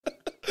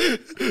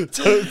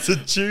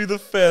to chew the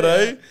fat,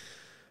 eh?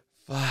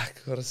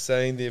 Fuck, what a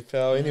saying there,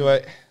 pal.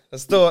 Anyway,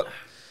 let's do it.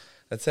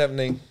 It's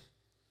happening.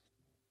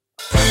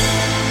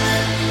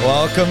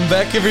 Welcome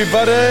back,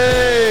 everybody.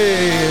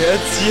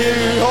 It's you,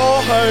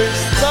 your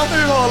host,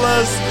 Tahu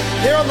Hollis,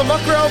 here on the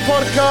Muck Around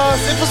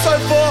Podcast,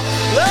 episode 4.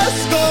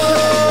 Let's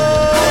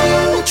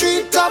go!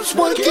 Treetops,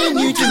 what can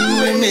you do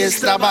when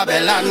Mr.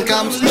 Babylon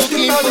comes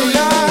looking for you?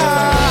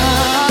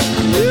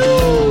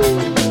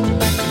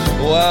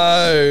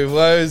 Whoa,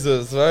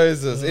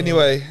 Moses.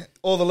 Anyway,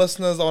 all the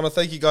listeners, I want to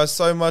thank you guys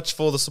so much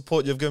for the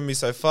support you've given me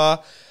so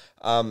far.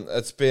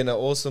 It's been an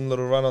awesome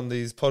little run on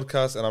these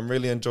podcasts, and I'm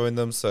really enjoying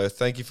them, so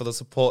thank you for the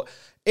support.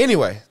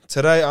 Anyway,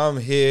 today I'm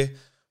here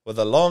with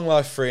a long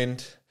life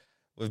friend.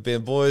 We've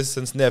been boys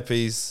since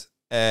nappies,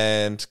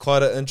 and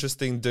quite an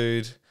interesting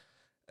dude,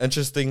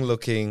 interesting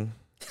looking,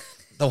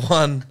 the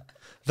one,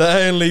 the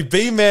only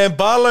B-man,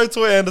 Barlow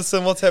Toy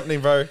Anderson. What's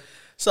happening, bro?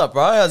 What's up,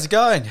 bro? How's it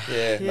going?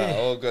 Yeah, no,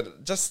 all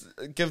good. Just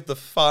give the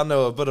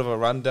whānau a bit of a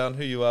rundown,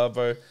 who you are,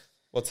 bro.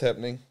 What's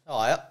happening?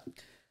 Oh, yeah.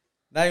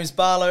 Name's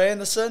Barlow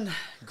Anderson.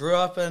 Grew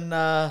up in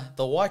the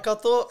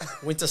Waikato.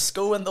 Went to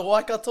school in the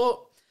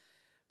Waikato.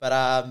 But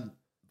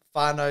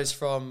whānau's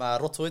from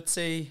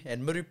Rotoiti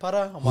and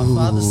Murupara on my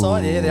father's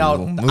side. Yeah, the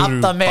old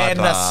Utter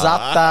Madness.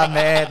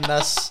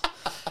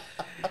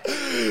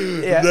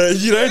 Yeah. No,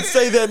 you don't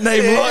say that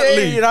name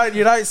lightly. You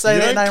don't say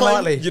that name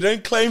lightly. You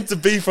don't claim to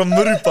be from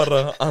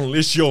Murupara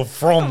unless you're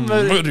from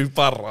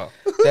Murupara.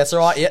 That's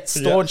right. Yeah,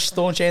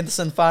 staunch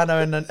Anderson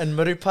whānau in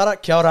Murupara.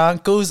 Kia ora,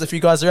 uncles, if you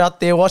guys are out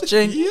there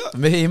watching.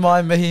 Mihi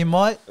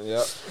mai.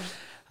 Yeah.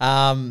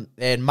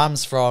 And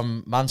mum's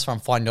from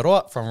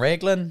Whainaroa, from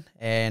Raglan,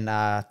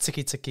 and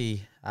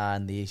Tiki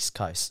in the East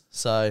Coast.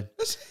 So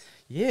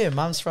yeah,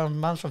 mum's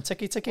from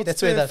Tiki.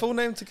 That's where the full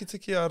name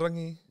Tiki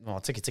Arangi. Oh,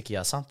 Tiki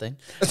or something.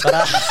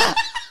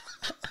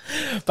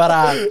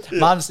 But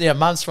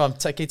mum's from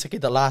Tiki.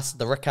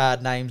 The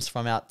Rickard names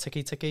from out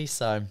Tiki.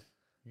 So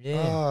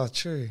yeah. Oh,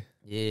 true.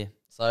 Yeah.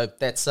 So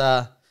that's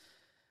my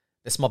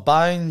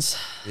bones.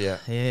 Yeah.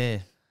 Yeah.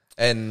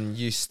 And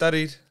you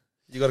studied.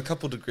 You got a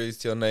couple degrees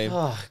to your name.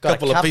 Oh,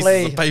 couple of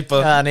pieces of paper.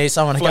 I need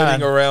someone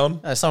floating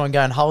around. Someone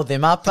go and hold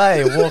them up,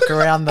 walk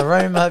around the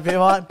room, hope you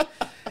want.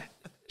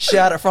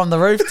 Shout it from the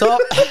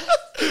rooftop.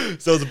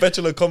 So it's a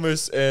Bachelor of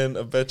Commerce and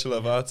a Bachelor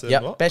of Arts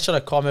in what? Bachelor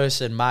of Commerce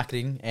in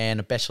Marketing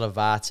and a Bachelor of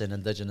Arts in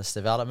Indigenous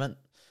Development.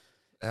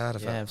 Out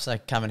of it. So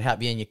come and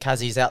help you and your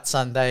cuzzies out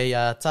Sunday,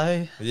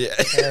 Tahu. Yeah.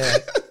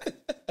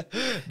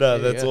 No,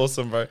 that's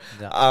awesome, bro.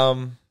 Yeah.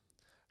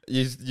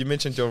 You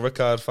mentioned your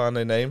Rickard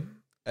whānau name,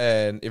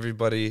 and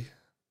everybody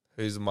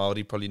who's a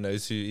Māori probably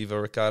knows who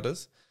Eva Rickard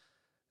is.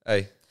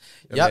 Hey,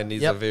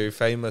 he's a very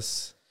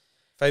famous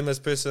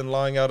person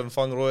lying out in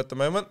Whangaroa at the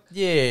moment.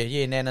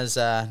 Yeah.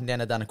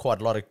 Nana done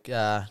quite a lot of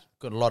got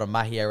a lot of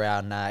mahi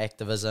around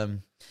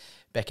activism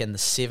back in the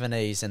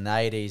 70s and the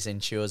 80s,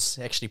 and she was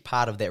actually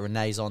part of that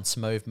Renaissance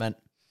movement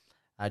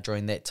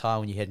during that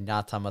time when you had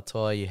Ngā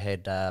Tamatoa, you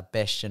had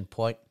Bastion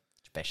Point,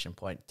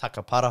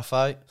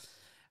 Takaparafo,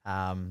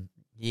 and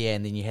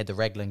then you had the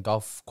Raglan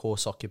golf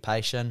course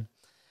occupation.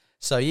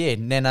 So yeah,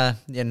 Nana,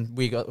 and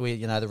we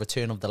the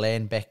return of the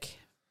land back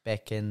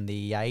in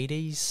the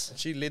 80s.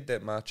 She led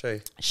that march, eh?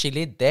 She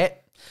led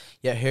that.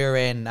 Yeah, her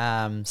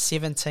and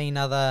 17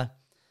 other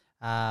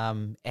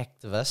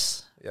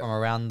activists from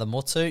around the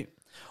Motu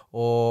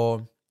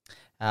or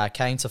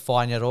came to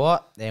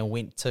Whainaroa and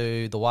went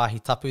to the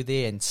Wāhi Tapu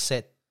there and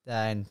sat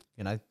and,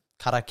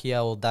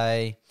 karakia all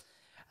day.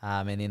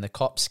 And then the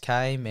cops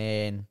came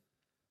and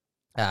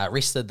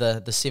arrested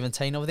the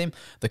 17 of them.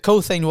 The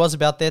cool thing was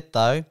about that,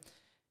 though,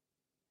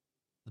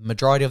 the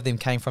majority of them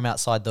came from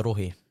outside the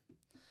rohe.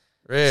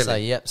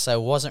 Really? So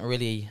it wasn't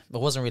really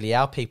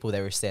our people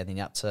that were standing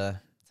up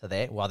to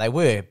that. Well, they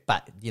were,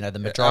 but the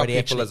majority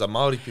our people actually as a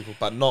Māori people,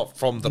 but not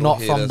from the rohe.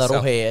 Not from the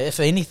rohe. If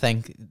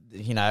anything,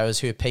 it was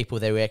her people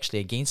that were actually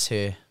against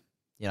her.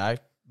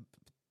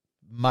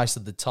 Most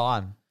of the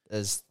time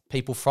is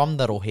people from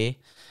the rohe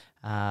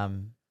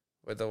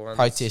were the ones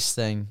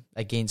protesting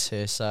against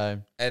her.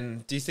 So,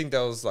 and do you think that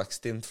was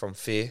stemmed from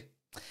fear?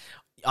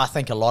 I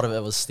think a lot of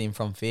it was stemmed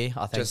from fear.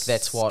 I think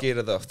that's what scared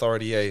of the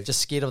authority.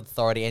 Just scared of the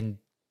authority, and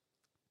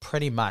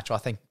pretty much, I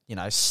think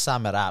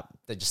sum it up,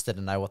 they just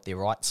didn't know what their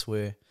rights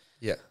were.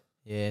 Yeah.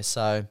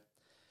 So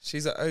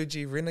she's an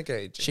OG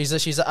renegade. She's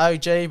an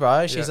OG,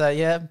 bro. She's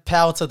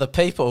power to the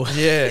people.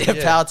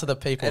 Yeah, power to the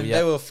people. And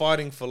they were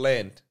fighting for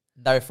land.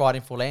 They were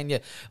fighting for land. Yeah,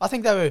 I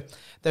think they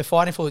were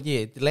fighting for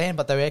land,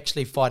 but they were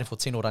actually fighting for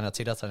tino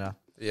rangatiratanga.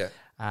 Yeah.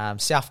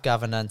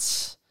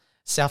 Self-governance,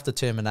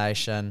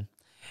 self-determination,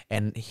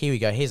 and here we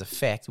go. Here's a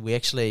fact. We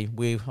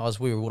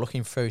were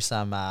looking through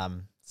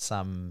some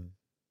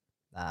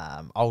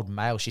old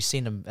mail. She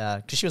sent him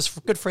because she was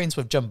good friends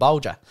with Jim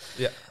Bolger.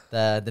 Yeah.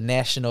 The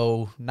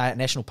National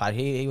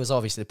Party. He was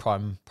obviously the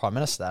prime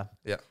minister.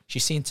 Yeah. She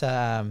sent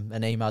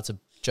an email to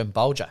Jim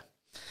Bolger,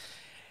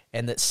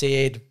 and it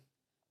said,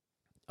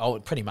 I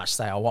would pretty much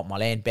say I want my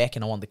land back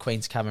and I want the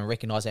Queen to come and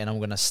recognise it, and I'm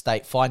going to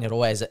state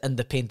Whainaroa as an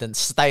independent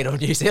state of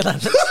New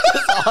Zealand.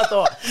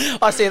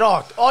 I said,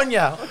 oh,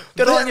 Anya,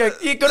 good on you.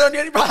 Yeah, good on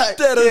you, bro.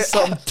 That is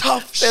some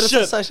tough That is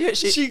shit. some shit.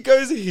 She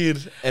goes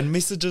ahead and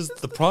messages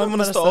the Prime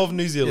Minister of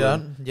New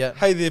Zealand. Yeah.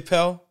 Hey there,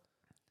 pal.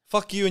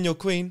 Fuck you and your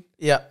queen.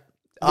 Yeah.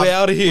 We're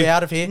out of here. We're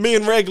out of here. Me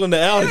and Raglan are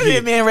out of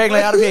here. Me and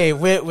Raglan out of here.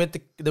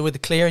 We're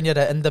declaring it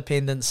an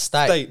independent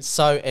state.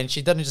 So, and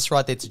she didn't just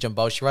write that to Jim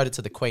Bowles, she wrote it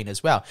to the Queen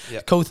as well.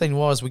 Yep. The cool thing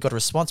was we got a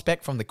response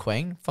back from the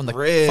Queen, from the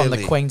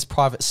Really? Queen's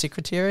private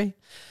secretary,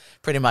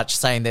 pretty much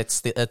saying it's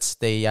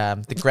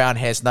the ground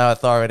has no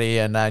authority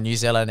in New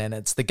Zealand and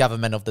it's the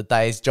government of the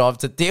day's job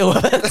to deal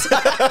with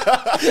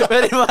it.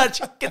 Pretty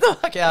much, get the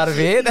fuck out of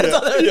here. That's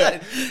all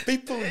they're saying.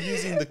 People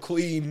using the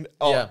Queen,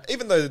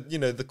 even though,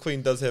 the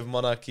Queen does have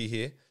monarchy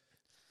here,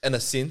 in a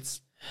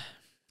sense,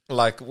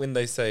 like when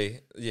they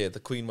say,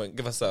 the Queen won't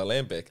give us our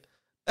land back.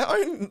 Our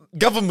own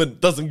government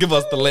doesn't give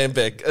us the land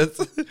back. That's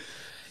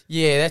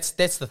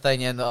the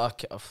thing, and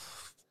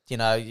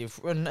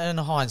in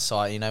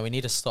hindsight, we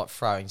need to stop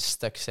throwing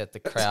sticks at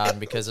the crowd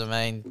because, at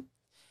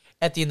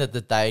the end of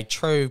the day,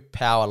 true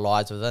power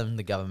lies within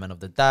the government of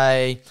the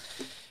day.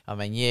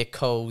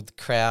 Cool, the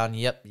crown,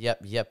 yep,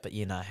 but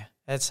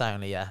it's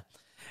only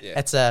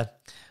it's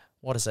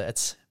what is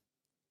it?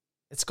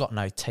 It's got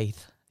no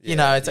teeth.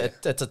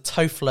 It's a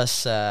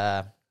toothless.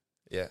 Our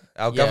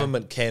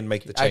government can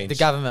make the change. The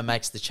government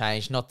makes the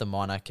change, not the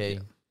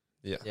monarchy.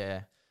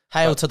 Yeah.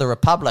 Hail to the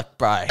Republic,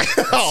 bro. Hail to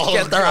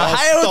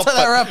Stop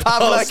the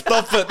Republic.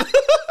 Stop it.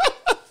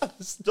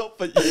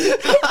 Stop it.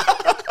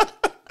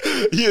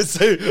 You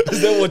say,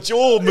 is that what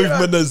your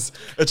movement is?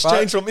 It's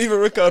changed from Eva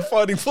Rickard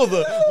fighting for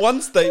the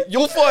one state.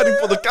 You're fighting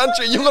for the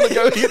country. You're going to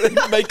go ahead and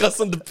make us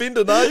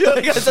independent, are you?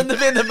 Make us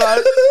independent,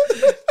 bro.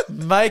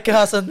 Make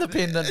us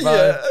independent,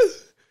 bro.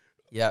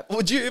 Yeah.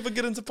 Would you ever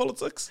get into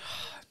politics?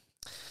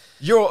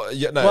 For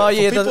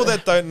people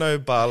that don't know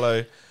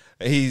Barlow,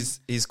 he's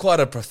quite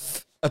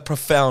a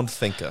profound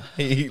thinker.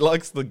 He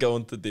likes to go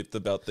into depth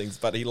about things,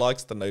 but he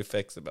likes to know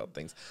facts about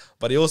things.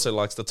 But he also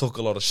likes to talk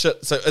a lot of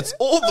shit. So it's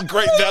all the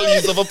great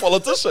values of a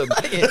politician.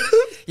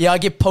 I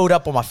get pulled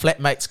up on my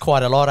flatmates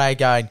quite a lot,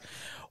 going,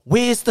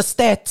 where's the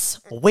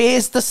stats?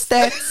 Where's the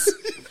stats?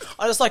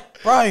 I was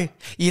like, bro,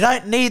 you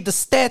don't need the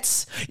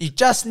stats. You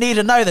just need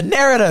to know the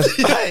narrative.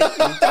 You don't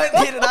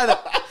need to know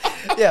that.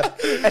 Yeah.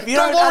 If you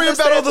don't worry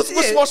about all this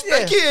wish-wash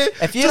back here.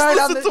 If you just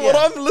listen to what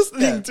I'm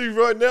listening to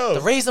right now.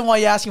 The reason why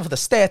you're asking for the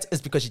stats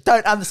is because you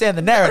don't understand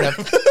the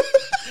narrative.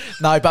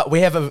 No, but we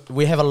have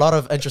a lot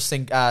of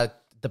interesting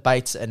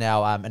debates in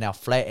our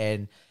flat,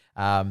 and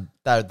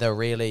they're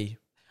really.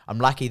 I'm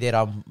lucky that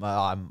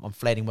I'm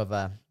flatting with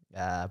a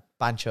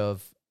bunch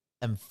of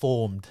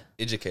informed,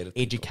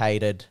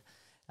 educated.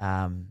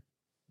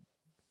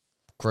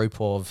 Group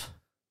of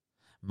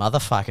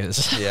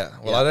motherfuckers. Yeah.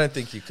 Well, I don't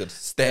think you could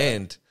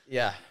stand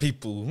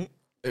people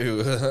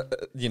who,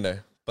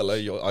 below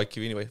your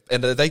IQ anyway.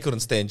 And they couldn't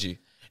stand you.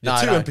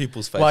 You're in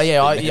people's face.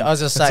 Well, I was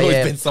just saying. It's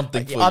always been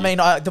something for you.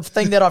 The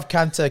thing that I've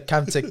come to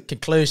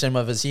conclusion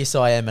with is, yes,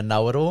 I am a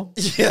know-it-all.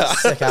 Yeah.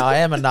 Okay, I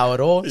am a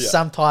know-it-all. Yeah.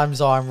 Sometimes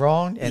I'm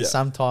wrong and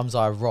sometimes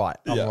I'm right.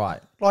 I'm right.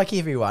 Like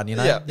everyone,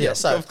 Yeah,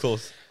 so, of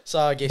course. So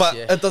I guess, but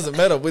it doesn't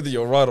matter whether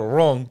you're right or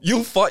wrong.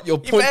 You'll fight your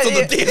point to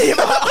the death.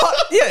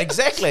 Yeah,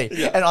 exactly.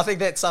 Yeah. And I think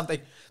that's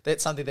something that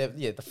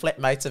the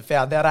flatmates have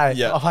found out.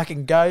 Yeah. I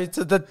can go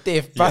to the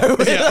death, bro.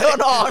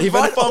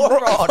 Even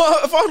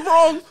if I'm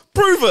wrong,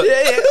 prove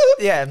it.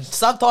 Yeah.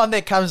 Sometimes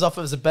that comes off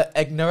as a bit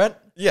ignorant.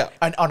 Yeah.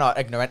 And not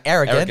ignorant,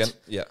 arrogant.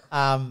 Yeah.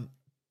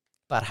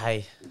 But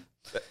hey,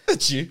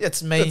 it's you.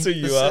 It's me. That's who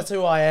you are. That's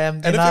who I am.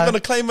 And if you're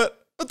gonna claim it,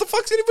 what the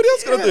fuck's anybody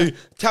else gonna do?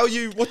 Tell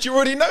you what you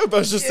already know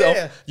about yourself.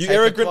 Yeah. You Take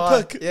arrogant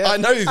prick. Yeah. I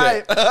know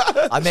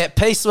that. I'm at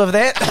peace with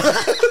that.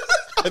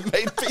 I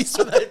made peace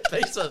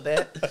with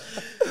that.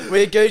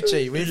 We're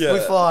Gucci.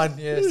 We're fine.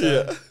 Yeah.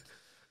 So.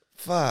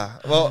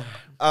 Far. Well,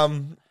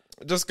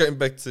 just going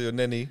back to your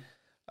nanny,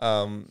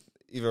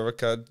 Eva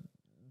Rickard,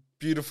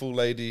 beautiful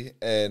lady,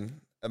 and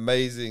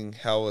amazing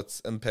how it's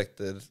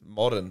impacted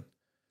modern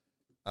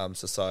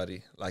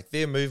society. Like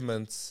their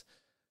movements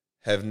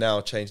have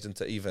now changed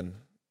into even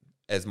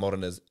as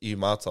modern as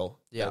Iumato.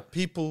 Yeah.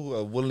 People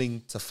are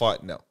willing to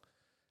fight now.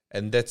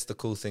 And that's the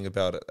cool thing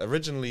about it.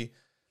 Originally,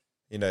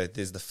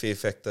 there's the fear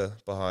factor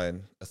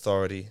behind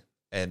authority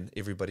and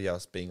everybody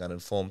else being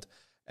uninformed.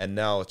 And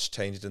now it's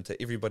changed into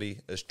everybody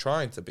is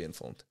trying to be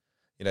informed.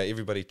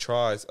 Everybody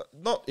tries,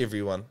 not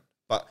everyone,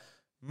 but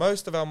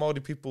most of our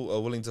Māori people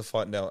are willing to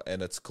fight now.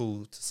 And it's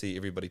cool to see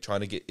everybody trying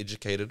to get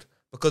educated.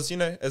 Because,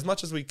 as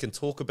much as we can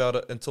talk about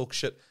it and talk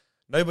shit,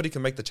 nobody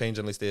can make the change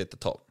unless they're at the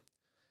top.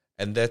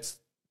 And that's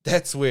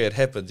where it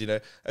happens,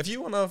 If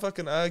you want to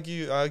fucking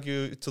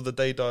argue till the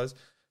day dies,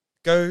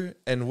 go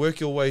and work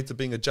your way to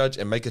being a judge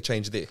and make a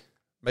change there.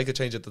 Make a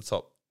change at the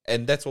top.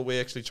 And that's what we're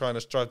actually trying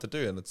to strive to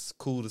do. And it's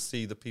cool to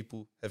see the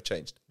people have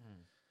changed.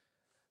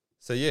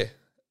 So,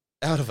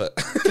 out of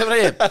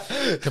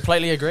it.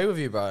 Completely agree with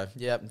you, bro.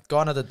 Yeah,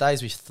 gone are the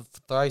days we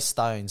throw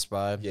stones,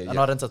 bro. I'm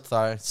not into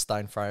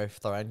stone throwing.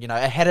 It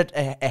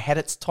had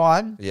its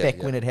time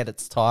when it had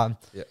its time.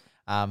 Yeah.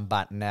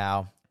 But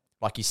now,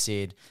 like you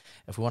said,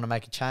 if we want to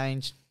make a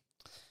change,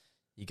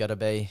 You got to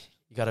be,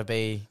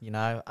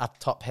 up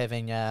top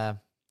having, not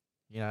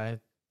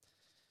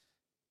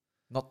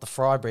the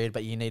fry bread,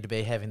 but you need to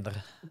be having the,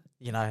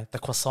 the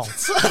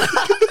croissants.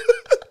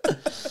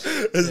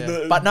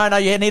 But no,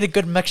 you need a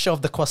good mixture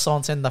of the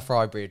croissants and the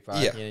fry bread, bro.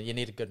 Yeah. You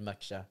need a good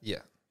mixture. Yeah,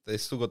 they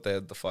still got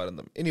the fight in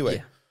them.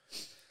 Anyway,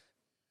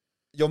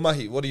 your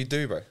mahi, what do you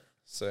do, bro?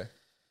 So,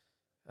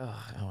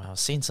 I'll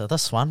censor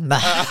this one.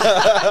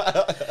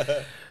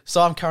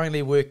 So I'm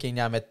currently working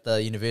at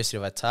the University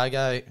of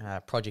Otago,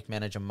 project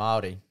manager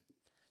Māori.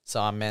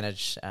 So I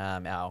manage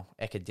our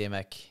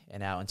academic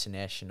and our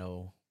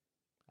international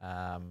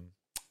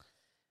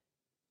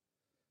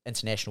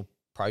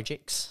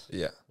projects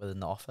within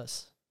the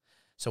office.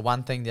 So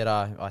one thing that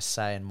I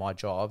say in my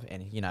job,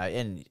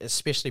 and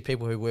especially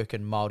people who work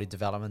in Māori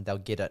development, they'll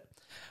get it.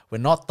 We're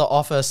not the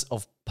office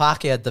of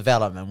Pākehā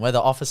development. We're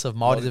the office of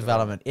Māori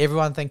development.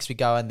 Everyone thinks we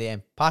go in there,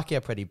 and Pākehā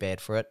are pretty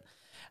bad for it,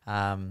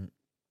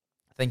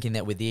 thinking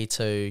that we're there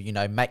to,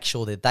 make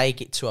sure that they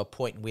get to a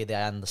point where they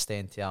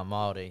understand Te Ao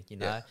Māori,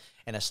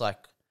 And it's like,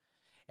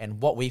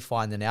 and what we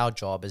find in our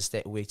job is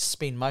that we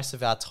spend most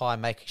of our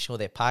time making sure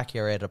that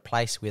Pākehā are at a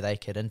place where they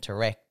can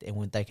interact and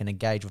when they can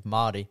engage with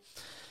Māori.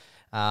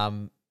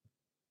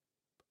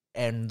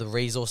 And the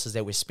resources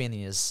that we're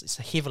spending is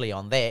heavily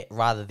on that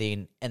rather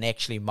than in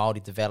actually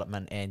Māori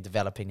development and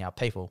developing our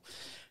people.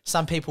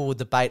 Some people will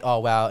debate,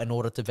 in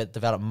order to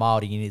develop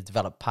Māori, you need to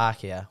develop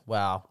Pākehā.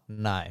 Well,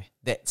 no,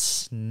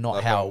 that's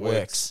not how it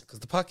works. Because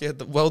the Pākehā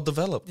are well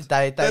developed.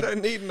 They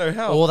don't need no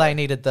help. All they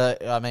need to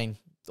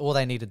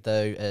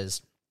do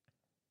is,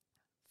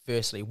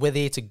 firstly, we're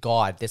there to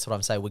guide. That's what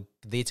I'm saying. We're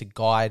there to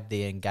guide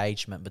the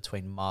engagement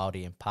between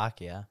Māori and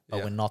Pākehā,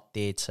 but we're not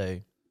there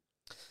to,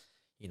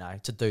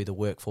 to do the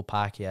work for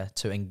Pākehā.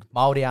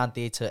 Māori aren't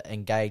there to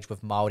engage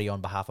with Māori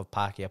on behalf of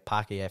Pākehā.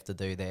 Pākehā have to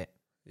do that.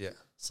 Yeah.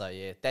 So,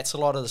 that's a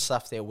lot of the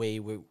stuff that we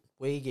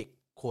get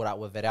caught up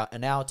with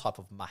in our type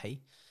of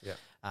mahi. Yeah.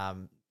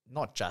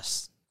 Not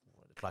just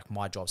like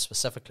my job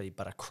specifically,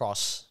 but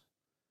across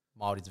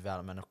Māori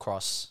development,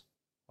 across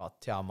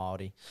Te Ao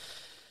Māori.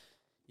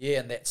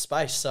 Yeah, in that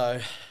space. So,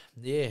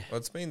 yeah. Well,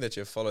 it's been that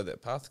you follow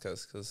that path,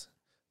 because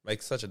it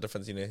makes such a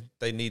difference.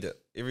 They need it.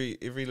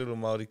 Every little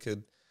Māori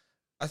kid.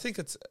 I think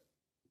it's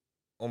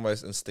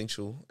almost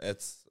instinctual.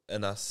 It's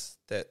in us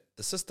that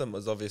the system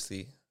is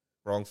obviously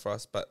wrong for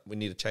us, but we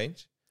need to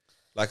change.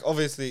 Like,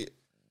 obviously,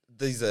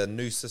 these are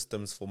new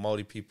systems for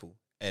Māori people,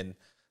 and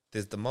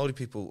there's the Māori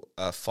people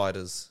are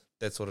fighters.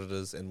 That's what it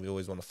is, and we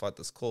always want to fight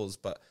this cause.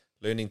 But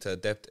learning to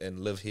adapt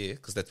and live here,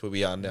 because that's where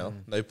we are now.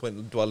 No point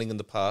in dwelling in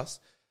the past.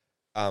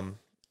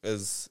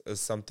 Is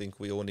something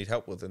we all need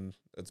help with, and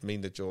it's mean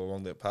that you're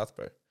along that path,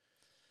 bro.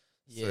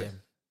 Yeah. So,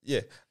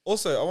 yeah.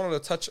 Also, I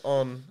wanted to touch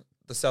on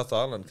the South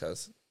Island,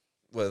 because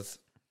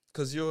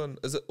you're in,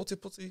 is it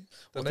Ōtepoti?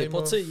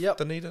 Ōtepoti, yep.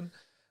 Dunedin.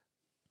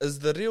 Is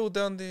the reo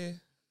down there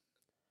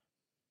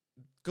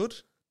good?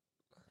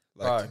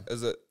 Like,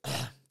 is it?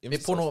 Me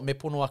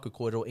pono aku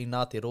koe i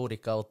nā te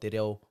rōreka o te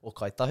reo o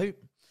Kaitahu.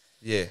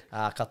 Yeah.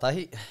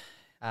 Katahi.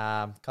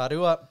 Ka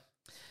rua.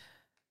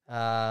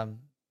 I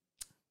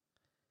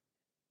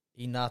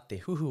nā te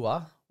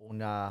huhua o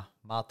ngā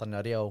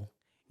mātanga reo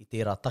I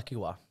tērā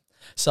takiwa.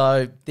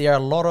 So there are a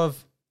lot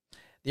of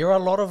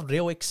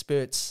reo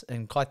experts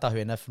in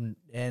Kaitahu,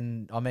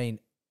 and I mean,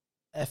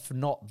 if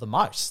not the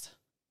most.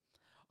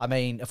 I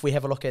mean, if we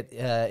have a look at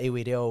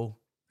iwi reo,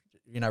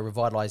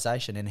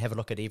 revitalisation, and have a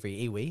look at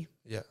every iwi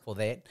for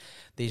that,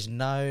 there's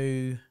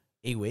no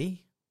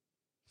iwi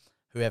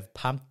who have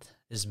pumped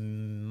as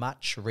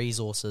much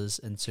resources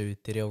into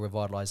te reo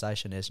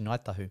revitalisation as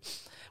Ngāi Tahu,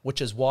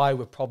 which is why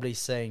we're probably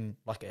seeing,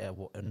 like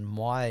in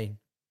my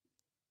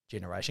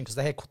generation, because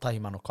they had Kotahi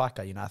Mano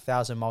Kaika,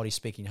 1,000 Māori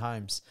speaking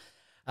homes,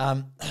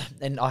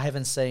 and I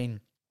haven't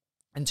seen,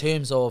 in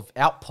terms of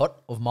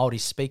output of Māori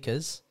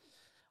speakers,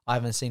 I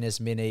haven't seen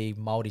as many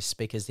Māori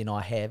speakers than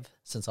I have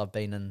since I've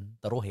been in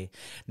the rohe.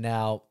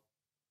 Now,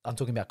 I'm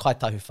talking about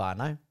Kaitahu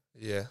whānau.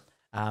 Yeah.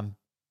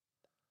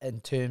 In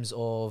terms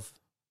of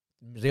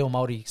real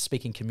Māori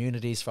speaking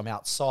communities from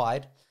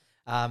outside,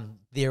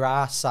 there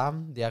are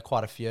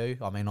quite a few.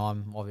 I mean,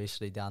 I'm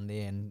obviously down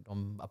there and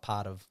I'm a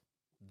part of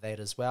that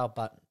as well,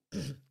 but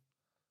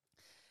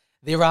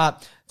there are,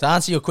 to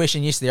answer your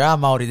question, yes, there are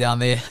Māori down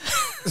there.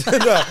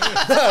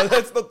 no,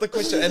 that's not the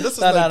question. And this is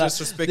no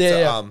disrespect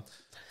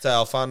to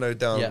our whānau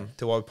down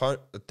to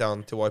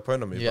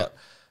Waiponamu,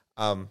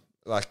 but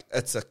like,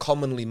 it's a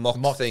commonly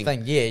mocked thing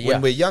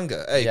when we're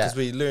younger, because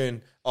we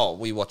learn,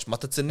 we watch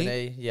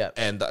Matatini,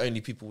 and the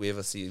only people we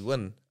ever see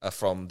win are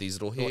from these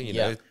rohe,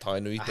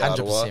 Tainui, Te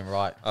Arawa,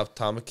 right. Up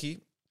Tamaki,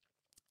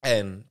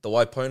 and the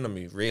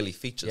Waiponamu rarely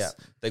features.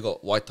 They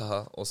got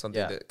Waitaha or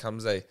something that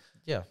comes, and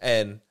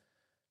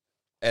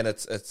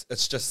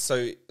it's just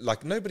so,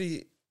 like,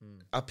 nobody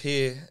up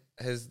here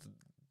has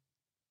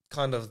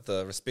kind of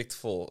the respect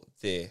for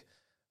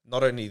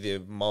not only their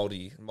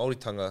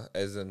Māoritanga,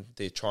 as in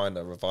they're trying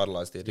to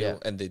revitalise their reo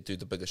and they do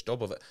the biggest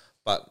job of it,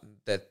 but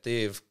that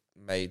they've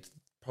made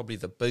probably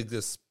the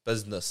biggest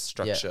business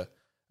structure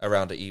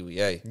around the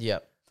iwi.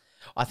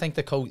 I think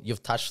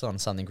you've touched on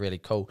something really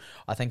cool.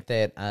 I think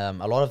that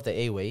a lot of the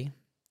iwi,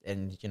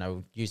 and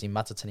using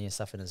Matatini and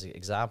stuff as an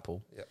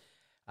example,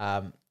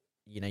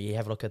 you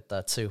have a look at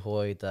the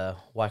Tūhoi, the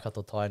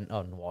Waikato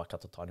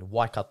Tainui,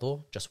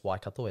 Waikato, just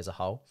Waikato as a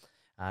whole.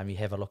 You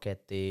have a look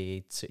at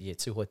the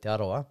Tūhoi Te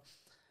Aroa,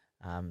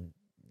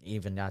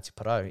 even Ngāti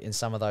Porou, and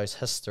some of those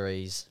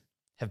histories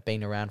have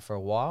been around for a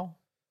while.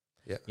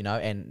 Yeah.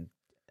 And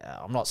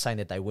I'm not saying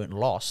that they weren't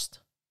lost,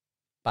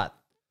 but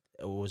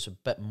it was a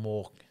bit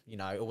more,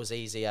 it was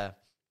easier.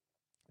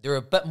 There were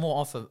a bit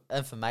more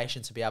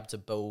information to be able to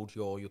build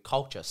your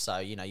culture. So,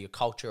 your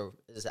culture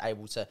is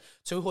able to...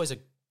 Tūhoi is a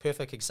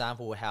perfect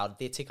example of how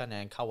their tikanga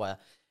and kawa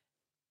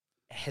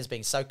has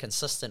been so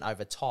consistent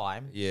over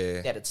time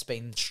that it's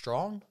been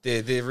strong.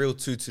 They're real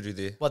tūturu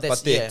there. Well,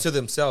 but they're to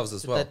themselves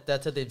as well. They're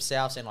to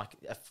themselves, and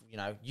if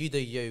you do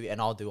you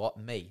and I'll do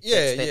me.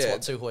 Yeah, that's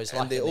what Tūhoi is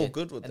like. And they're all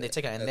good with and that.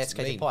 They're tikanga, and that's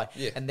Kati Pai.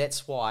 Yeah. And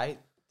that's why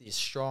there's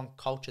strong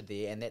culture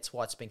there, and that's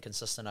why it's been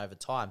consistent over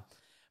time.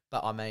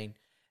 But I mean,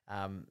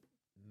 and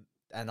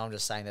I'm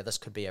just saying that this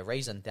could be a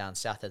reason down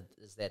south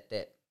is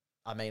that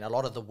I mean, a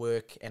lot of the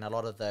work and a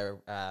lot of the,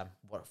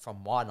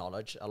 from my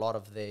knowledge, a lot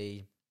of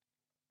the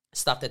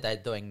stuff that they're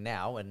doing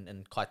now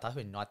in Kaitahu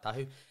and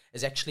Ngaitahu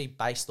is actually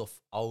based off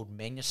old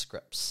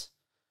manuscripts.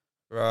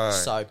 Right.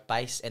 So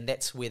and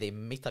that's where their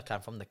mita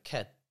come from, the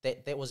kit.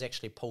 That was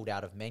actually pulled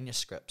out of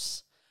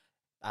manuscripts.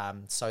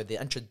 So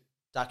the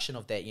introduction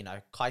of that,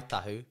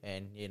 Kaitahu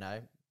and,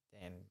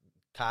 and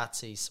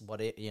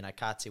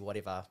Kāti,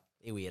 whatever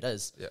iwi it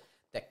is,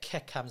 that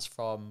kit comes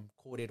from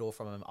kōrero,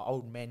 from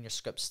old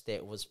manuscripts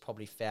that was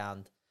probably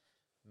found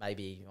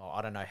maybe,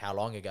 I don't know how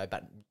long ago,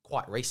 but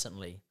quite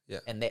recently. Yeah.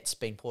 And that's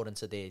been poured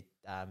into their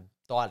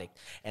dialect,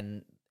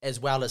 and as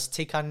well as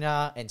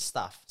tikanga and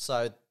stuff.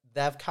 So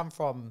it's come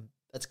from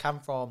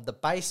the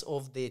base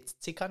of their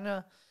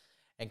tikanga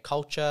and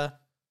culture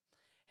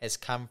has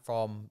come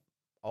from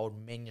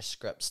old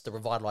manuscripts. The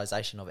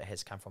revitalization of it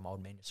has come from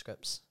old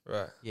manuscripts.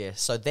 Right. Yeah.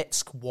 So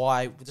that's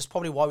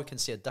probably why we can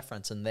see a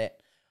difference in that,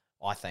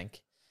 I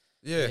think.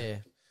 Yeah.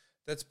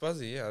 That's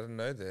buzzy. Yeah, I didn't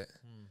know that.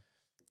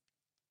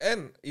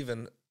 And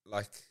even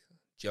like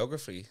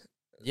geography.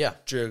 Yeah.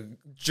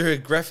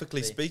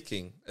 Geographically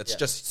speaking, it's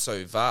just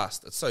so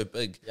vast. It's so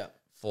big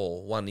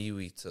for one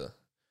iwi to,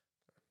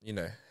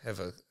 have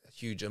a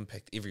huge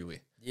impact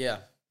everywhere. Yeah.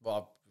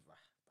 Well,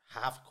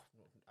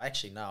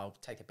 I'll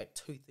take it back,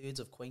 2/3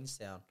 of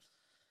Queenstown.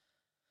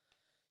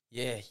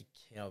 Yeah.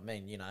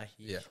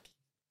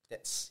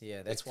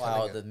 That's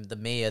why the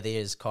mayor there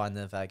is kind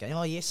of going,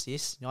 oh, yes,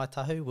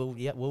 Ngaitahu,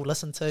 we'll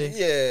listen to.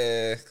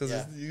 Yeah,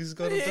 because he's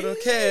got a bit of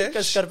cash.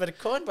 He's got a bit of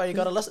coin, but you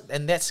got to listen.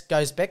 And that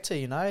goes back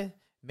to,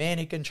 man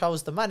who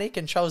controls the money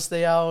controls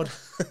the old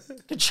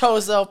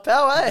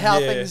power, how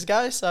things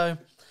go. So,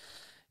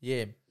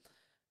 yeah.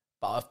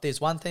 But if there's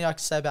one thing I can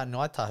say about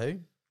Ngaitahu,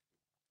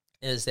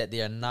 is that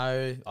there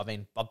are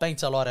I've been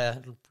to a lot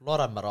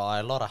of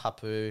marae, a lot of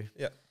hapu,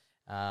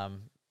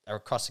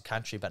 across the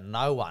country, but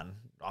no one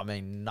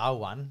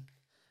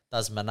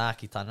does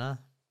manakitanga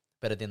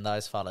better than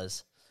those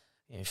fellas.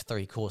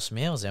 3-course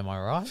meals, am I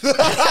right?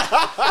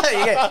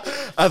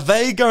 Are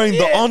they going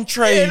the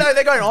entree? Yeah, no,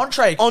 they're going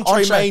entree,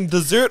 main,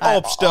 dessert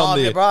ops down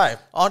there. Bro,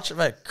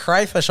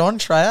 crayfish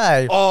entree,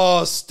 eh?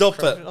 Oh, stop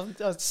it. I'm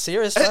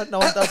serious, bro. No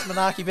one does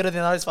manaki better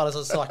than those fellas. I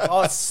was like, I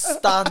was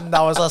stunned.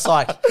 I was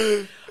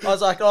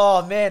like,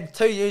 oh man,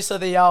 too used to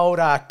the old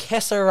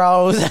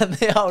casseroles and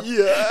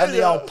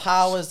the old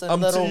powers and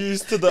I'm too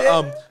used to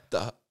the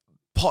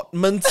pot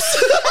mince.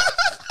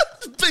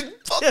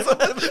 Big pots of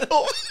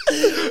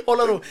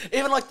or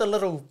even like the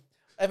little,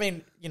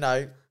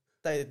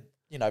 they,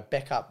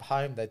 back up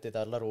home, they did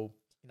a little,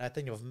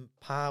 thing of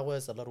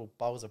powers, the little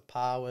bowls of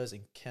powers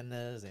and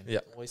kinners and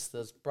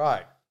oysters, bro.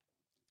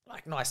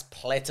 Like nice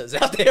platters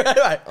out there,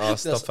 right? Oh,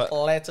 just stop it.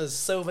 Platters,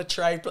 silver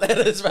tray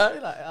platters, bro.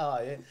 Like, oh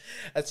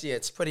yeah,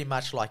 it's pretty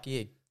much like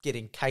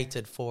getting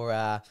catered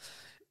for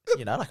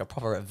like a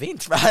proper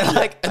event, right?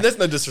 Like, and there's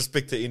no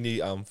disrespect to any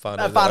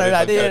whānau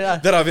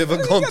that I've ever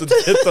gone to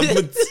get the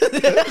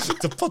mince,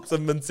 to put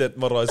some mince at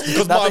marae,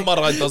 because my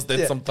marae does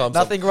that sometimes.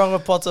 Nothing wrong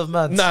with pots of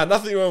mince. Nah,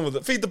 nothing wrong with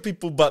it. Feed the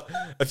people, but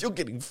if you're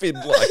getting fed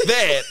like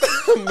that,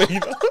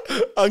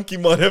 Anki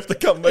might have to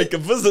come make a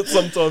visit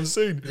sometime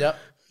soon. Yep.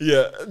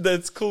 Yeah,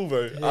 that's cool,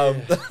 bro. Yeah.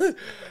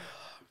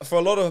 For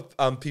a lot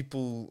of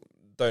people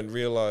don't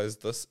realise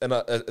this, and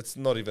it's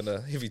not even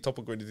a heavy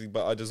topic or anything,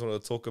 but I just want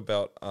to talk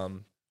about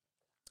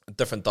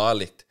different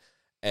dialect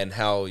and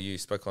how you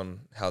spoke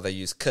on how they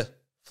use k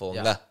for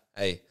nga,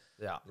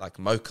 like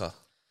mocha,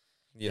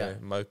 know,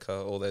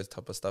 mocha, all that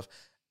type of stuff.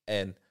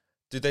 And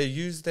do they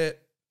use that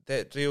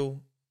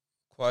reel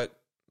quite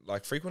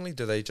like frequently?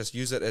 Do they just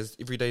use it as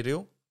everyday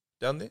reel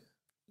down there?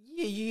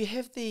 Yeah, you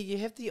have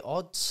the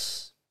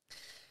odds.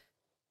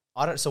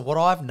 So what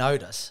I've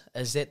noticed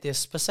is that there's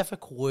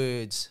specific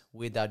words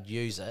where they'd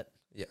use it.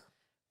 Yeah.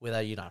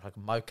 Whether, like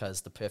mocha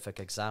is the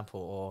perfect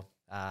example,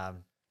 or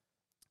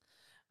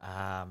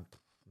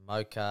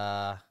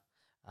mocha,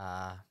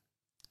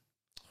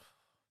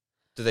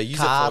 Do they use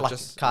Ka, it for like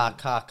just? ka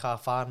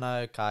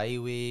whānau, ka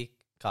iwi,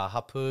 ka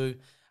hapu.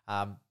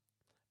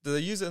 Do they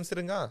use it instead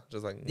of ngā?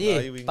 Just like Yeah,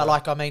 ngā iwi, but ngā?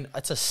 like, I mean,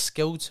 it's a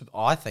skill to,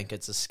 I think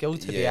it's a skill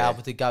to be Yeah.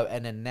 able to go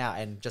in and out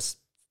and just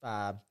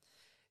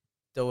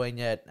doing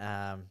it,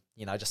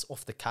 you know, just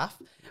off the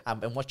cuff.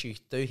 And what you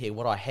do here,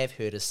 what I have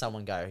heard is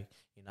someone go,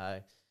 you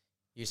know,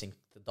 using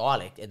the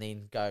dialect and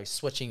then go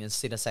switching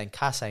instead of saying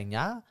ka, saying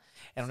ngā.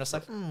 And I'm just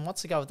like,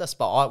 what's the go with this?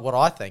 But what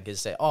I think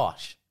is that,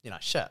 you know,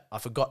 shit, I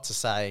forgot to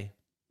say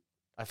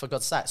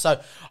it.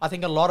 So I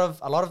think a lot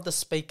of the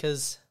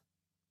speakers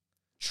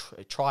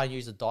try and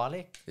use a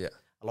dialect. Yeah.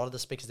 A lot of the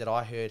speakers that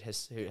I heard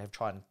who have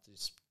tried to do,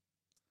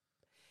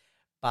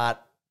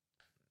 but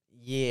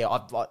yeah,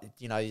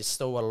 you know, there's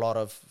still a lot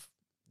of,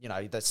 you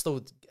know, they're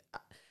still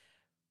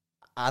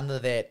under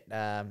that,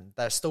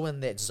 they're still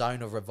in that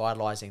zone of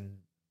revitalising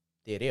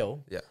their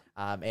reo. Yeah.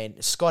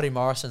 And Scotty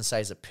Morrison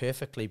says it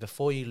perfectly.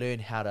 Before you learn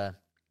how to,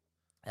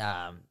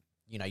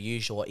 you know,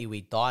 use your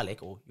iwi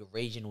dialect or your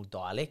regional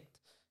dialect,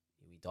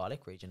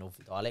 regional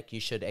dialect, you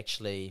should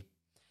actually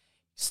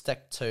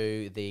stick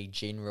to the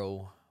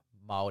general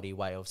Māori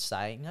way of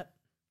saying it.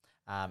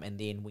 And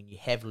then when you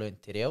have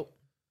learnt te reo,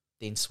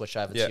 then switch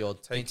over to your,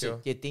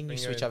 then you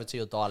switch over to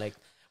your dialect,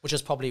 which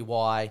is probably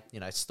why, you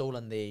know, still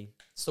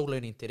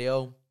learning te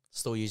reo,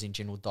 still using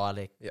general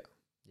dialect. Yeah.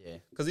 Yeah.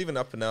 Because even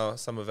up in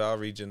some of our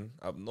region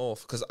up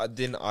north, because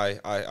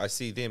I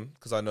see them,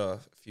 because I know a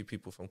few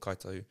people from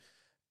Kaitahu,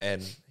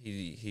 and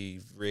he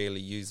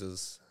rarely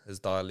uses his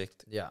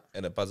dialect. Yeah.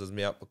 And it buzzes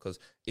me out because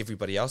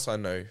everybody else I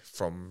know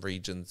from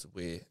regions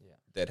where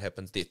that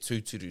happens, they're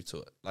tūturu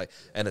to it. Like,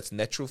 and it's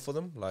natural for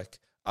them. Like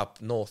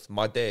up north,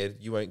 my dad,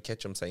 you won't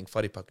catch him saying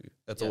wharepaku.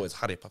 It's always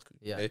harepaku.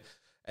 Yeah. Okay?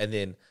 And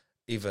then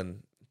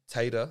even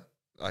Taita,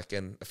 like,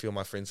 and a few of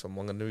my friends from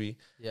Wanganui,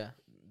 Yeah.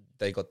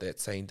 they got that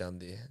saying down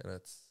there, and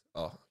it's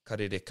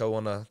karere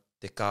kawana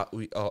te ka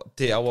ui,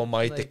 te awa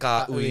mai te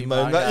ka ui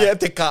maunga. Yeah,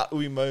 te ka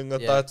ui maunga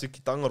tātu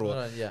ki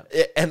Tangaroa. Yeah.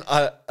 And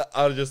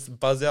I just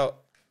buzz out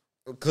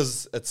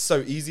because it's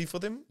so easy for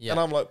them. Yeah. And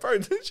I'm like, bro,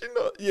 did you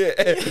not? Yeah.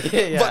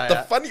 Yeah, But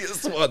the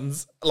funniest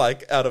ones,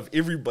 like, out of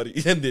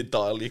everybody in their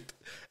dialect,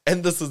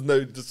 and this is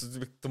no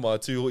disrespect to my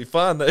tūhoi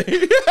whānau,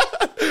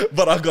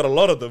 but I got a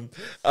lot of them,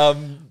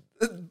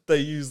 they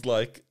use,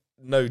 like,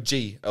 no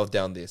G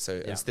down there. So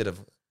instead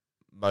of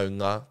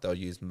maunga, they'll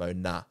use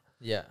mauna.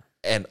 Yeah.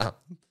 And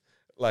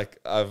like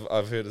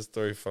I've heard a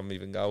story from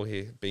even Ngao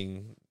here,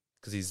 being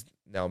because he's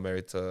now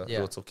married to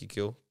Ruatoki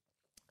Kil,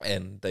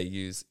 and they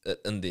use it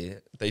in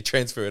there. They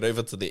transfer it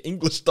over to the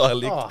English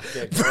dialect. Oh,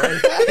 good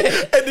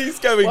grief. And he's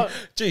going,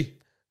 gee,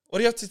 what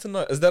are you up to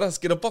tonight? Is that us?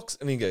 Get a box?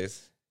 And he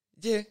goes,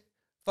 yeah.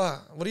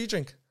 What do you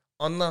drink?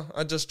 Oh no,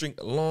 I just drink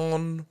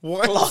lawn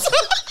white.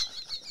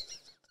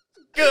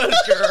 Good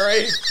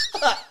grief.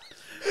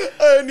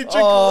 I only drink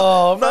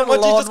Oh, no, my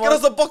G, just get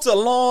us a box of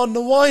lawn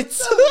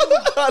whites.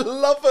 I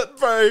love it,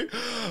 bro.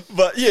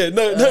 But yeah,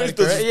 no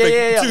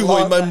disrespect. Tū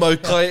hoi mau mau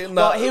kai.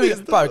 Well, here we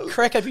go, bro.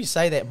 Crack if you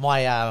say that.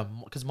 My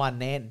because my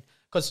nan,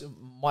 because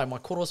my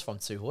koro's from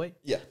Tūhoi.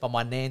 Yeah. But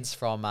my nan's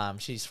from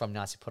she's from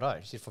Ngāti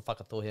Porou. She's from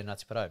Whakatohea,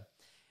 Ngāti Porou.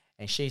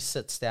 And she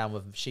sits down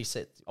with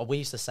we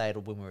used to say it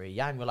when we were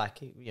young. We're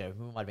like, you know,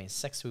 we might have been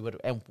 6. We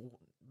would, and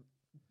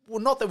well,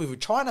 not that we were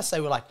trying to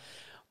say. We're like,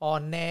 oh,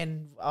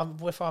 Nan,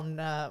 we're from,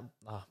 where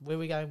are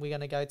we going? We're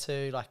going to go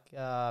to, like,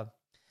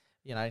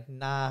 you know,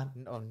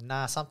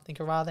 nah, something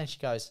or rather. And she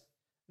goes,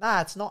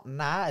 nah, it's not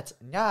nah, it's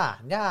nah.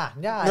 And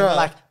we're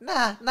like,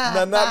 nah.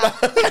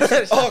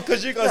 Oh,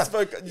 because you guys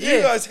spoke,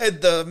 you guys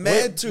had the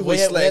mad Tūhoi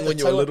slang when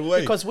you were a little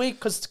way. Because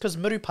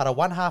Murupara,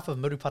 one half of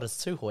Murupara is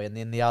Tūhoi and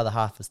then the other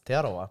half is Te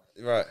Aroa.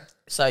 Right.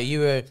 So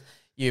you were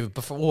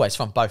always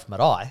from both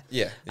marae.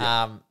 Yeah.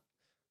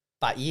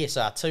 But yes,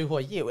 our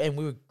Tūhoi,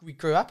 and we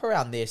grew up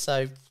around there,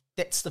 so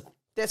that's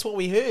what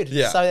we heard.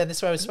 Yeah. So and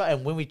that's where we spoke.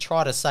 And when we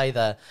try to say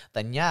the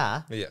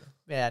nya,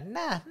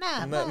 nah.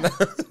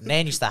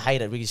 Nan used to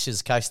hate it because she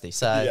was coasty.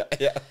 So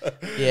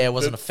it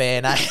wasn't a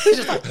fan.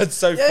 It's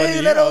so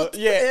funny.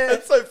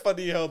 It's so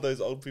funny how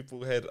those old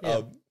people had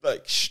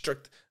like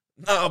strict.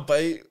 Nah,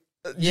 babe.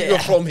 You're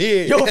from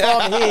here. You're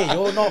from here.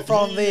 You're not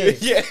from there.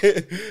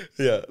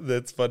 Yeah.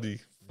 That's funny.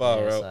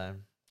 Far out. So.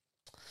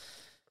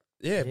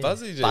 Yeah,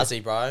 Buzzy, G. Buzzy,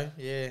 bro.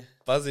 Yeah.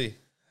 Buzzy.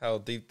 How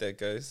deep that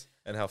goes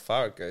and how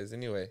far it goes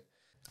anyway.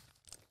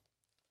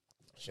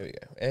 Here we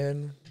go.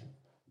 And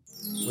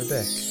we're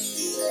back.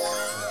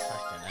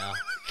 Fucking hell.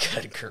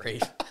 Good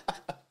grief.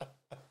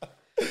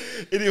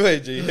 Anyway,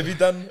 G, have you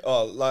done,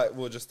 like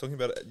we were just talking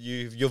about it,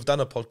 you've done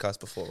a podcast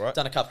before, right?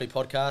 Done a couple of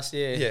podcasts,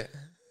 yeah.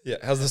 Yeah.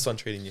 How's this one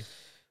treating you?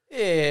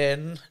 Yeah.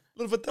 A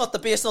little bit not the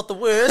best, not the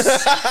worst.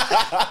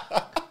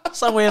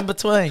 Somewhere in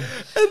between.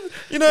 And,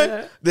 you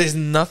know, there's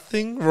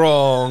nothing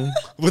wrong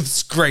with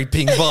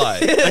scraping by.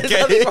 Okay?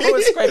 Nothing wrong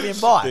with scraping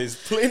by. There's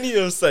plenty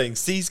of saying,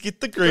 C's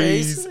get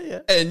degrees.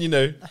 And, you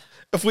know,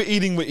 if we're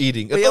eating, we're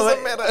eating. It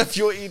doesn't matter if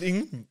you're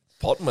eating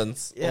pot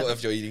mints or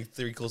if you're eating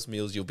 3-course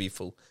meals, you'll be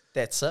full.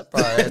 That's it,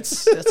 bro.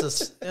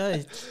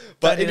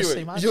 But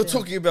anyway, you're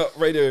talking about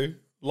Radio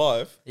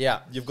Live.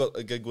 Yeah. You've got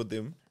a gig with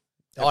them.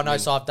 Oh no,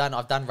 so I've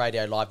done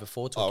radio live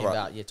before talking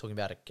right.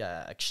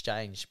 about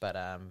exchange, but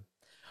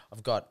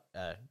I've got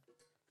a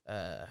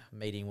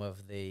meeting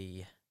with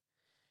the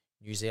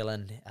New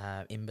Zealand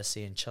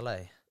embassy in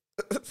Chile.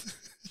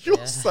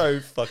 You're so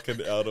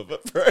fucking out of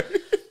it, bro.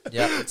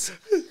 Yeah,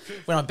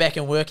 when I'm back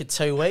in work in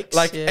 2 weeks.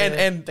 Like, yeah,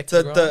 and back to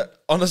the grind. the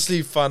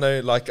honestly,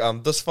 Whānau, like,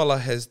 this fella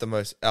has the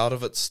most out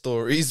of it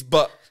stories,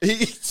 but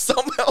he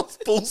somehow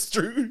pulls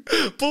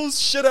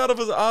shit out of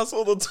his ass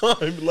all the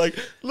time. Like,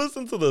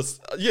 listen to this.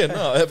 Yeah,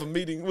 no, I have a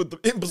meeting with the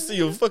embassy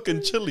of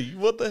fucking Chile.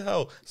 What the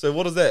hell? So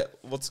what is that?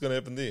 What's going to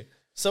happen there?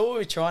 So what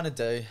we're trying to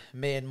do,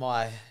 me and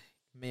my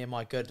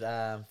good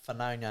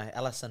whanaunga,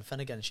 Alison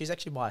Finnegan. She's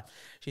actually my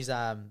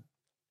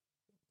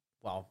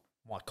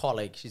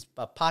colleague. She's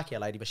a Pākehā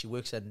lady, but she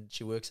works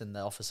in the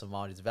Office of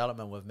Māori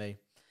Development with me.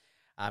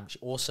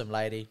 She's an awesome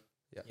lady.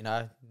 Yeah. You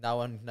know, no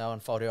one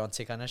whātua on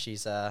tikanga.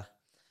 She's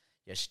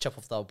she's chip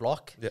off the old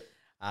block. Yeah.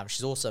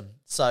 She's awesome.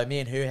 So me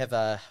and her have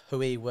a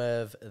hui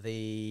with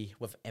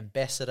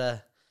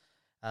Ambassador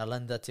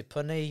Linda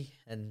Tepuni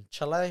in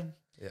Chile.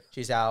 Yeah.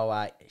 She's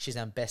our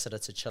ambassador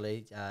to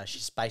Chile.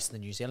 She's based in the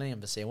New Zealand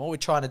embassy, and what we're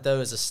trying to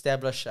do is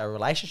establish a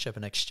relationship,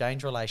 an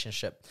exchange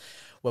relationship,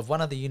 with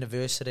one of the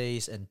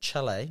universities in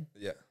Chile.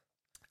 Yeah.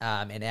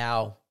 And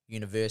our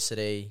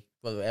university,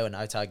 our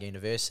Otago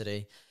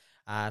University,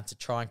 to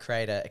try and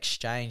create an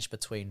exchange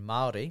between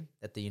Māori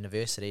at the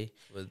university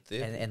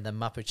and the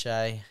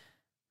Mapuche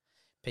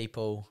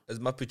people. Is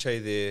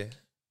Mapuche there?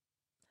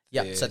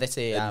 Yeah, so that's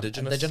the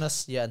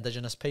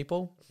indigenous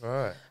people.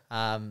 Right.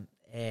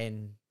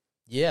 And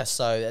yeah,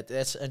 so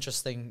that's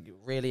interesting,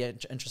 really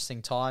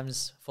interesting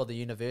times for the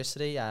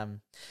university,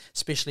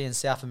 especially in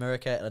South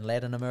America and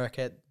Latin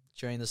America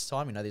during this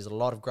time. You know, there's a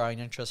lot of growing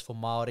interest for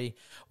Māori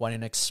wanting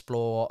to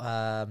explore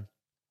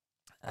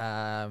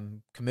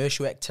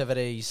commercial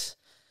activities,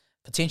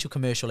 potential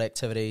commercial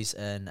activities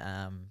in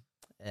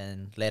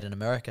Latin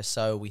America.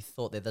 So we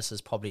thought that this is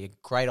probably a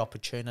great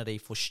opportunity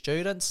for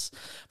students,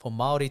 for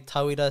Māori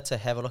tauira, to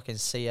have a look and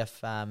see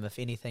if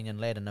anything in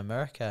Latin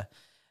America,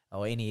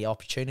 or any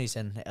opportunities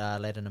in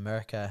Latin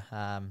America,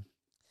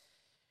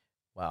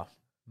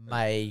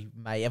 may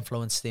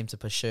influence them to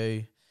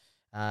pursue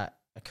a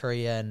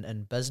career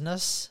in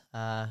business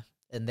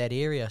in that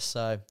area.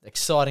 So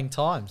exciting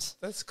times.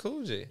 That's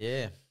cool, G.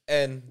 Yeah.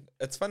 And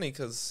it's funny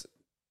because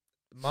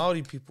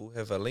Māori people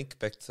have a link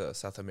back to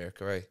South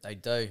America, eh? They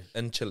do.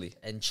 In Chile.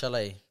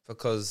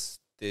 Because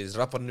there's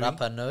Rapa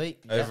Nui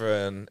over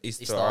in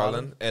Easter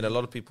Island. And a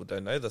lot of people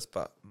don't know this,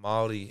 but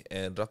Māori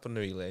and Rapa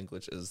Nui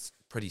language is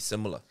pretty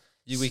similar.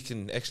 We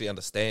can actually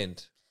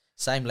understand.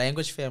 Same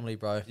language family,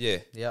 bro. Yeah.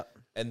 Yeah.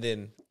 And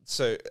then,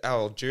 so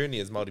our journey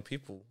as Māori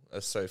people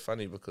is so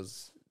funny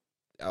because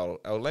our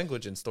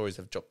language and stories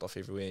have dropped off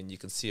everywhere, and you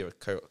can see a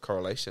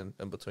correlation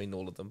in between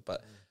all of them.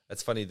 But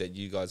it's funny that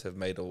you guys have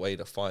made a way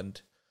to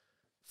find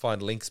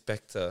links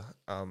back to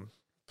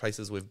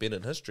places we've been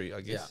in history,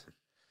 I guess. Yeah.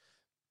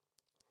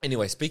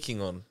 Anyway,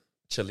 speaking on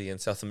Chile and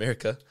South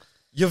America,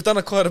 you've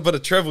done quite a bit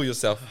of travel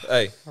yourself,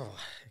 eh?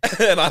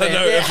 And I don't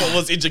know if it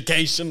was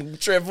education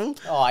travel.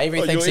 Oh,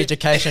 everything's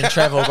education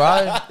travel,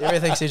 bro.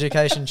 Everything's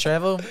education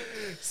travel.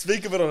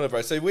 Speak a bit on it,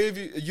 bro. So where have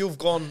you've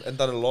gone and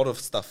done a lot of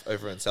stuff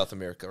over in South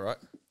America, right?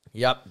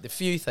 Yep, a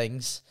few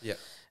things. Yeah.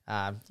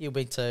 You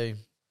went to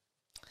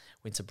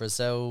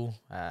Brazil.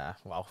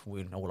 We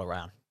went all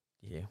around.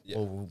 Yeah.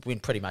 Well, we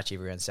went pretty much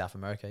everywhere in South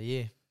America.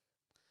 Yeah.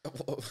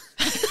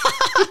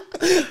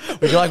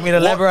 Would you like me to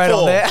elaborate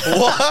on that?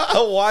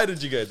 Why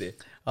did you go there?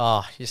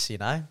 Oh, yes, you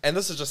know. And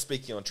this is just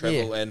speaking on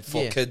travel and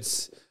for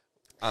kids.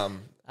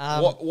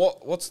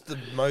 What's the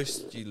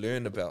most you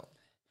learn about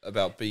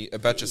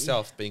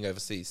yourself being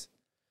overseas?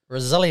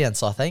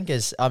 Resilience, I think,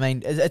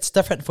 it's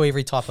different for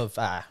every type of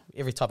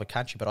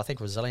country, but I think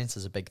resilience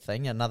is a big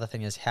thing. Another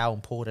thing is how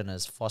important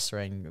is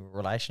fostering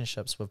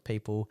relationships with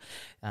people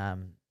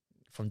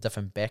from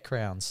different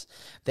backgrounds.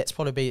 That's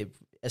probably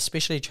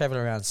especially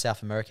traveling around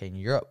South America and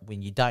Europe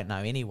when you don't know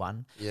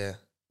anyone. Yeah,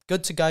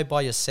 good to go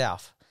by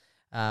yourself.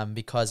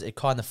 Because it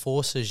kind of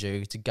forces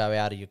you to go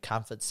out of your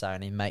comfort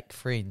zone and make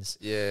friends.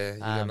 Yeah, you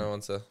got no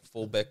one to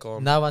fall back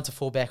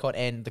on.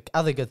 And the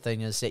other good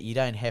thing is that you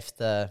don't have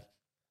to,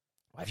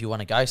 if you want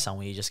to go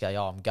somewhere, you just go,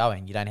 oh, I'm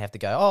going. You don't have to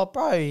go, oh,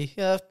 bro,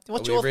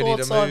 what's your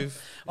thoughts on? Yeah.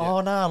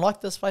 Oh, no, I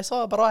like this place.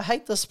 Oh, but I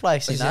hate this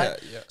place, you know?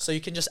 Yeah. So you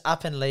can just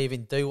up and leave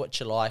and do what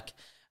you like.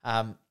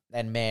 And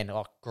man,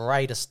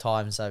 greatest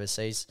times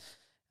overseas.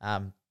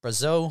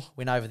 Brazil,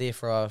 went over there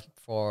for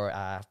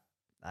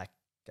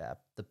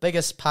the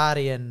biggest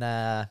party in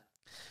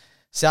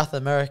South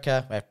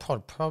America,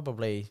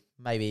 probably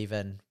maybe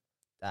even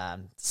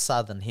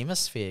Southern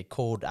Hemisphere,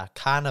 called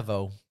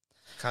Carnival.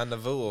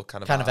 Carnival or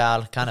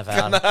Carnival?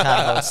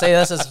 Carnival. See,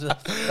 this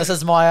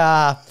is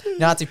my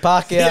Ngāti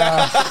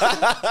Pākehā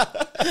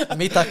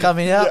mita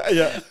coming out.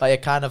 Yeah. But yeah,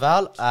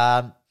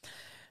 Carnival.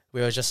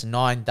 We were just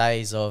 9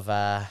 days of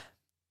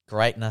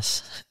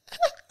greatness.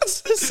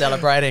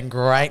 Celebrating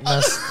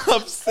greatness.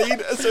 I've seen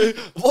it. So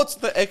what's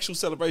the actual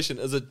celebration?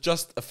 Is it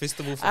just a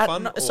festival for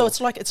fun? No, so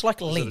it's like it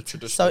Lent. a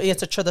traditional So yeah,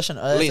 it's a tradition.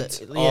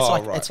 Lent.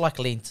 It's like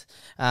Lent.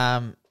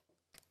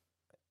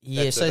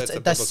 Yeah, That's so a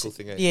biblical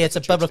thing, eh? Yeah, it's a That's a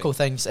church biblical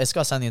thing. It's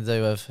got something to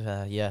do with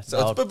yeah.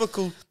 So it's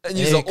biblical, and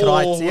Yeah, you're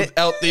all yeah.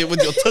 out there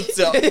with your tits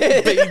out,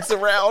 beads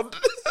around.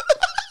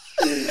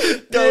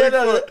 Going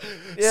for it.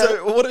 Yeah.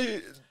 So what are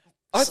you?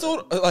 I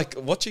thought, like,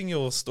 watching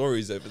your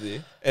stories over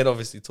there, and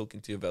obviously talking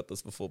to you about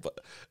this before, but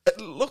it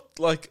looked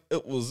like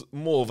it was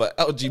more of an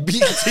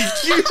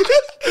LGBTQ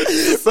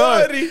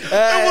society.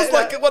 It was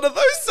like one of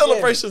those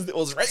celebrations. There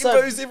was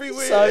rainbows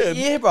everywhere. So and,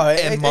 yeah, bro.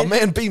 and my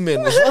man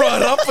B-Man was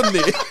right up in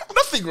there.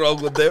 Nothing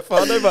wrong with that,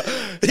 Whānau, but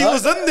he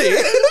was in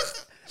there.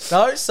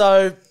 No,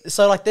 so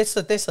like that's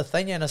the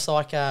thing, and it's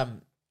like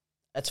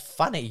it's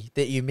funny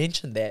that you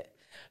mentioned that.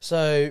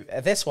 So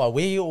that's why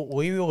we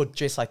all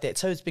dress like that.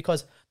 So it's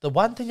because the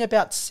one thing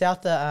about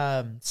South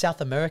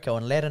America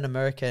and Latin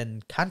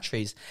American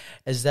countries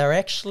is they're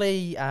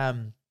actually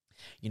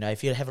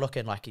if you have a look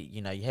at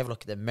you have a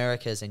look at the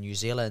Americas and New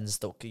Zealand's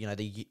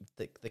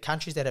the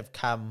countries that have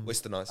come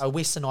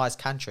westernized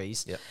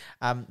countries. Yeah.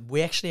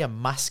 We actually are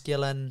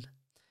masculine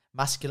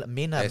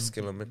men are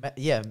Masculine.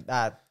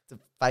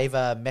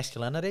 favor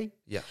masculinity.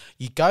 Yeah.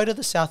 You go to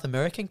the South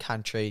American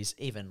countries,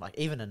 even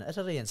in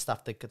Italy and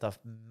stuff, the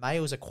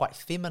males are quite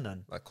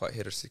feminine, Like quite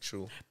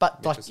heterosexual.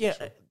 but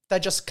Metrosexual. they're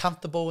just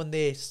comfortable in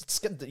their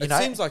skin. It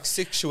seems like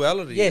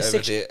sexuality over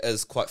there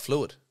is quite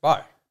fluid.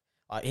 Right.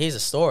 Here's a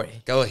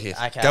story. Go ahead.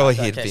 Okay, Go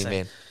ahead, okay, so-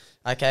 B-Man.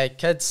 Okay,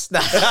 kids. It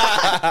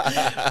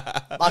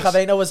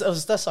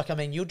was this.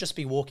 You'll just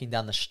be walking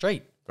down the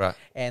street, Right.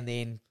 and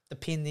then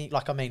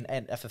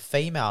and if a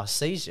female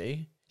sees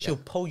you, she'll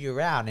pull you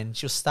around and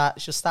she'll start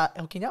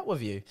hooking up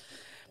with you.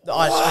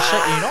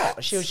 I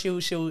shit you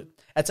not. She'll.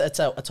 It's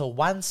a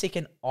 1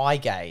 second eye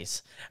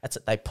gaze.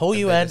 They pull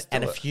you in,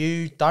 and if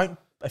you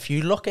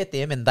look at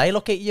them and they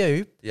look at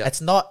you, it's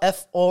not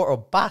if or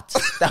but.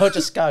 They'll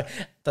just go.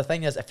 The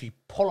thing is, if you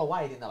pull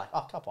away, then they're like,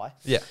 oh, kapai.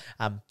 Yeah.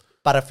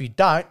 But if you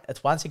don't,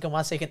 it's 1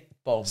 second,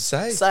 boom,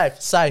 Safe.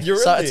 So You're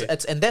in there.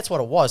 it's and that's what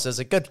it was. There's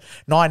a good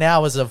 9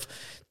 hours of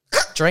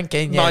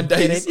drinking. 9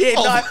 days.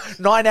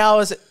 9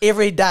 hours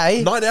every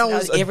day. 9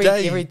 hours a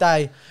day. Every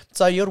day.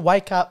 So you'd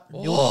wake up.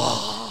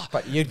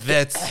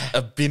 That's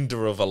a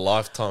bender of a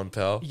lifetime,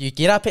 pal. You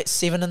get up at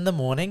 7 in the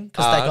morning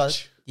because they got.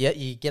 Arch. Yeah,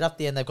 you get up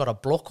there and they've got a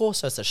bloco,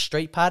 so it's a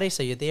street party.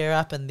 So you're there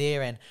up in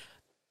there, and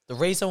the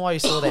reason why you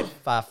saw that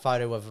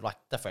photo with like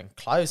different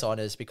clothes on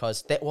is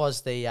because that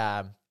was the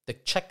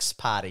chicks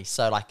party.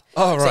 So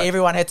so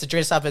everyone had to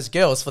dress up as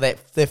girls for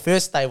that. Their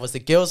first day was the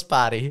girls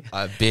party.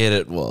 I bet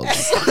it was.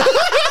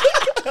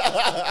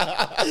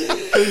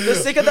 The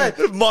second day,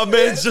 My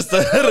man's just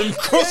a hidden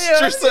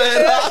cross-dresser.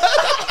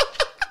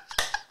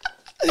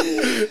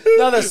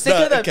 no, the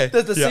second okay.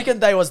 the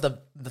second day was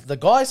the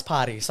guys'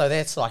 party. So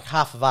that's like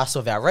half of us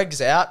with our rigs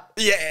out.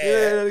 Yeah.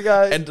 There we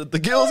go. And the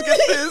girls get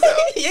theirs out.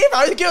 Yeah,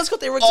 bro, the girls got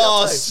their rigs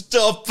Oh, out too.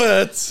 stop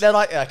it. They're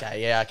like,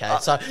 okay.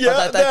 So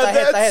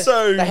That's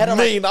so they had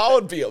mean. I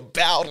would be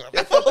about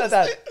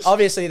it.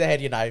 obviously they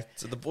had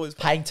So the boys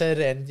painted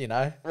and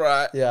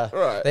Right. yeah,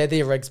 Right. they had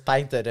their rigs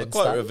painted and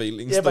quite stuff.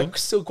 revealing Yeah, still. but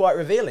still quite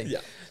revealing. Yeah.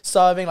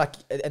 So I mean,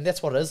 and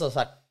that's what it is. It's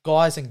like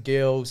guys and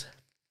girls,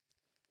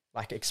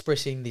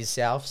 expressing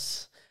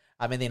themselves.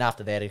 I mean, then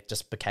after that, it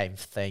just became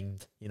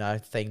themed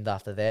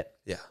after that.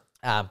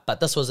 Yeah. But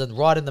this was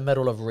right in the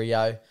middle of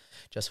Rio,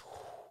 just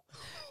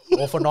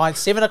all for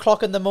 7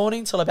 o'clock in the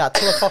morning till about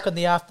 2 o'clock in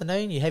the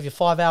afternoon. You have your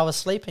 5 hours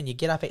sleep and you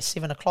get up at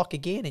 7 o'clock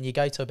again and you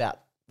go to about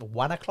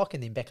 1 o'clock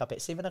and then back up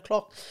at 7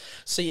 o'clock.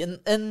 So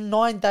in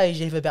 9 days,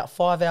 you have about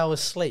 5 hours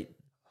sleep.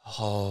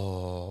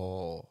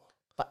 Oh.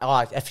 But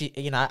if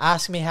you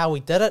ask me how we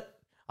did it,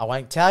 I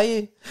won't tell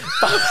you.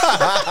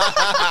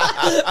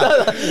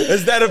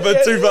 Is that a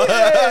bit too far?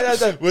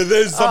 Yeah, Were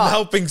there some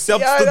helping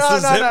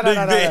substances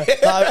happening there?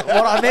 No,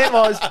 what I meant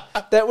was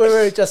that we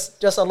were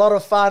just a lot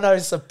of whānau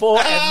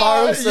support and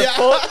moral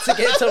support to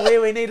get to where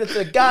we needed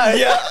to go.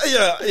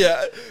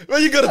 Yeah.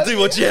 Well, you got to do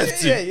what you have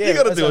to. Yeah. You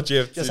got to do what you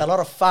have to. Just a lot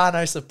of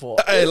whānau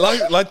support. Hey,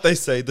 like they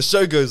say, the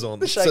show goes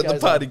on. show So the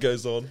goes party on.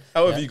 goes on.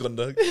 However you're going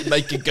to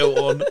make it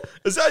go on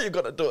is how you're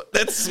going to do it.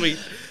 That's sweet.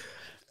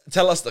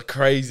 Tell us the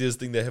craziest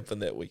thing that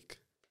happened that week.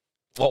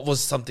 What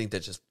was something that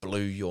just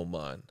blew your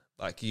mind?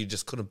 Like you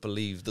just couldn't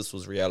believe this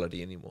was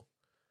reality anymore.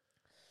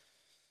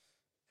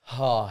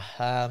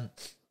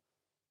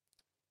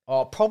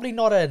 Probably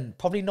not in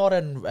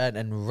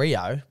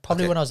Rio.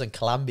 Probably Okay. when I was in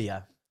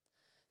Colombia.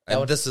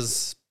 And this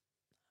is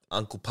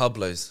Uncle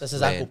Pablo's This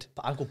is land.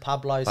 Uncle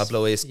Pablo's.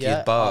 Pablo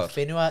Escobar.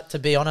 Whenua. To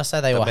be honest,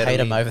 they will The hate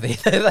him Medellin. over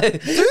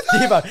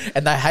there.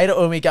 And they hate it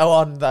when we go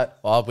on.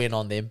 I went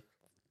on them.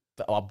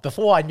 But,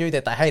 before I knew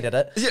that they hated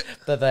it,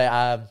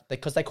 Yeah.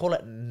 because they call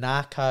it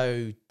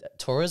narco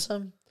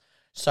tourism,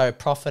 so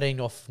profiting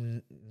off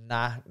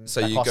So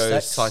you go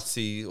narcotics.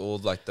 sightsee or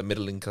like the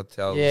Medellin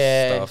cartel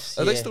Yeah, stuff.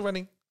 Are they yeah. still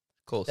running?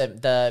 course.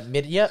 And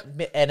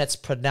it's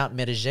pronounced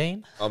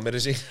Medellin. Oh,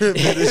 Medellin.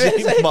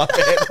 Medellin. My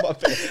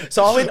bad.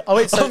 So I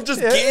went. So, I'm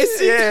just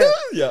guessing.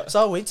 Yeah.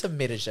 So I went to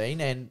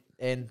Medellin,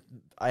 and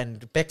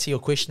back to your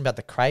question about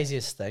the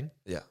craziest thing.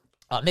 Yeah.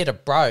 I met a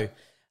bro,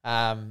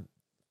 there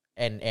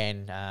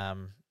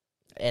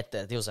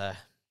was a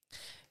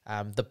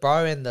the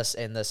bro and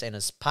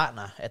his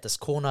partner at this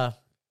corner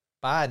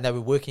bar, and they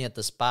were working at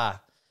this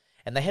bar,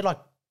 and they had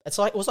it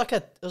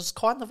was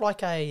kind of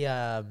like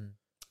a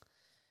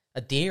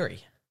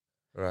dairy,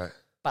 Right.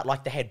 but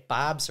like they had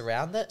barbs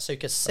around it, so you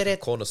could sit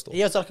at corner store.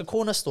 Yeah, it's like a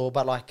corner store,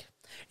 but like,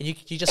 and you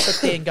just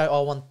sit there and go,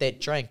 oh, I want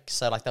that drink.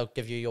 So like they'll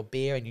give you your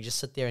beer, and you just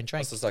sit there and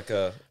drink. This is like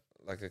a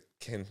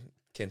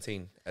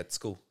canteen at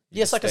school.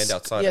 Yeah, it's like stand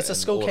outside. Yeah, it's a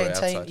school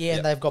canteen. Yeah,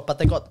 and they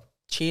got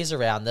chairs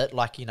around it,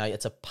 like, you know,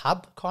 it's a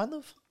pub kind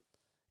of,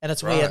 and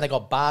it's weird. Right. And they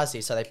got bars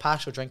there, so they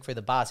pass your drink through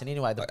the bars. And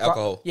anyway,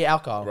 alcohol. Yeah,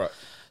 alcohol. Right.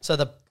 So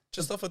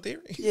Just off a dairy.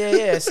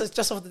 yeah, so it's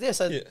just off the there.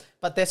 So, Yeah.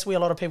 but that's where a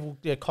lot of people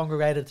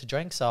congregated to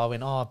drink. So I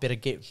went, I better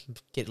get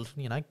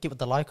with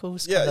the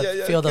locals. Yeah, kinda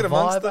yeah. Feel the Get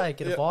amongst vibe, it.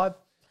 get Yeah. a vibe.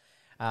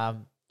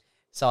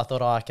 So I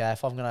thought, okay,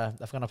 if I'm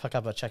gonna pick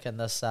up a chick in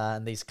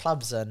these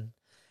clubs, and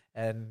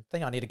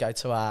think I need to go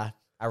to a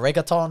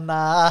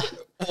reggaeton.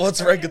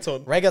 What's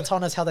reggaeton?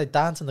 Reggaeton is how they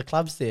dance in the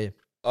clubs there.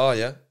 Oh,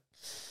 yeah.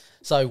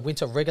 So went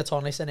to a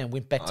reggaeton lesson and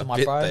went back to my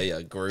bet bro. they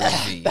are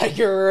groovy. Thank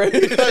you.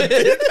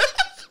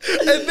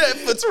 And that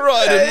fits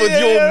right in with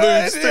your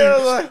moves too.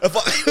 If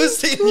I was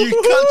seeing you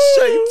cut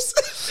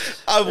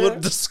shapes, I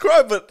would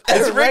describe it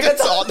as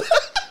reggaeton.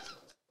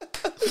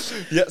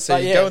 Yeah, so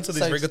you go into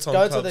these reggaeton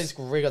clubs. Go to these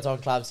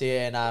reggaeton clubs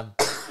here, and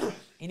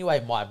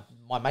anyway, my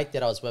mate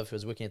that I was with, who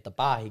was working at the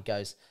bar, he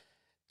goes,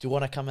 do you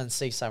want to come and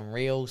see some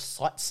real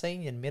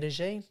sightseeing in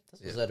Medellin?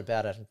 This was at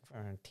about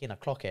 10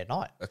 o'clock at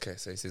night. Okay,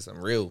 so he says some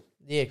real.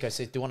 Yeah, because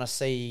do you want to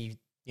see,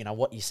 you know,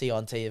 what you see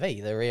on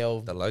TV,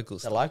 the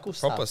local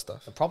proper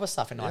stuff. the proper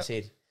stuff? And I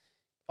said,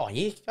 oh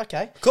yeah,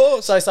 okay, Of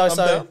course.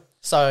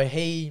 So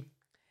he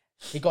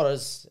got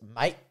his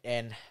mate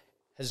and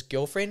his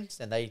girlfriend,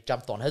 and they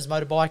jumped on his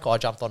motorbike. I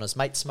jumped on his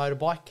mate's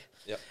motorbike.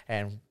 Yep.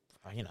 And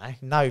you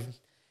know,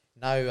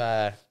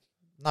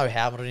 no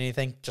helmet or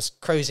anything, just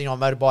cruising on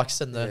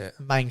motorbikes in the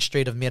main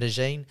street of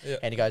Medellin. Yeah.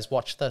 And he goes,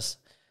 watch this.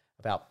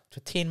 About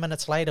 10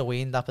 minutes later,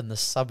 we end up in the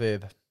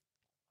suburb.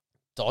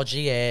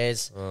 Dodgy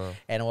as.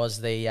 And it was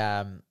the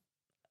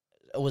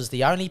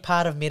only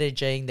part of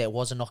Medellin that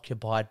wasn't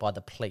occupied by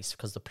the police,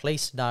 because the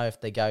police know if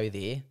they go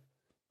there,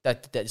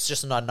 that's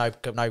just no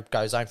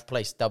go zone for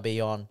police. They'll be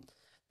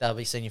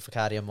senior for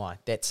cardio mine.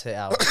 That's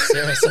how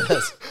serious it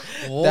is.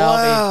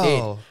 Wow.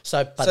 They'll be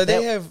dead. So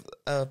they have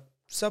a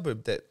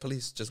suburb that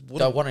police just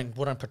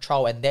wouldn't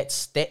patrol, and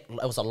it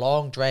was a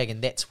long drag,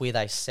 and that's where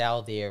they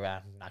sell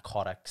their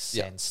narcotics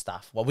and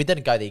stuff. Well, we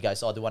didn't go there. He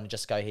goes, oh, they want to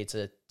just go here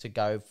to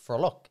go for a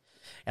look.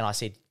 And I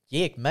said,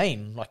 yeah,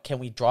 like, can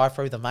we drive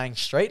through the main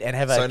street and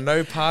have So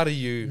no part of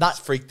you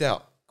freaked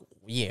out?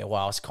 Yeah,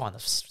 well, I was kind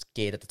of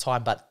scared at the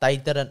time, but they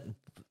didn't.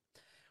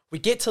 We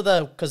get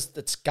to because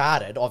it's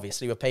guarded,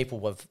 obviously, with people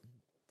with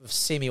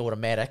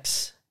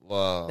semi-automatics.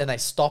 Wow. Then they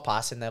stop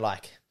us, and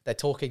they're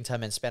talking to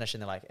him in Spanish,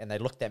 and they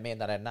looked at me, and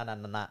they're like,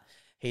 no.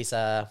 He's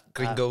a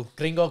gringo.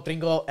 Gringo.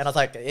 And I was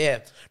like, yeah,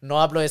 no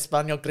hablo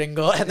español,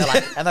 gringo. And they're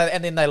like,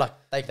 and then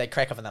they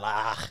crack up, and they're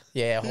like,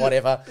 yeah,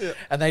 whatever. Yeah.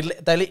 And they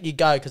let you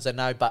go because they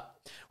know, but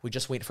we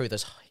just went through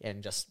this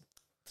and just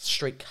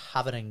street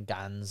covered in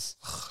guns.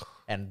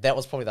 And that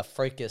was probably the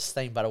freakiest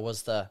thing, but it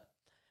was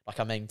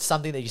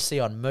something that you see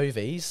on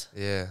movies.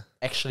 Yeah.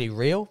 Actually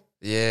real.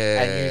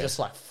 Yeah. And you just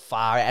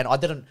far out. And I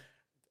did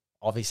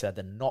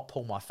not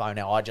pull my phone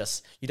out.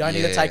 You don't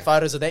need to take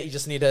photos of that. You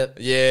just need to.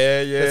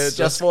 Yeah. It's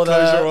just for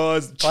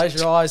close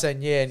your eyes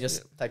and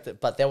just take it.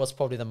 But that was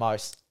probably the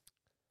most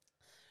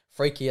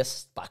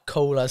freakiest but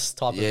coolest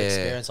type of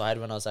experience I had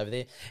when I was over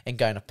there, and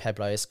going to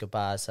Pablo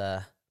Escobar's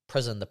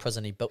prison, the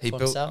prison he built for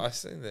himself. I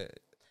seen that.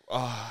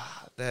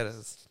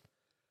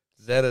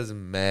 That is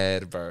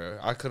mad, bro.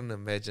 I couldn't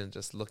imagine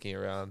just looking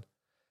around,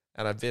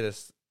 and I bet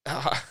it's.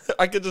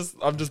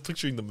 I'm just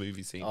picturing the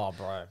movie scene. Oh,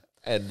 bro.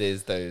 And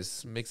there's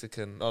those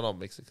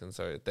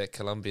that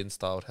Colombian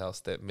styled house,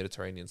 that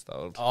Mediterranean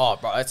styled. Oh,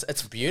 bro,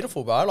 it's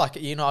beautiful, bro. I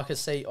could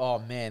see. Oh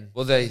man,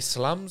 were they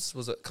slums?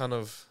 Was it kind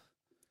of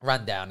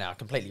run down now?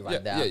 Completely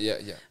run down. Yeah.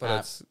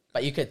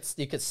 But you could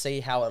see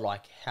how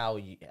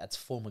it's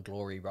former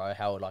glory, bro.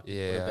 How it would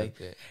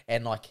be,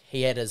 and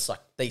he had his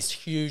these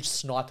huge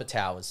sniper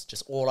towers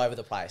just all over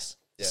the place.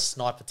 Yeah.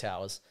 Sniper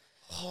towers.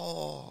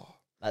 Oh,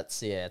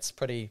 it's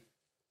pretty.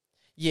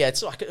 Yeah,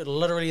 it's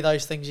literally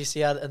those things you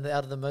see out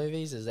of the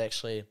movies is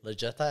actually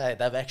legit.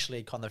 They've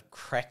actually kind of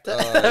cracked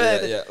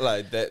it. Yeah,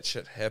 like that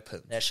shit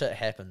happens. That shit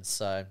happens.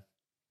 So,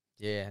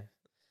 yeah.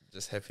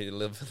 Just happy to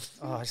live.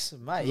 Oh,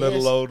 mate.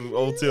 Little old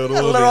Aotearoa.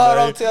 Little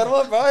old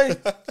Aotearoa,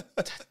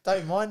 bro.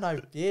 Don't mind, no.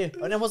 Yeah.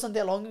 And it wasn't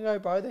that long ago,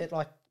 bro, that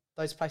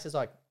those places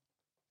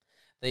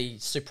the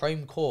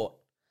Supreme Court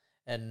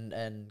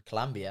in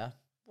Colombia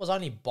was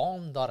only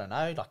bombed, I don't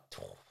know,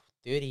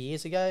 30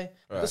 years ago.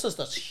 Right. This is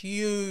this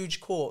huge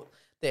court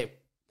that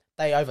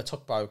they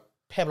overtook, bro,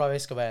 Pablo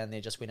Escobar in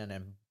there just went in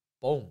and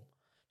boom,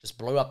 just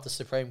blew up the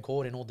Supreme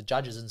Court and all the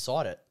judges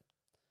inside it.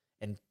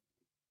 And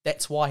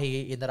that's why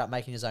he ended up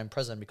making his own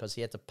prison, because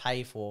he had to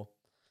pay for,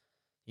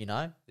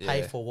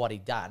 pay for what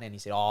he'd done. And he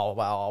said, oh,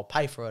 well, I'll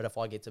pay for it if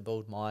I get to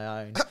build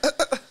my own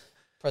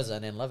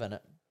prison and live in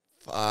it.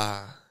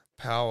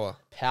 Power.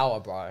 Power,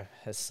 bro.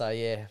 So,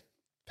 yeah.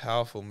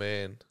 Powerful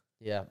man.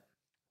 Yeah.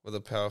 With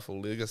a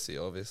powerful legacy,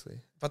 obviously.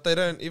 But they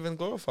don't even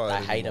glorify it.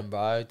 They hate him,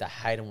 bro. They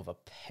hate him with a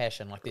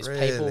passion. Like, there's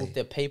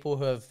people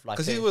who have, like...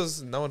 Because he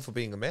was known for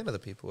being a man of the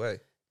people, eh?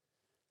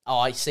 Oh,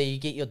 I see. You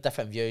get your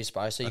different views,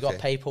 bro. So you got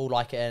people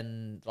like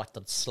in like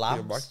the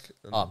slums.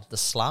 The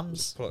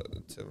slums. Put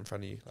it in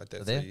front of you like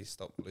that, so you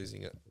stop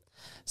losing it.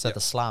 So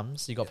the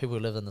slums. You got people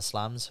who live in the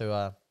slums who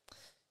are,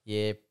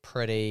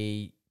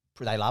 pretty.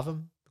 They love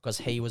him because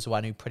he was the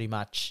one who pretty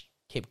much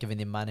kept giving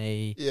them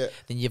money. Yeah.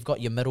 Then you've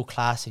got your middle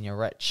class and your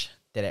rich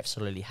that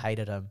absolutely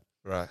hated him.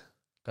 Right.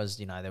 Because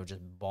they were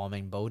just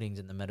bombing buildings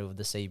in the middle of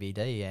the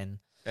CBD,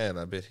 and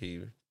I bet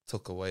he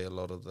took away a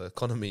lot of the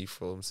economy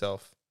for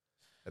himself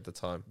at the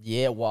time.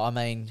 Yeah, well, I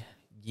mean,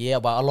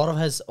 but a lot of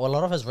his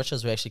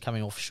riches were actually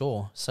coming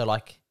offshore. So,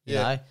 like, you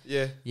know,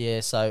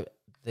 so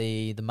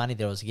the money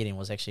that I was getting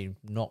was actually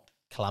not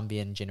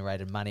Colombian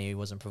generated money. He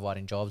wasn't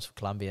providing jobs for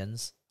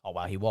Colombians. Oh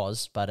well, he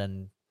was, but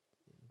in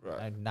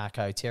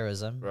narco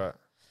terrorism, right?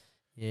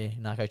 Yeah,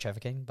 narco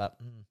trafficking. But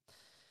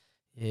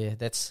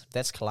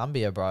that's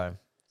Colombia, bro.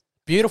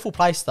 Beautiful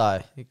place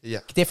though. Yeah,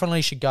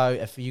 definitely should go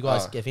if you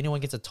guys. If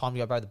anyone gets a time to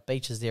go, bro, the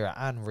beaches there are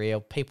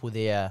unreal. People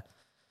there.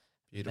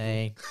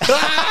 Beautiful.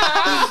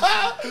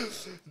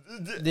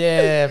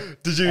 Yeah.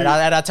 Did you? And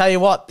I tell you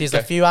what, there's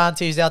a few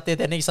aunties out there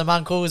that need some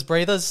uncles,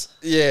 breathers.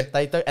 Yeah,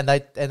 they do,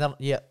 and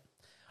yeah.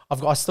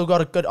 I still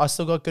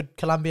got good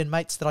Colombian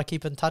mates that I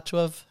keep in touch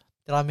with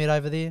that I met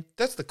over there.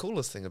 That's the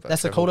coolest thing about.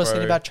 That's travel, the coolest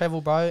thing about travel,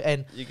 bro.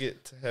 And you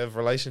get to have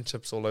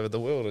relationships all over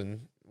the world,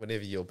 and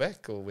whenever you're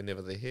back or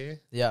whenever they're here,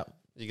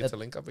 you get to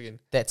link up again.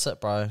 That's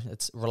it, bro.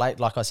 It's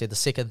like I said. The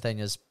second thing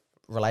is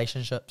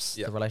relationships.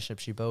 The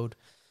relationships you build.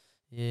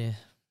 Yeah.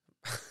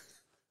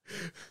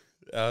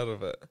 Out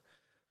of it.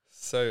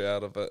 So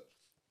out of it.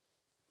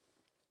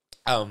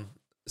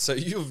 So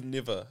you've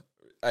never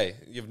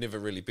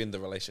really been the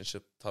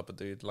relationship type of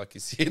dude, like you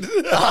said.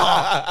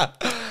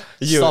 Stop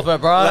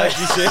it, bro. Like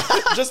you said,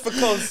 just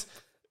because,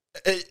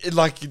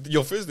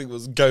 your first thing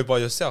was go by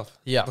yourself.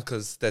 Yeah.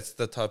 Because that's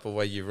the type of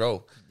way you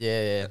roll.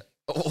 Yeah.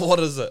 What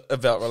is it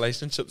about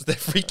relationships that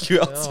freak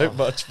you out so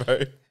much,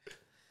 bro?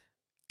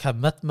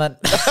 Commitment.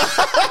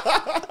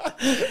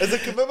 Is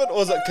it commitment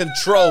or is it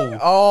control?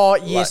 Oh,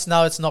 yes.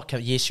 No, it's not.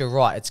 Yes, you're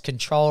right. It's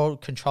control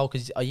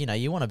because,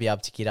 you want to be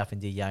able to get up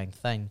and do your own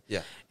thing.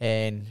 Yeah.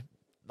 And,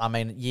 I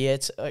mean,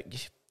 it's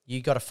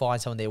you got to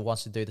find someone that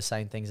wants to do the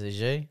same things as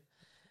you.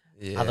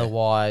 Yeah.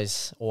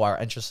 Otherwise, or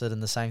are interested in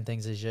the same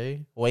things as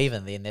you. Or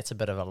even then, that's a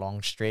bit of a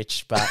long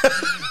stretch. But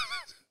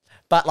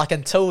but like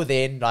until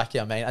then,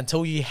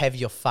 until you have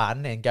your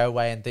fun and go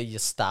away and do your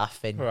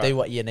stuff and do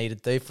what you need to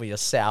do for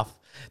yourself,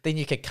 then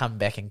you could come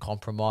back and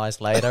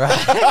compromise later.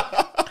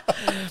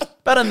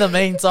 But in the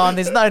meantime,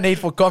 there's no need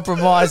for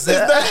compromise.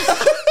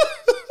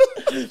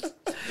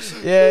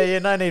 Yeah,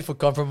 no need for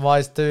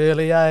compromise too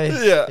early,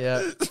 eh?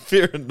 Yeah.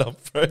 Fair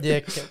enough, bro.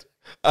 Yeah.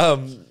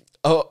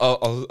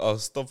 I'll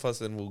stop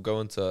us and we'll go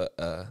into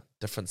a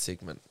different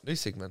segment. New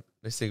segment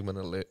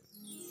alert.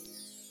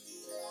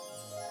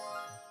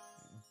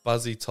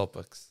 Buzzy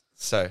topics.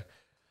 So,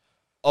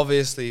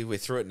 obviously, we're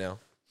through it now.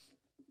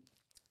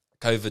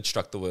 COVID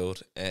struck the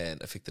world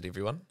and affected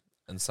everyone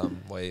in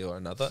some way or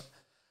another.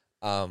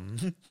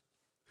 Have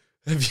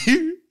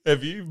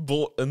you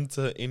bought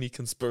into any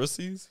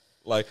conspiracies?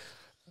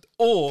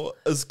 Or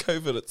is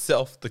COVID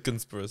itself the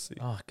conspiracy?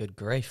 Oh, good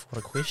grief. What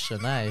a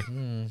question, eh?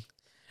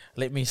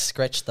 Let me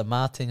scratch the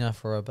Martinger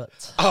for a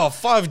bit. Oh,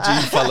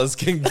 5G fellas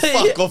can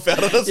fuck off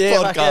out of this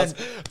podcast.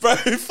 Bro,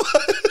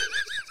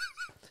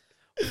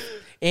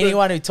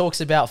 anyone who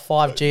talks about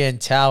 5G and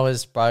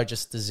towers, bro,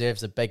 just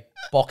deserves a big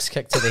box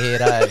kick to the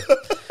head,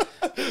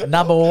 eh?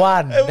 Number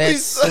one,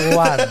 that's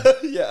one.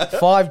 Yeah.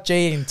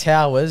 5G and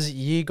towers,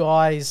 you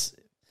guys,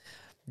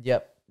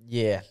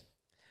 yeah.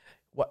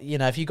 What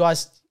if you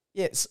guys,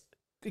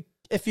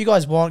 if you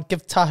guys want,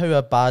 give Tahu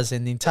a buzz,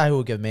 and then Tahu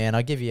will give me, and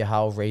I'll give you a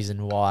whole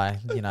reason why,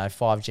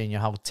 5G and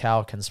your whole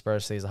tower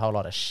conspiracy is a whole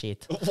lot of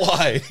shit.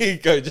 Why?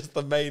 Go, just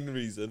the main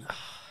reason.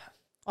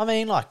 I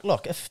mean,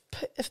 look, if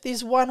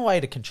there's one way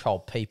to control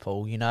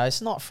people,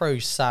 it's not through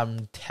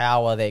some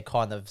tower that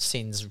kind of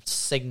sends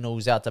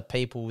signals out to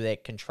people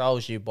that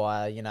controls you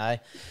by,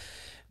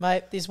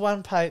 mate, there's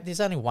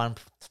only one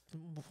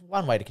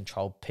way to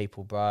control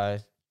people, bro.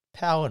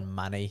 Power and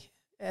money.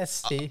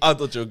 That's the I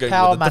thought you were going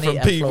with a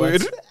different P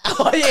word.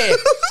 Oh, yeah.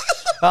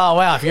 Oh,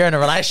 wow, if you're in a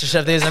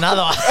relationship, there's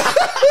another one.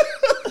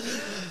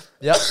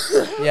 Yep.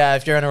 Yeah,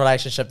 if you're in a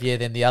relationship,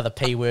 then the other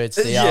P word's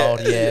the old,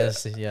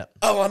 yes. Yeah.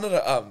 I wanted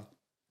to,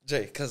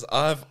 Jay, because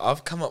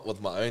I've come up with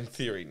my own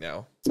theory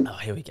now. Oh,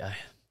 here we go.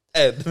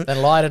 And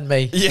enlighten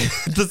me. Yeah,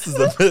 this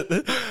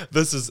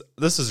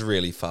is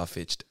really far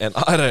fetched, and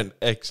I don't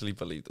actually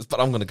believe this,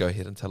 but I'm gonna go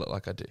ahead and tell it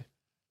like I do.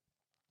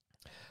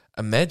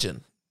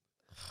 imagine,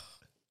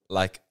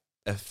 like,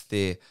 if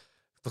they're,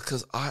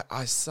 because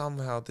I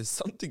somehow, there's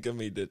something in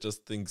me that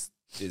just thinks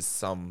there's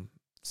some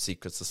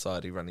secret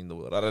society running the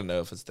world. I don't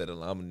know if it's that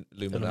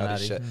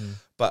Illuminati shit,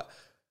 but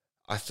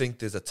I think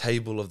there's a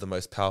table of the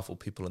most powerful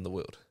people in the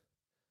world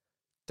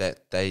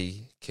that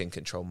they can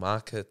control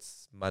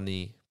markets,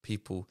 money,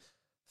 people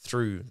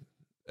through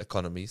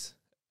economies.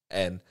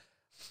 And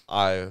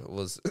I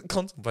was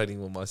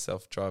contemplating with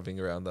myself driving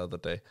around the other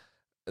day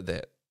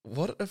that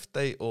what if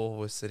they all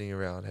were sitting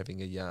around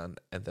having a yarn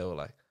and they were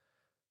like,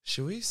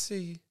 should we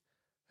see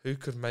who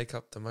could make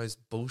up the most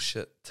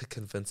bullshit to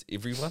convince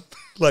everyone?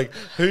 Like,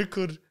 who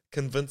could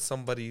convince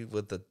somebody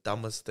with the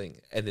dumbest thing?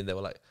 And then they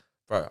were like,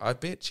 bro, I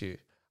bet you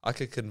I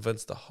could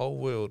convince the whole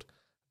world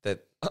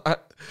that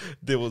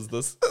there was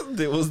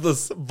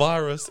this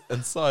virus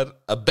inside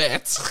a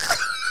bat.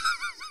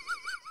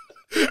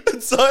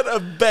 Inside a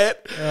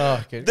bat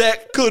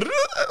that could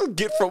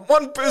get from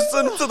one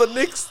person to the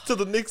next, to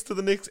the next, to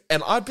the next.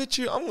 And I bet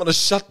you I'm going to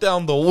shut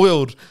down the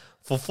world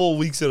for 4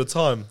 weeks at a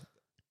time.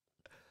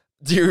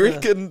 Do you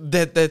reckon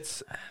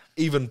that's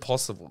even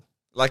possible?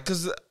 Like,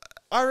 because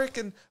I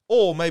reckon,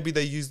 or maybe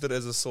they used it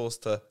as a source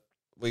to,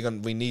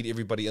 we need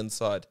everybody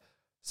inside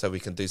so we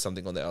can do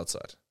something on the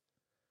outside.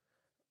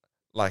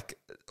 Like,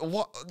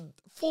 what?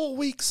 4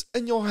 weeks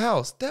in your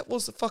house? That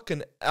was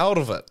fucking out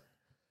of it.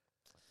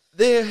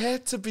 There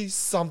had to be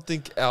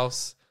something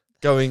else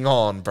going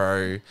on,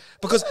 bro.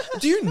 Because,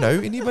 do you know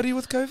anybody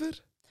with COVID?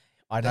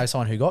 I know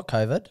someone who got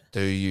COVID.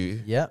 Do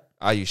you? Yep.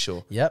 Are you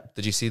sure? Yep.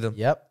 Did you see them?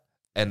 Yep.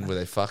 And were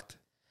they fucked?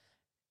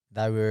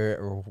 They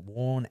were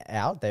worn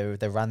out. They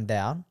run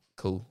down.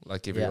 Cool,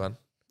 like everyone.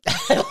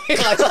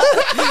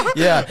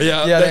 Yeah.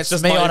 That's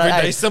just me on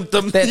everyday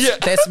symptom.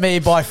 That's me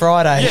by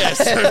Friday. Yeah,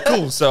 so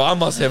cool. So I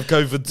must have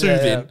COVID too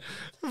then.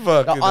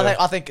 Fuck, no,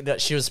 I think that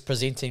she was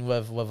presenting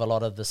with a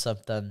lot of the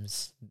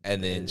symptoms,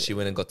 and then she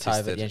went and got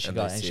COVID, tested.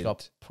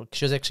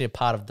 She was actually a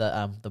part of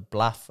the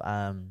bluff.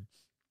 The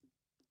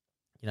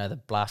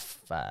bluff.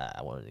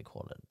 What do they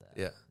call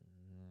it?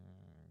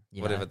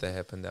 Whatever that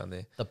happened down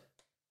there. The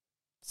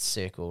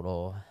circle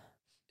or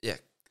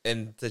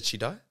and did she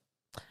die?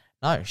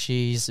 No,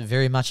 she's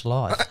very much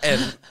alive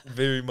and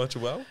very much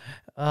well.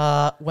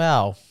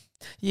 Well.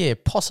 Yeah,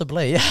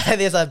 possibly.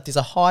 There's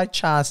a high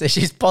chance that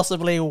she's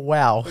possibly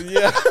well.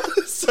 Yeah.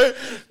 So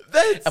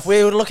that's, if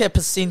we would look at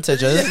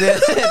percentages,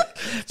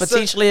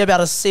 potentially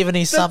about a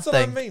 70 something.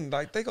 That's what I mean.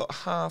 Like, they got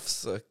half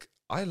sick.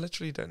 I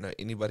literally don't know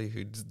anybody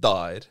who's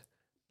died.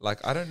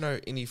 Like, I don't know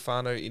any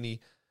whānau,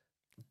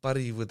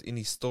 anybody with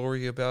any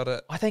story about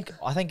it. I think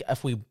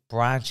if we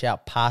branch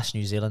out past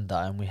New Zealand though,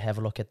 and we have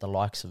a look at the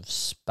likes of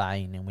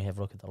Spain, and we have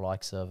a look at the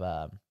likes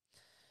of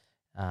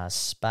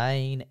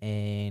Spain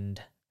and.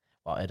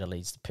 Well,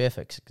 Italy's the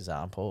perfect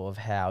example of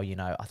how,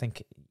 I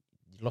think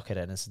you look at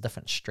it and it's a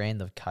different strand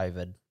of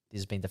COVID.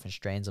 There's been different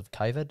strands of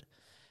COVID.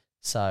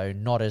 So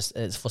not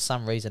as for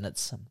some reason,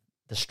 it's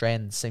the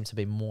strand seems to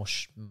be more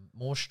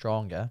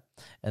stronger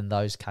in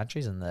those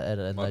countries, in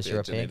those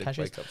European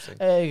countries.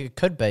 It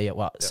could be.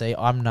 Well, see,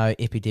 I'm no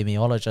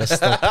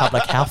epidemiologist or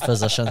public health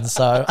physician,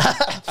 so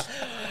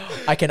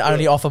I can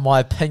only offer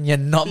my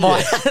opinion, not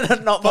my.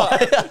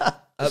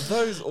 Are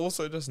those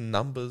also just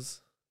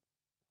numbers?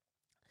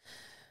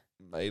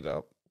 Made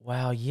up.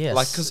 Wow, yes.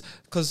 Like,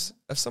 because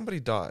if somebody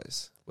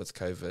dies with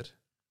COVID,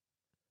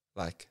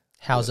 like...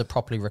 How is it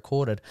properly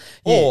recorded?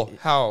 Or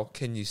how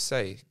can you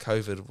say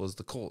COVID was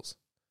the cause?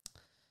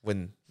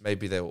 When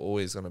maybe they were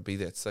always going to be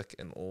that sick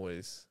and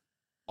always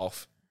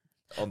off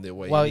on their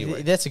way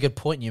anyway. That's a good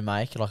point you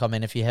make. Like, I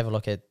mean, if you have a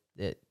look at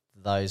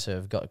those who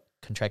have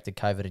contracted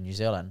COVID in New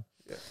Zealand,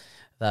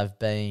 they've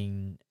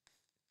been...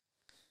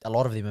 A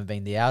lot of them have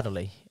been the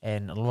elderly,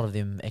 and a lot of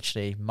them,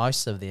 actually,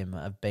 most of them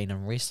have been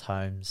in rest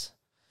homes.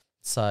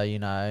 So,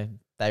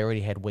 they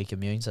already had weak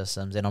immune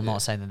systems, and I'm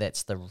not saying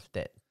that's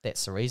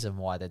the reason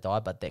why they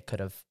died, but that could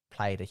have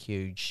played a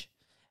huge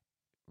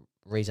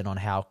reason on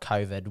how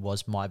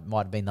COVID might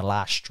have been the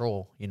last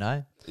straw,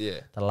 Yeah.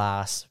 The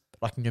last,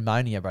 like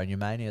pneumonia, bro.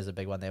 Pneumonia is a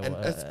big one there. And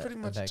it's pretty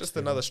much just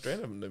another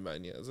strand of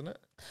pneumonia, isn't it?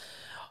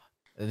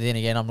 Then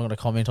again, I'm not going to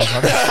comment on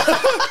something.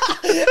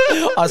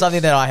 On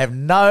something that I have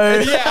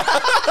no...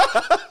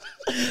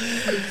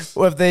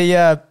 With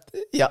the...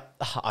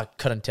 I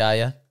couldn't tell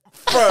you.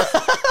 Bro,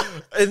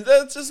 and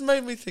that just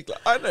made me think,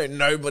 like, I know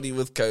nobody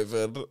with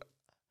COVID.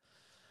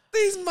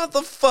 These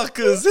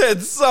motherfuckers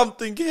had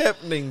something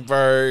happening,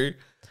 bro.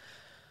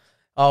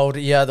 Oh,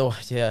 yeah,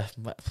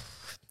 that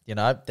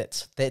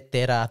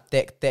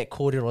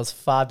cordial was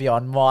far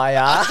beyond my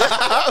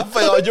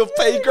beyond your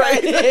pay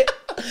grade.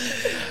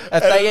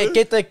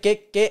 If they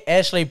get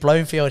Ashley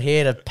Bloomfield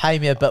here to pay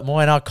me a bit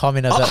more, and I'll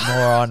comment a bit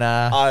more on.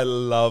 I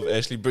love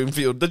Ashley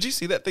Bloomfield. Did you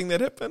see that thing that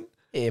happened?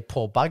 Yeah,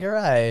 poor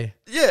bugger, eh?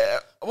 Yeah,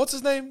 what's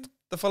his name?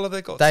 The fella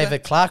that got David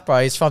sacked? Clark,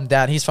 bro. He's from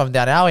down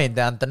our end,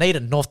 down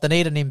Dunedin, North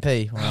Dunedin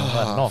MP.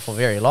 Well, not for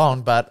very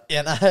long, but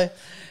bro,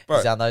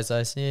 he's down those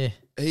days. Yeah,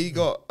 he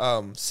got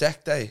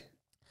sacked, eh?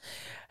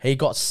 He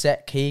got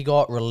sick. He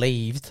got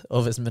relieved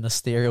of his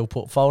ministerial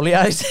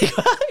portfolios. he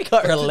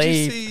got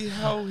relieved. Did you see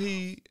how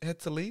he had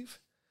to leave?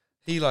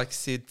 He like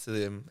said to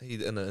them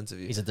in an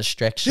interview, He's a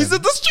distraction. "He's a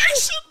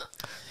distraction."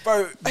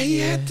 Bro, he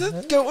had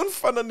to go in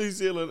front of New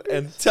Zealand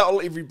and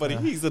tell everybody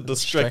he's a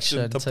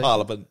distraction to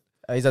Parliament.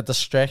 He's a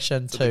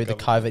distraction to the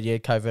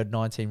government.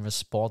 COVID-19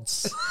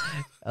 response.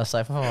 I was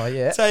like, oh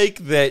yeah. Take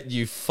that,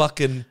 you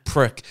fucking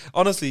prick.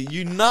 Honestly,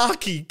 you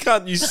narky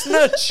cunt, you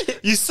snitch,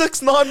 you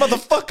 6'9"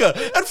 motherfucker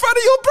in front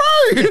of your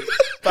bro.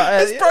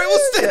 But, His bro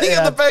was standing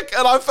in the back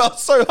and I felt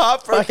so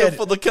heartbroken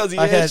for the cuz he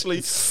I actually...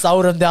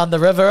 sold him down the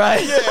river, eh?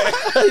 Yeah.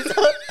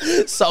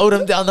 Sold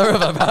him down the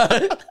river, bro.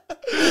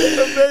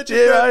 Imagine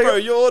that, bro.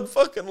 You're on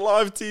fucking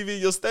live TV.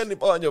 You're standing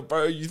behind your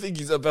bro. You think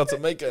he's about to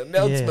make an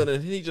announcement,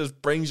 and he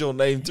just brings your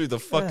name through the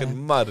fucking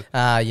mud.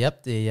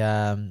 Yep.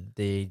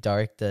 The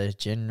Director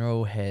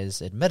General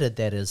has admitted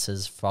that is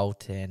his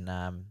fault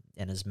and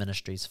his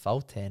ministry's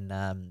fault,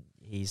 and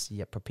he's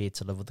prepared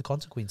to live with the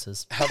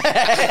consequences.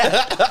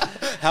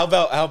 How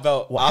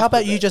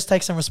about you just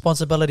take some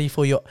responsibility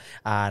for your?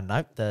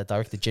 No, the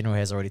Director General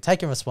has already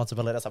taken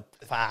responsibility. That's a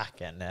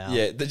fucking now.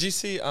 Yeah. Did you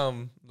see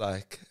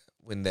like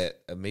when that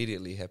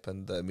immediately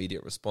happened? The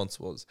immediate response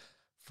was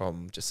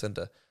from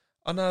Jacinda.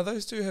 Oh no,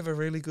 those two have a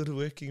really good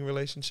working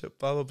relationship.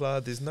 Blah blah blah.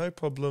 There's no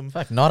problem.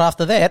 Fuck, not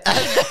after that.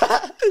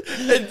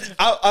 And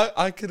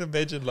I can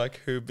imagine like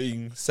her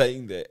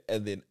saying that,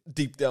 and then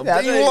deep down being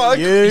think like,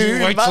 you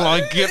wait till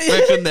I get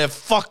back in that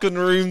fucking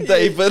room,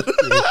 David.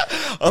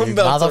 I'm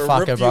about to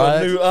rip you bro.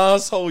 a new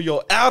asshole.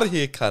 You're out of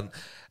here, cunt,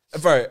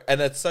 bro.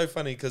 And it's so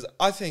funny because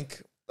I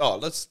think,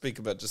 let's speak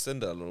about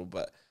Jacinda a little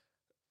bit.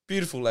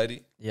 Beautiful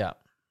lady. Yeah.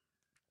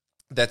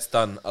 That's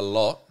done a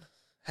lot.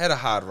 Had a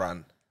hard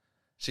run.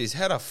 She's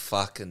had a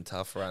fucking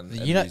tough run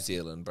in New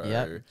Zealand, bro.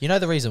 Yeah. You know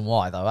the reason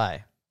why, though, eh?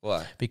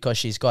 Why? Because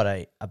she's got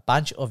a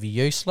bunch of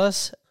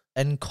useless,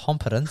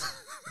 incompetent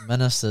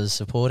ministers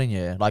supporting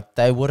you. Like,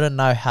 they wouldn't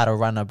know how to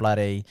run a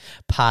bloody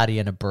party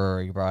in a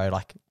brewery, bro.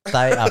 Like,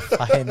 they are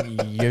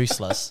fucking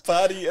useless.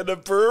 Party in a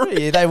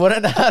brewery? Yeah, they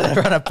wouldn't know how to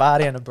run a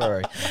party in a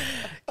brewery.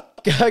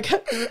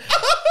 The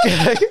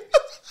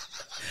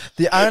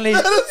only...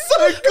 That is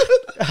so good.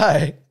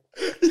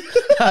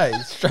 Hey,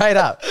 straight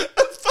up.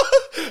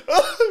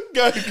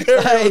 Go,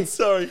 on,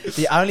 sorry.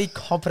 The only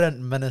competent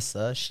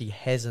minister she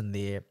has in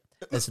there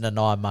is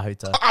Nanaia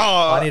Mahuta.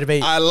 Oh,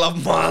 I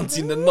love my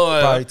auntie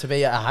Nanaia. Bro, to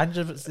be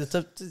 100,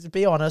 to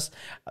be honest,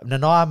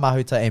 Nanaia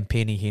Mahuta and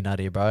Penny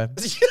Hinari, bro. Go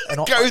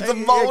the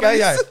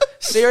Māoris.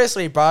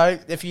 Seriously, bro.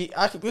 If we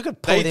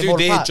could pull They them do all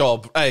their apart.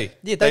 job. Hey,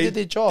 Yeah, they do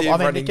their job.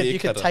 I mean, you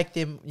could cutter. take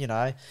them,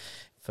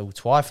 Phil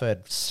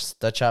Twyford,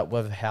 stitch up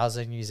with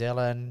Housing New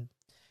Zealand.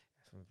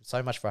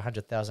 So much for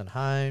 100,000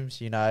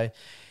 homes,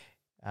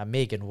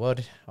 Megan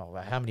Wood.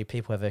 How many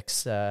people have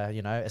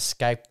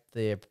escaped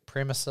their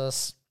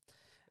premises?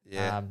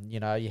 Yeah.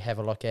 You have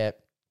a look at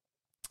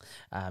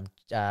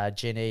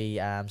Jenny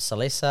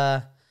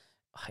Salesa.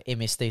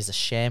 MSD's a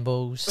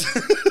shambles.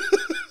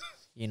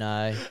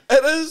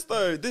 It is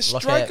though. They're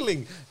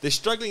struggling. They're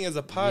struggling as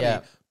a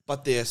party,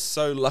 but they're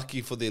so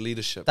lucky for their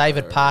leadership.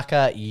 David bro.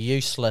 Parker,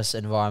 useless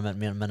environment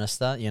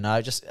minister.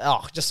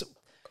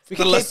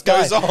 The list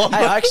goes on.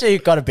 Hey, I actually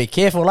got to be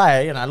careful,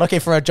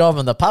 looking for a job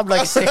in the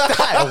public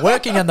sector,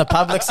 working in the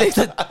public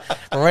sector,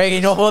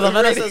 ragging off all the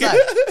ministers.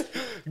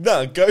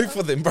 No, go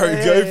for them, bro.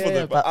 Go for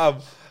them.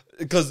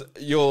 Because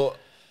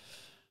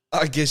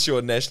I guess you're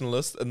a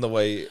nationalist in the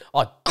way.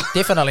 Oh,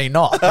 definitely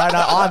not. No,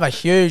 I'm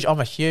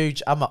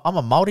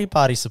a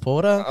multi-party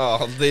supporter.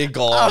 Oh, they're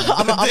gone.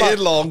 They're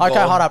long gone.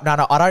 Okay, hold up.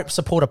 No, I don't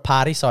support a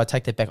party, so I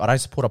take that back. I don't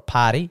support a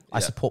party. I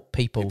support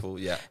people.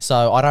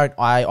 So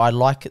I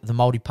like the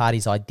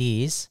multi-party's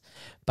ideas,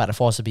 but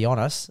if I was to be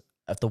honest,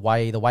 if the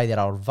way that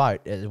I would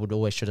vote, it would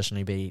always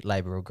traditionally be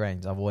Labour or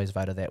Greens. I've always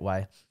voted that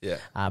way. Yeah.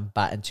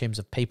 But in terms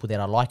of people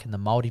that I like in the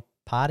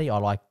multi-party, I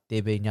like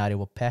Debbie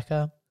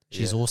Nyari-Wapaka.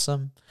 She's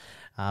awesome.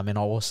 And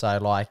I also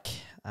like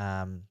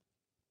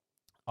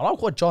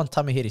what John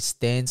Tamihere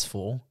stands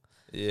for.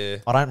 Yeah.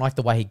 I don't like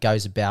the way he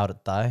goes about it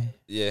though.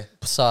 Yeah.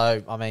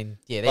 So, I mean,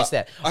 there's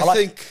that. I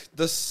think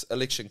this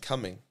election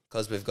coming,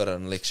 because we've got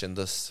an election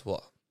next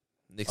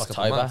October.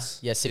 couple of months.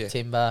 Yeah,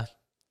 September,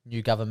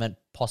 new government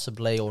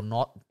possibly or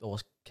not, or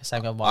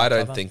same government. I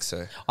don't think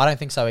so. I don't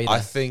think so either. I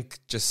think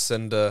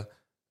Jacinda,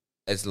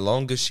 as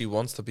long as she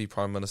wants to be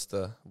Prime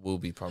Minister, will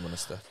be Prime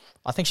Minister.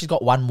 I think she's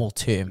got one more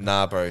term.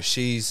 Nah, bro.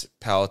 She's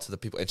power to the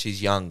people, and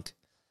she's young.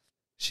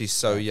 She's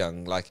so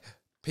young. Like,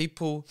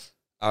 people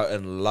are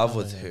in love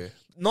with her.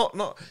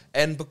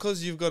 And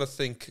because you've got to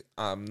think,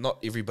 not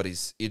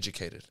everybody's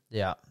educated.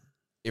 Yeah.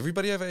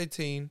 Everybody over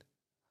 18,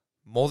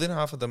 more than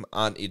half of them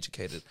aren't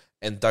educated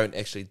and don't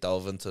actually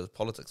delve into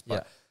politics.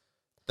 But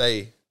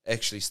they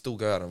actually still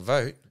go out and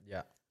vote.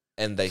 Yeah.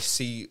 And they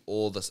see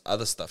all this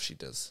other stuff she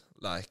does.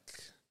 Like...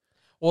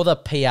 Or the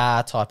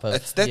PR type of...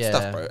 It's that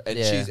stuff, bro.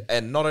 And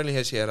and not only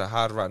has she had a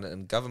hard run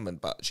in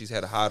government, but she's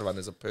had a hard run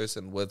as a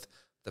person with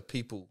the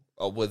people,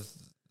 or with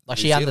Like,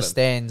 New she Zealand.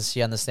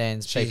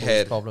 understands She people's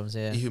had problems,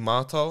 Ihu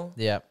Mātou.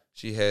 Yeah.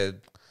 She had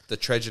the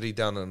tragedy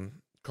down in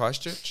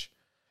Christchurch.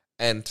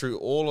 And through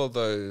all of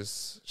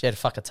those... She had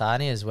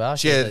Whakatane as well.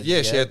 She had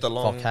the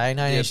long...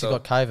 volcano, and she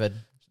got COVID.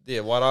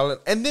 Yeah, White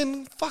Island. And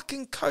then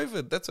fucking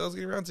COVID. That's what I was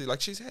getting around to. Like,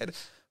 she's had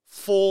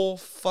 4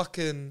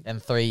 fucking... In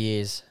 3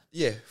 years.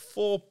 Yeah,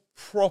 4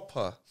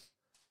 proper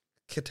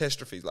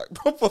catastrophes. Like,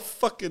 proper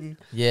fucking...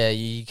 Yeah,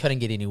 you couldn't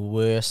get any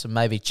worse.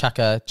 Maybe chuck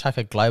a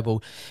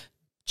global...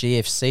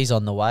 GFC's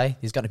on the way.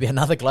 There's going to be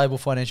another global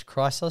financial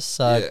crisis.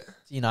 So,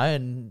 you know,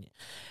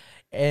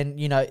 and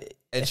you know...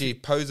 And she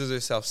poises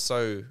herself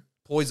so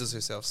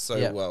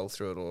well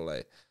through it all,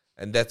 eh?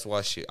 And that's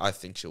why I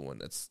think she'll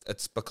win.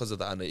 It's because of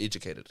the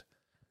undereducated.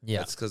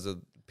 Yeah. It's because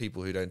of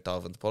people who don't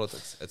delve into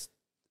politics. It's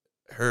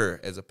her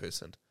as a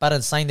person. But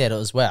in saying that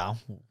as well,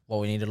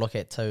 what we need to look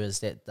at too is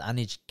that the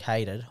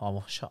uneducated,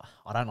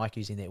 I don't like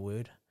using that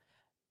word,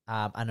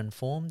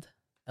 uninformed,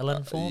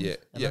 ill-informed,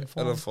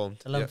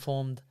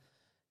 ill-informed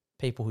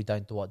people who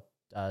don't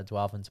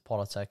delve into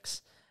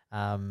politics,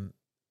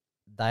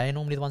 they're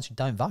normally the ones who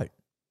don't vote.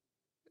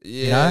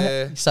 Yeah. You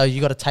know? So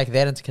you got to take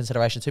that into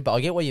consideration too. But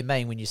I get what you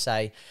mean when you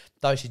say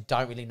those who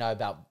don't really know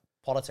about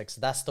politics,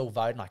 they're still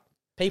voting. Like,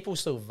 people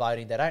still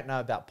voting. They don't know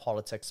about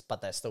politics,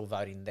 but they're still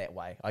voting that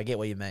way. I get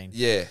what you mean.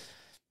 Yeah.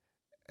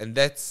 And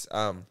that's...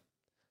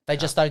 they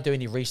just don't do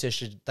any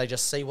research. They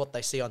just see what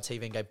they see on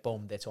TV and go,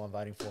 boom, that's what I'm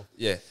voting for.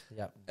 Yeah.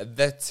 Yeah. And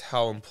that's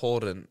how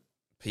important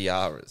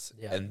PR is.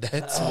 Yeah. And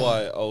that's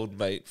why old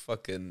mate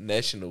fucking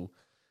National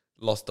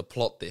lost the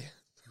plot there.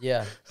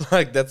 Yeah.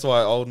 Like, that's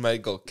why old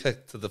mate got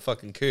kicked to the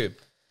fucking curb.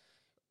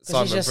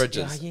 Simon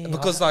Bridges.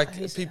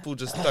 Because, people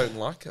just don't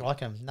like him. Like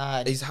him.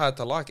 Nah. He's hard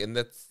to like, and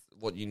that's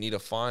what you need to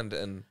find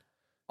in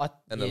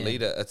a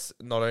leader. It's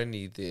not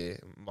only their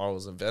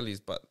morals and values,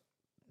 but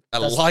a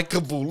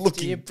likable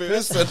looking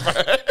person, bro.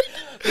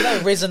 You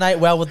don't resonate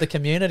well with the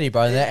community,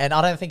 bro. And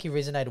I don't think he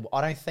resonated.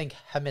 I don't think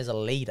him as a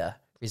leader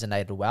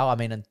resonated well. I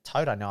mean, in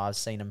Toto, now I've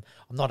seen him.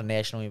 I'm not a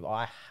National.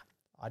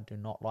 I do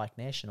not like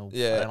National.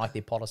 Yeah. I don't like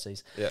their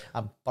policies. Yeah.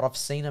 But I've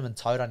seen him in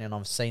Toto, and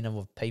I've seen him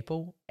with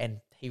people, and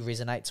he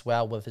resonates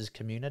well with his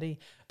community.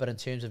 But in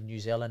terms of New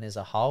Zealand as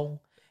a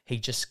whole, he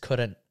just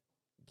couldn't.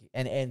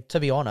 And to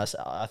be honest,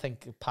 I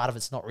think part of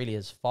it's not really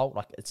his fault.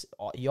 Like, it's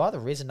you either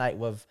resonate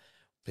with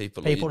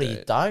people or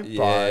you don't,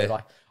 bro. Yeah.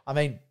 Like, I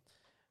mean,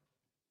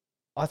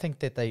 I think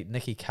that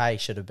Nikki K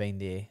should have been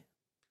there.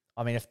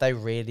 I mean, if they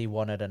really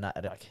wanted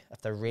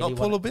if they really not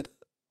Paula Bennett?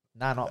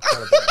 No, not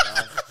Paula Bennett.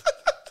 No.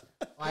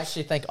 I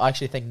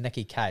actually think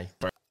Nikki K.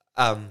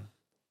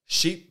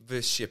 Sheep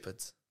versus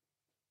shepherds.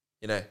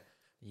 You know.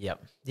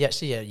 Yep. Yeah.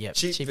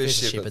 Sheep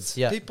versus shepherds.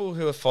 Yeah. People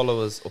who are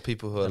followers or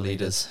people who are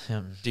leaders.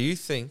 Yeah. Do you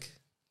think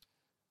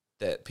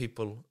that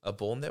people are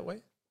born that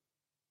way?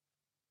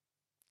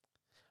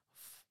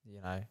 You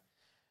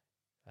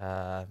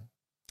know,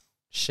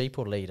 sheep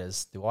or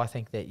leaders? Do I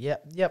think that?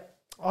 Yep.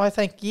 I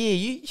think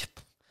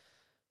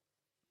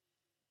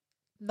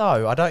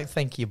No, I don't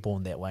think you're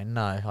born that way.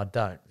 No, I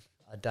don't.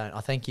 I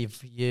think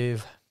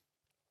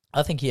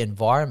I think your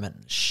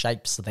environment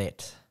shapes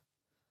that.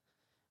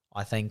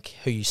 I think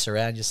who you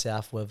surround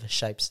yourself with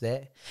shapes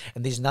that.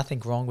 And there's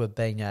nothing wrong with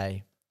being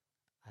a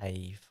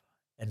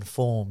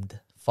informed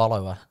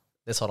follower.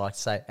 That's what I like to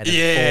say. An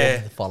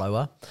informed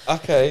follower.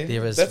 Okay.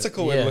 That's a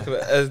cool way to look at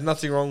it. There's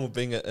nothing wrong with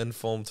being an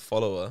informed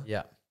follower.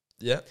 Yeah.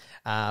 Yeah.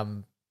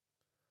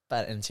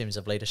 But in terms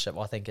of leadership,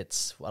 I think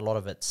a lot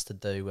of it's to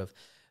do with,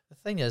 the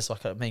thing is,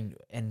 like, I mean,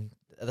 and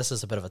this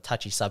is a bit of a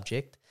touchy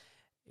subject,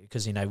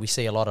 because, you know, we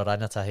see a lot of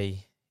rangatahi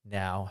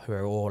now who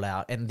are all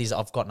out, and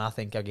I've got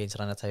nothing against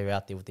rangatahi who are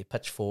out there with their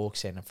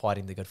pitchforks and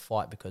fighting the good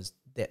fight, because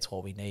that's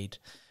what we need.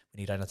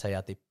 We need rangatahi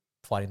out there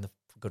fighting the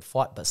good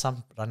fight, but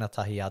some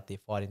rangatahi out there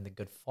fighting the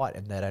good fight,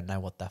 and they don't know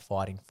what they're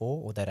fighting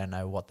for, or they don't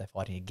know what they're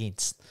fighting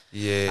against.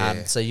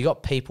 Yeah. So you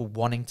got people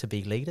wanting to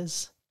be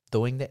leaders,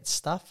 doing that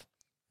stuff,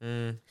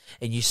 and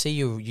you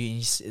see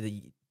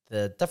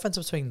the difference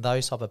between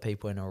those type of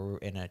people and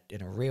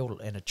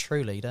a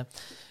true leader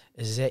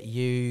is that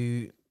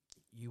you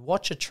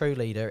watch a true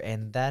leader,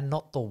 and they're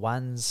not the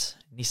ones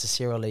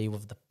necessarily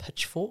with the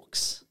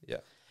pitchforks. Yeah.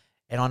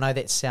 And I know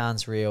that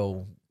sounds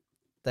real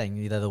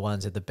thing. They're the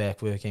ones at the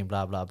back working,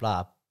 blah, blah,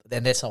 blah.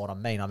 And that's not what I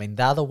mean. I mean,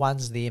 they're the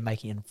ones there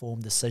making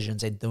informed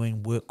decisions and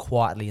doing work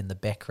quietly in the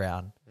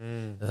background.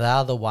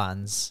 They're the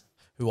ones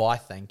who I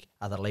think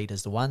are the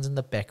leaders, the ones in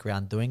the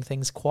background doing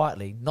things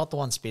quietly, not the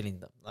ones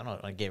spilling them. I'm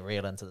not going to get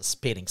real into the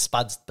spilling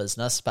spuds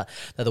business, but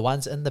they're the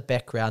ones in the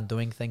background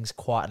doing things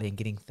quietly and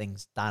getting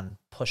things done,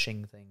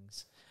 pushing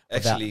things.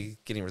 Actually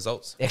getting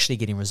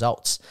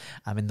results.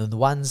 I mean, the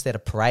ones that are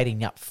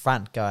parading up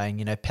front going,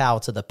 you know, power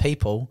to the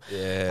people,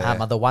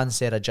 are the ones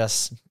that are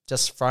just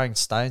throwing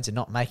stones and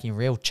not making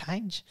real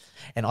change.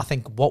 And I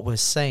think what we're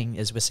seeing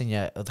is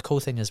the cool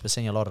thing is we're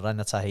seeing a lot of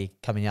rangatahi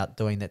coming out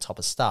doing that type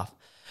of stuff.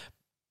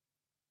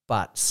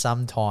 But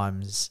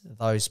sometimes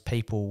those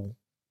people,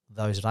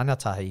 those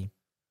rangatahi,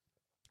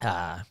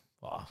 well,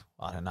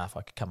 I don't know if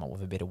I could come up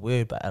with a better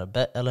word, but a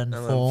bit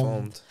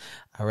ill-informed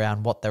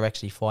around what they're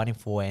actually fighting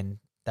for, and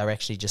they're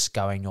actually just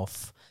going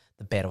off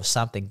the battle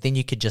something, then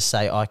you could just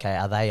say, okay,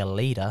 are they a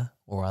leader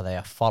or are they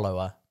a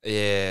follower?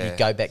 Yeah. You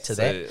go back to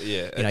that.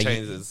 Yeah, You know, it you-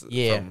 changes.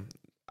 yeah. From,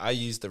 I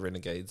use the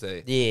renegades,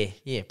 eh?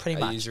 Yeah, pretty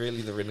I much. use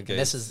really the renegades. And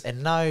this is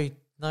and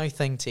no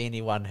thing to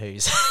anyone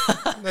who's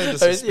no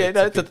disrespect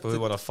no, to people who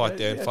want to fight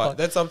their own yeah, fight.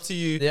 That's up to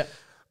you. yeah.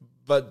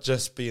 But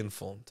just be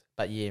informed.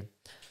 But yeah.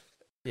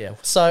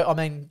 So I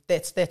mean,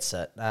 that's it.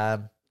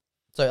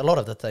 So a lot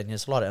of the thing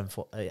is a lot of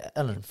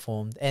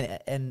ill-informed,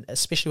 and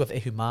especially with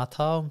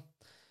Ihumātao,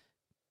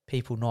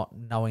 people not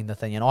knowing the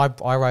thing. And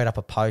I wrote up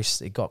a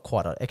post. It got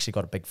actually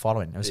got a big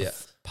following. It was a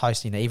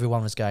post.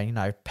 Everyone was going,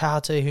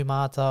 power to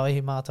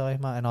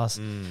Ihumātao, and I was,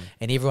 and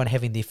everyone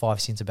having their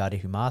 5 cents about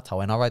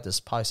Ihumātao. And I wrote this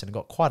post, and it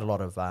got quite a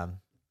lot of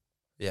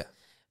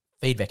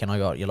feedback, and I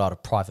got a lot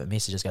of private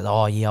messages goes,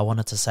 oh yeah, I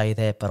wanted to say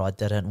that, but I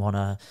didn't want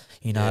to,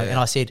 and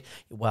I said,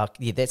 well,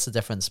 yeah, that's the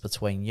difference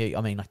between you.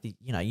 I mean, like,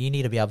 you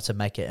need to be able to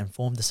make an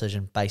informed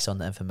decision based on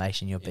the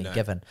information you've been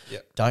given.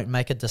 Don't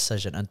make a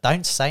decision, and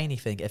don't say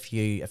anything if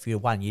you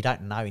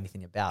don't know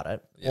anything about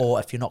it, or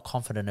if you're not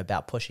confident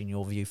about pushing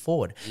your view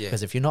forward.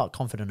 Because if you're not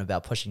confident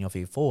about pushing your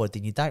view forward,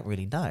 then you don't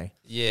really know.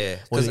 Yeah,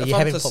 well, you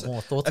haven't put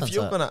more thought into it. If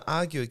you're going to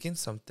argue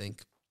against something,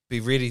 be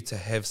ready to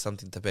have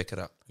something to back it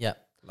up. Yeah.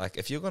 Like,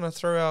 if you're going to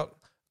throw out,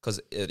 because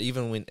it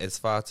even went as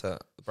far to,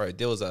 bro,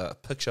 there was a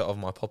picture of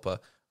my papa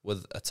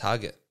with a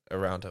target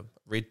around him,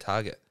 red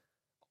target,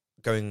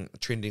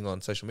 trending on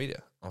social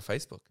media, on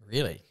Facebook.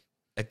 Really?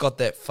 It got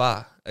that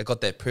far. It got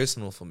that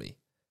personal for me.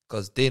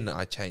 Because then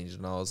I changed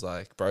and I was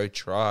like, bro,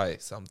 try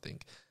something.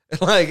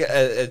 Like,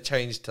 it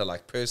changed to,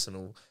 like,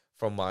 personal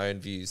from my own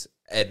views.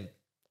 And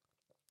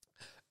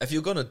if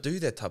you're going to do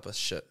that type of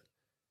shit,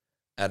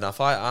 and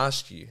if I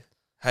ask you,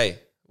 hey,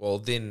 well,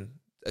 then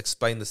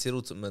explain the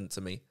settlement to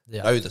me.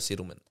 Know the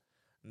settlement.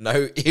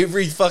 Know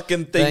every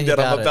fucking thing that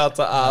I'm about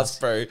to ask,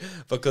 bro.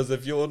 Because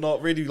if you're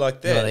not ready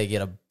like that, you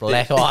get a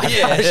black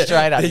eye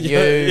straight up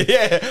you.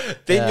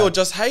 Then you're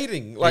just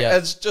hating. Like,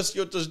 it's just,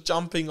 you're just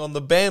jumping on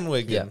the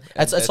bandwagon.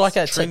 Yeah, it's like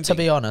to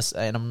be honest,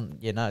 and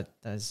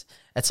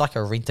it's like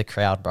a rent a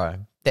crowd, bro.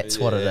 That's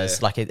what it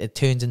is. Like, it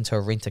turns into a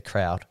rent a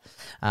crowd.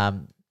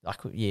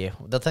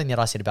 The thing that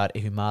I said about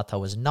Ihumātao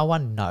was no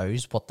one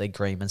knows what the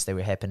agreements that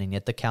were happening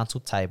at the council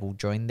table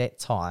during that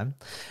time.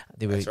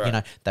 They were,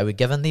 they were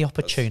given the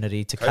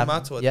opportunity to come.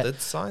 Kaumātua did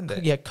sign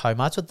that. Yeah,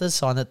 Kaumātua did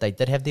sign it. They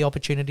did have the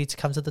opportunity to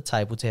come to the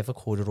table to have a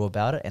cordial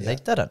about it, and they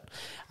didn't.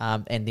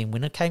 And then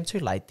when it came too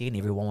late, then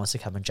everyone wants to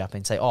come and jump in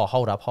and say, "Oh,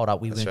 hold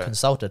up, we weren't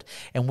consulted."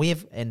 And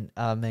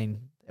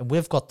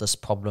we've got this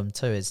problem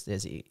too, as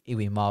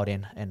iwi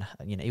Māori and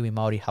iwi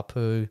Māori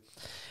hapu,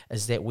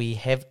 is that we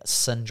have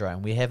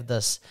syndrome. We have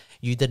this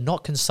 "you did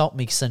not consult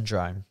me"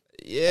 syndrome.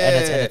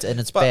 Yeah, and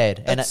it's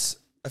bad. And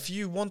if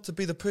you want to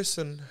be the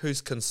person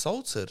who's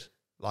consulted,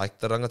 like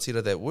the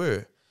rangatira that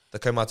were, the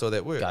kaumātua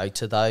that were, go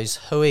to those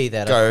hui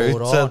that are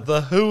called on. Go to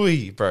the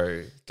hui,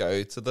 bro.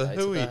 Go to the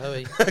hui.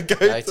 Go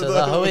to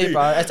the hui,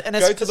 bro.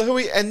 Go to the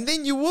hui, and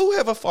then you will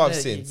have a 5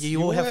 cents.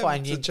 You will have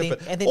 5 cents.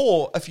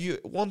 Or if you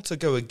want to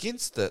go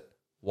against it,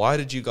 why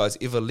did you guys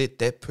ever let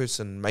that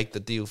person make the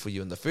deal for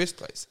you in the first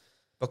place?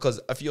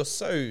 Because if you're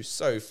so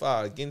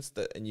far against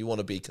it and you want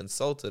to be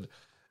consulted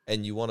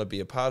and you want to be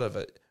a part of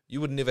it, you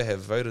would never have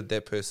voted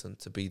that person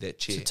to be that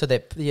chair. To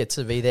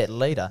be that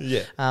leader.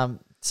 Yeah.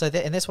 So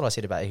that's what I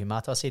said about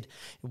Ihumātao. I said,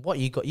 what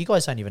you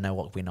guys don't even know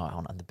what went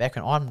on in the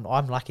background.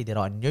 I'm lucky that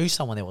I knew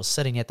someone that was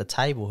sitting at the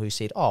table who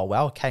said, oh,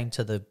 well, came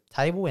to the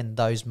table and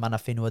those mana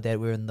whenua that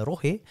were in the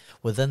rohe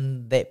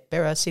within that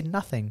bera said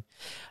nothing.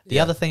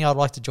 The other thing I'd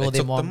like to draw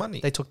them on,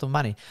 they took the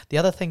money. The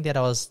other thing that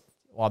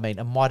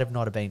it might have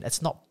not have been,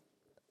 it's not,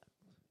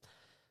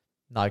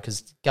 no,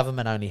 because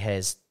government only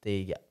has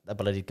the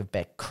ability to give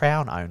back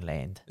Crown-owned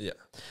land. Yeah.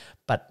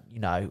 But,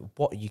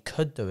 what you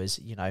could do is,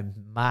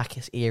 mark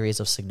areas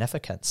of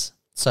significance.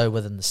 So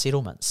within the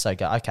settlements, so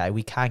go, okay,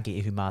 we can't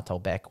get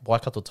Ihumātao back,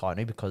 Waikato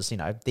Tainui, because,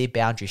 their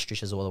boundary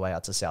stretches all the way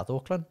out to South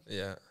Auckland.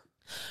 Yeah.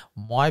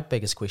 My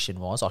biggest question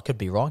was, I could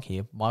be wrong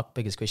here, my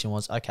biggest question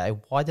was, okay,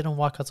 why didn't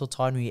Waikato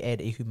Tainui add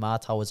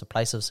Ihumātao as a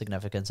place of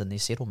significance in their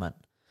settlement?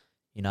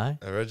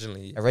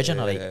 Originally,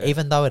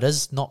 even though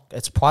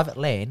it's private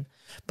land,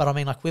 but I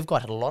mean, like, we've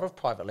got a lot of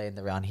private land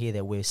around here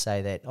that we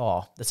say that,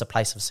 it's a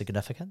place of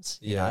significance,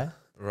 you know?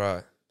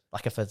 Right.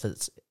 Like, if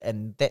it's,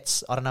 and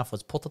that's, I don't know if it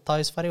was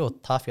Potatoes Whare or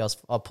Tawhia's,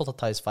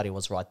 Potatoes Whare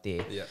was right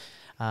there.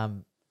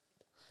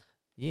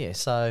 Yeah.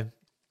 So.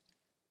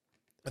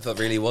 If it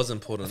really was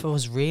important. If it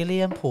was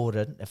really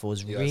important, if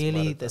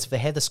they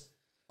had this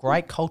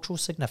great cultural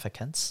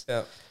significance.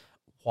 Yeah.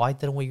 Why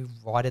didn't we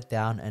write it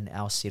down in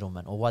our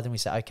settlement? Or why didn't we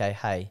say, okay,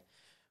 hey,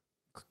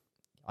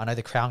 I know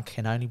the Crown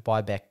can only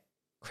buy back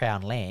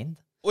Crown land.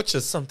 Which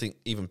is something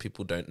even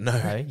people don't know.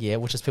 Right? Yeah,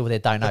 which is people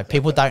that don't know.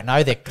 People don't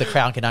know that the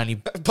Crown can only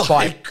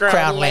buy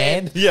Crown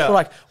land. Yeah. They're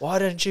like, why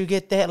didn't you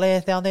get that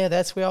land down there?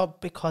 That's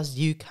because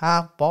you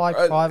can't buy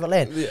private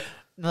land. Yeah.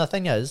 And the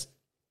thing is,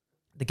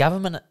 the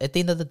government, at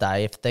the end of the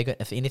day,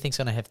 if anything's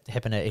going to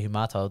happen at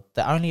Ihumātao,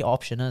 the only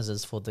option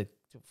is for the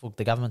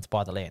government to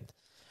buy the land.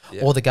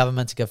 Yeah. Or the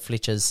government to give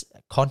Fletcher's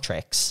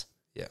contracts,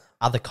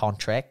 other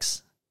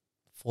contracts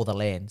for the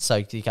land. So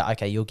you go,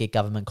 okay, you'll get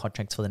government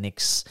contracts for the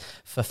next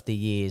 50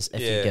 years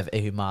if you give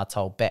Ihu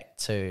Mātou back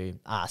to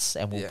us,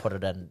 and we'll put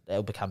it in,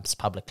 it'll become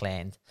public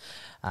land.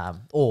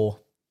 Or,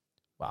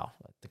 well,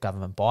 the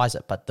government buys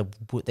it, but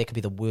that could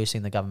be the worst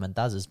thing the government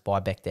does is buy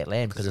back that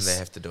land, because then they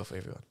have to do it for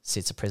everyone.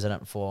 Sets a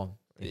precedent for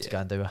them to go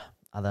and do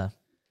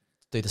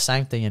the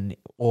same thing in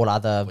all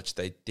other... Which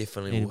they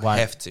definitely will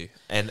have to.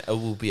 And it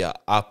will be an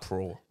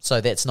uproar.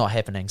 So that's not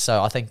happening.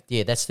 So I think,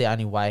 that's the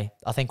only way.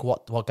 I think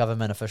what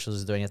government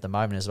officials are doing at the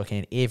moment is looking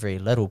at every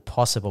little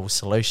possible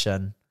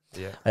solution,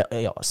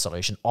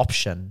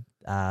 option,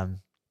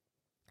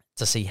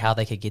 to see how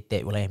they could get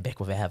that land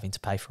back without having to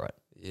pay for it.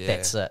 Yeah.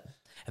 That's it.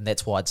 And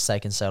that's why it's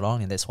taken so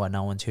long, and that's why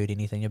no one's heard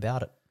anything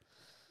about it.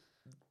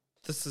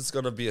 This is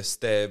going to be a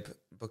stab,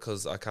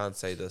 because I can't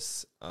say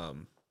this...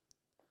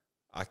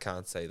 I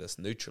can't say this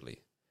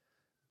neutrally,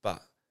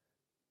 but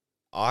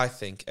I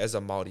think as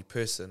a Māori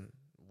person,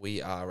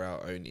 we are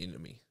our own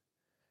enemy.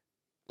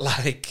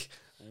 Like,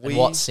 in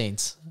what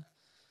sense?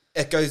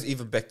 It goes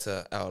even back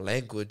to our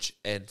language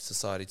and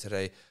society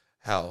today,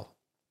 how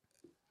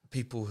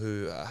people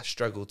who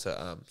struggle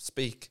to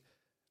speak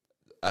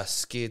are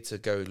scared to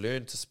go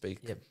learn to speak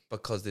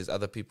because there's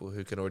other people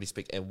who can already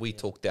speak, and we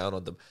talk down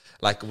on them.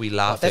 Like, we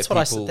laugh at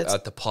people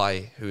at the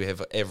pai who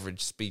have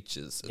average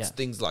speeches. It's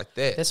things like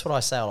that. That's what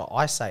I say.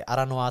 I say,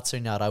 ara no atu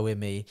ngā rau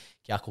me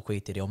ki ako koe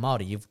te reo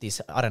Māori.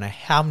 There's, I don't know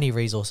how many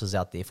resources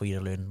out there for you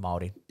to learn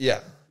Māori. Yeah.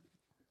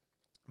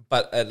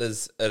 But it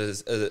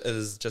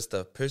is just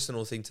a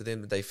personal thing to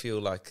them. They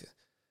feel like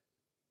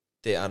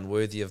they're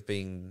unworthy of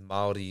being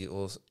Māori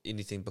or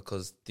anything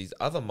because these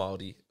other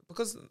Māori...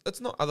 Because it's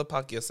not other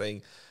Pākehā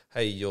saying,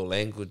 hey, your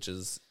language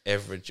is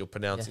average, you're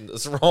pronouncing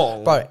this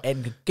wrong. Bro,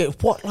 and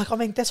what, like, I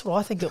mean, that's what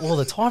I think all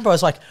the time, bro.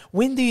 It's like,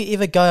 when do you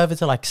ever go over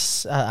to, like,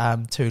 the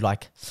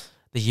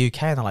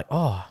UK and they're like,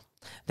 oh,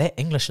 that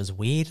English is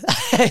weird.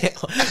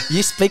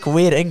 You speak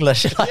weird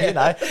English. Like, you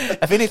know,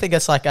 if anything,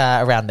 it's like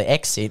around the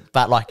accent,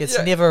 but, like, it's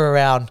never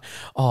around,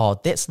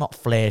 oh, that's not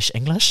Flash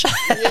English.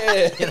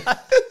 Yeah. You know?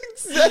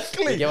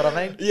 Exactly. You get what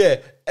I mean? Yeah.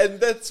 And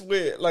that's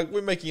where, like,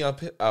 we're making our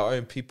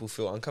own people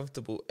feel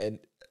uncomfortable. And,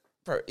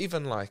 bro,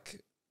 even, like,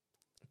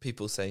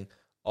 people saying,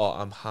 oh,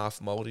 I'm half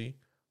Māori,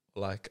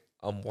 like,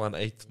 I'm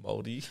 1/8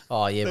 Māori.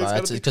 Oh, yeah, bro.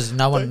 It's because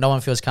no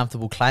one feels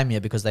comfortable claiming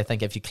it, because they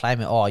think if you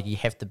claim it, oh, you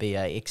have to be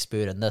an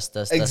expert in this.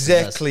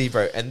 Exactly,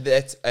 bro.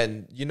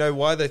 And you know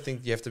why they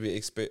think you have to be an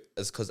expert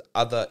is because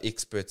other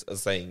experts are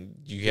saying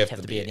you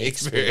have to be an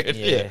expert.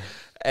 Yeah.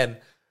 And,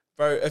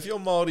 bro, if you're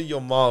Māori,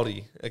 you're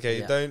Māori. Okay?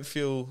 Yeah. Don't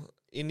feel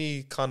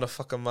any kind of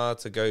whakamā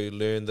to go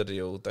learn the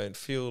reo. Don't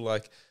feel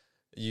like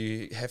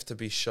you have to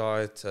be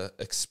shy to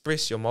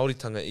express your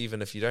Māoritanga even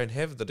if you don't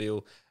have the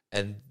reo.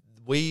 And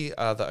we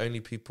are the only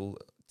people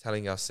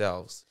telling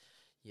ourselves.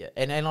 Yeah,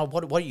 and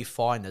what you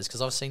find is,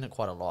 because I've seen it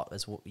quite a lot,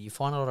 is you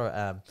find a lot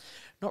of,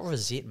 not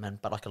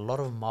resentment, but like a lot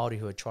of Māori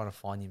who are trying to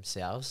find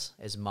themselves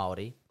as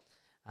Māori,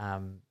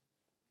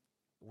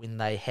 when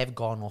they have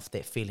gone off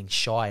that feeling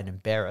shy and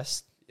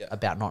embarrassed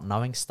about not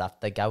knowing stuff,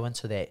 they go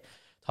into that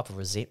type of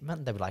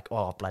resentment. They'll be like,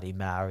 oh, bloody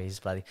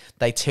Maoris, bloody...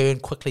 They turn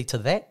quickly to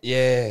that.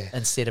 Yeah.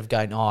 Instead of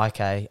going, oh,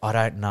 okay, I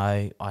don't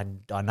know. I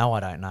know I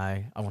don't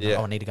know.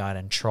 I need to go out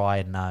and try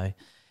and know.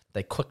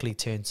 They quickly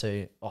turn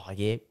to, oh,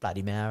 yeah,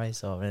 bloody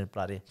Maoris, or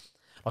bloody...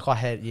 Like I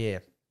had,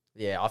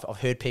 I've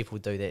heard people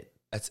do that.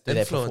 It's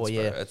influence,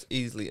 before, bro. It's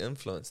easily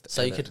influenced.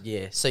 So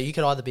you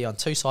could either be on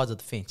two sides of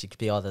the fence. You could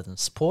be either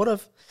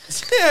supportive,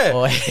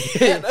 or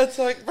and it's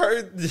like,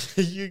 bro,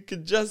 you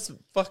could just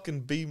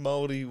fucking be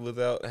Māori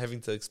without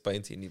having to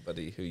explain to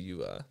anybody who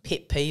you are.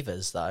 Pet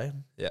peevers, though,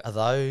 are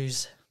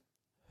those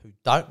who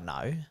don't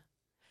know,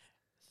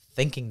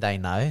 thinking they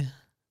know,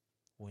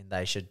 when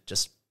they should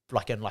just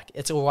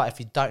it's all right if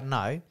you don't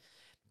know.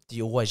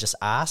 You always just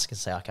ask and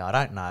say, okay, I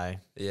don't know.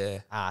 Yeah,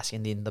 ask,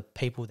 and then the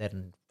people that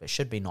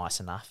should be nice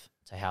enough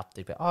to help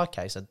you, but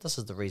okay, so this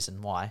is the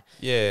reason why.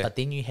 Yeah. But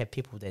then you have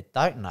people that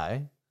don't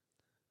know,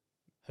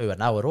 who are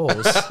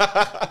know-it-alls,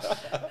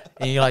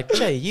 and you're like,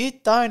 gee, you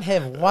don't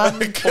have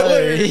one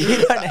clue.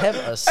 You don't have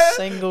a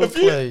single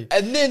clue.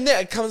 And then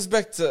that comes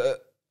back to,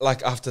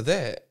 like, after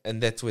that,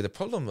 and that's where the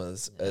problem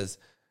is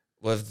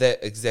with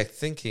that exact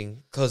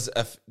thinking, because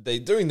if they're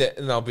doing that,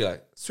 and I'll be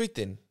like, sweet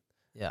then.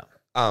 Yeah.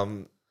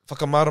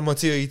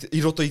 Whakamārama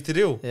i roto i te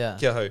reo. Yeah.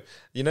 Kia hau.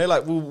 You know,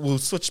 like, we'll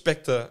switch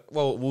back to,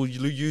 we'll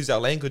use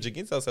our language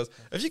against ourselves.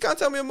 If you can't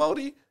tell me a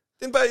Māori,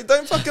 then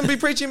don't fucking be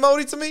preaching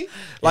Māori to me.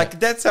 Like,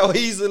 that's how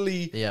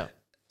easily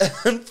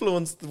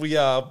influenced we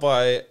are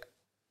by,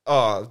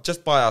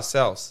 just by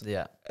ourselves.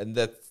 Yeah. And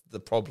that's the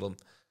problem.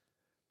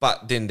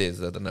 But then there's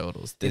the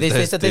know-it-alls. I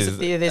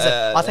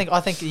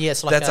think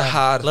it's like that's a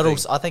hard thing.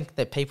 I think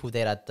that people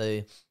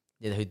that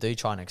who do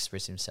try and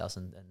express themselves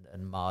in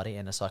Māori,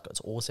 and it's like, it's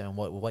awesome. And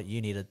what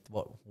we need to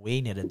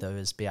do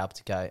is be able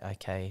to go,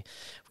 okay,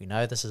 we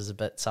know this is a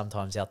bit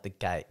sometimes out the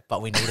gate,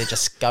 but we need to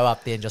just go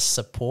up there and just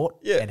support.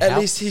 Yeah, and at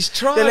help. least he's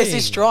trying. At least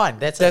he's trying.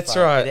 That's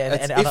right.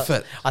 And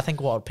effort. I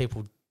think what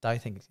people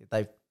don't think,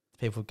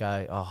 people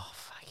go, oh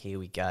fuck, here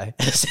we go.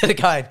 Instead of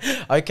going,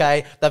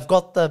 okay, they've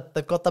got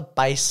the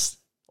base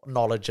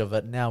knowledge of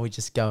it. Now we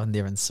just go in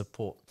there and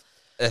support.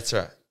 That's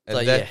right. And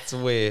So, that's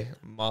where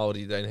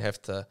Māori don't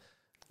have to,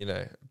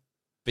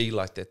 be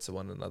like that to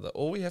one another.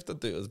 All we have to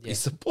do is be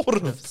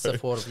supportive.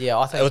 Supportive, yeah.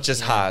 I think Which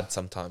is hard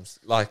sometimes,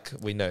 like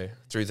we know,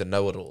 through the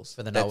know-it-alls.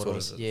 for the That's what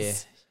know-it-alls. it Yeah,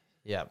 is.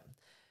 yeah.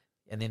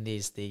 And then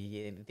there's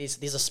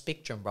there's a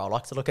spectrum, bro. I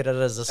like to look at it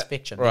as a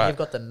spectrum. right. Then you've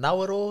got the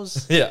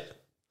know-it-alls, Yeah.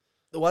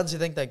 the ones who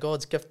think they're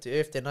God's gift to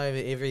earth. They know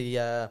every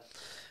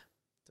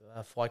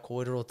whai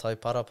kōrero, tau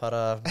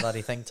para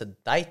bloody thing to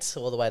date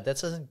all the way.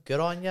 That's good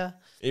on you.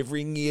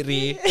 Every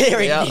ngiri.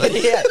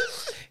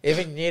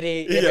 Every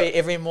nere,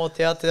 every more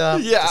te atua,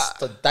 Yeah. just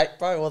to date,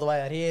 bro, all the way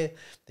out here.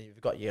 Then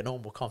you've got your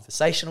normal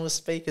conversational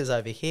speakers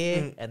over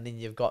here, and then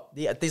you've got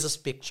there's a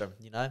spectrum,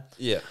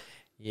 Yeah.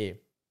 Yeah,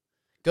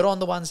 good on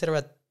the ones that are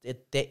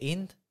at that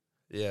end,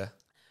 Yeah.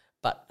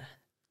 but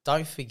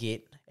don't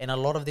forget. And a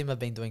lot of them have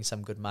been doing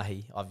some good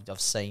mahi.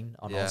 I've seen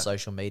on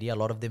social media. A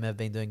lot of them have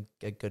been doing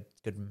a good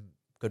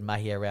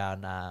mahi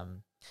around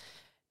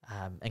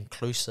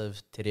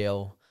inclusive te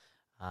reo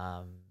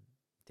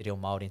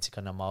Māori and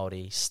tikana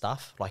Māori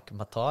stuff like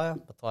Matai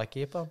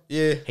Kepa.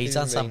 Yeah. He's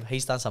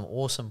done some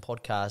awesome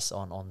podcasts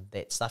on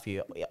that stuff.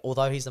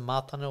 Although he's a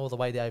mātana all the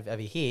way over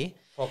here,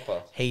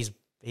 Proper. he's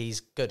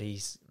good.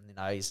 He's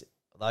those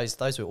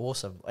were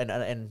awesome.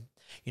 And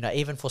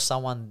even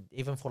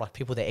for like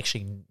people that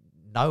actually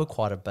know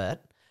quite a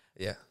bit,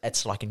 Yeah.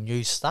 it's like a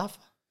new stuff.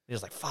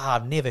 It's like,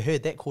 I've never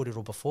heard that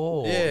kōrero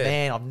before. Or, Yeah.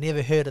 man, I've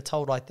never heard it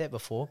told like that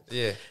before.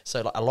 Yeah.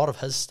 So like, a lot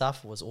of his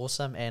stuff was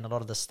awesome, and a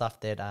lot of the stuff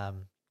that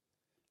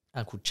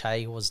Uncle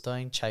Che was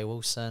doing, Che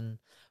Wilson,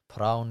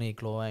 Paraone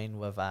Gloin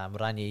with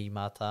Rani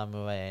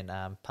Matamu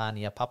and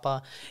Pania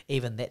Papa,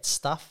 even that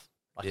stuff.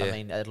 Like I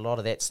mean, a lot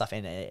of that stuff,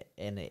 and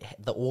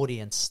the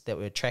audience that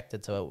were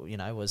attracted to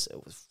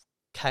it,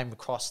 came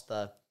across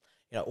the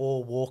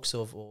all walks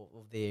of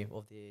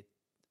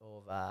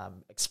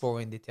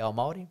exploring the te ao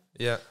Māori.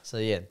 Yeah. So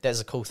yeah,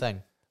 that's a cool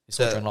thing. We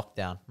saw during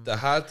lockdown. The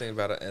hard thing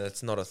about it, and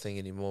it's not a thing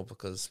anymore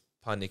because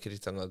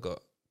Pānikiritanga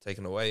got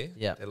taken away.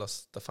 Yeah. They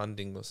lost the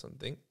funding or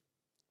something.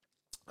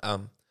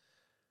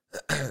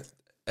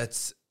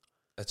 It's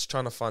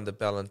trying to find the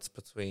balance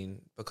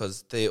between,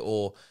 because they're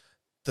all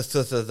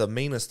the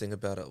meanest thing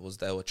about it was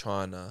they were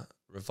trying to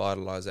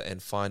revitalize it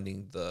and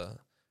finding the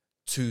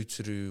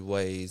tūturu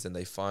ways, and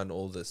they find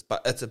all this,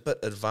 but it's a bit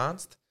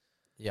advanced.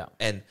 Yeah.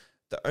 And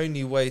the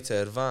only way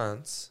to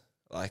advance,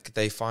 like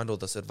they find all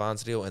this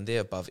advanced reo and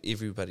they're above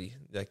everybody.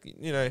 Like,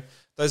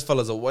 those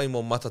fellas are way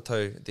more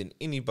matatau than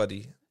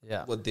anybody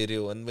with their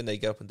reo. And when they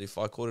get up and do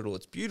whai kōrero,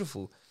 it's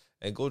beautiful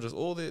and gorgeous.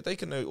 They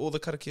can know all the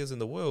karakias in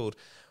the world,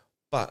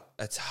 but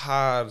it's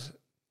hard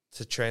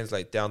to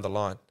translate down the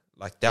line,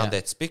 like down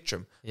that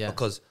spectrum,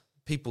 because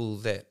people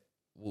that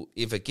will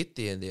ever get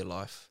there in their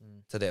life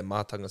to that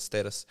mātanga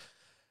status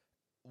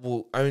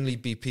will only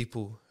be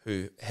people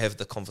who have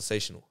the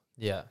conversational.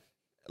 Yeah.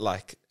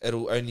 Like,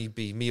 it'll only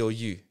be me or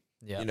you.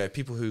 Yeah.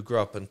 People who grew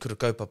up in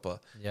Kurakaupapa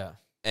Yeah.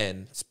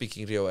 and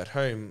speaking reo at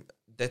home,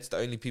 that's the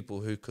only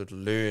people who could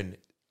learn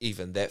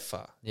even that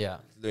far, Yeah.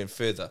 learn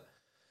further.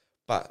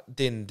 But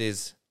then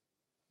there's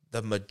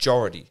the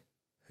majority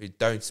who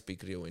don't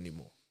speak reo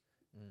anymore.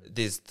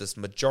 There's this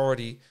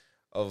majority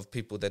of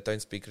people that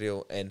don't speak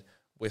reo, and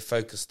we're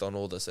focused on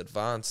all this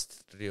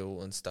advanced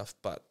reo and stuff,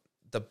 but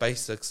the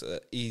basics are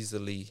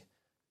easily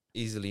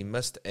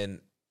missed,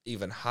 and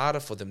even harder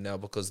for them now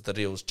because the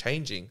reel's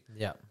changing.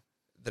 Yeah.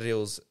 The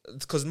reel's,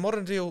 because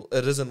modern reel,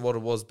 it isn't what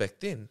it was back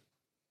then.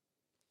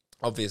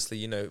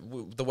 Obviously,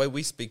 the way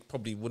we speak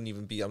probably wouldn't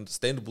even be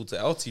understandable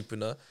to our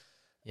tipuna.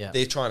 Yeah.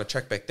 They're trying to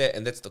track back that,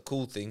 and that's the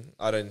cool thing.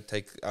 I don't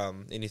take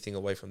anything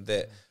away from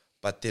that,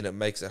 but then it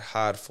makes it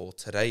hard for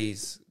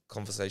today's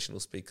conversational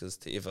speakers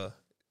to ever,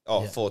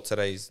 for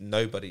today's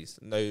no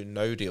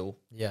deal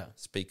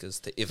speakers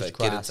to ever Just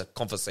get grasp. into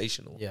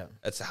conversational. Yeah.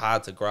 It's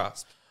hard to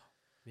grasp.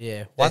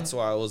 Yeah. That's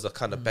why it was a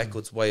kind of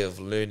backwards way of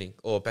learning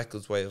or a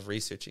backwards way of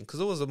researching,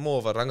 because it was more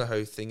of a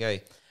rangahau thing, eh?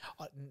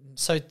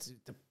 So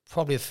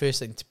probably the first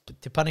thing,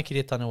 Te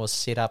Pānikiretanga was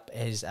set up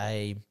as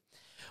there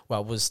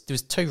was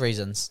two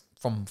reasons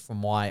from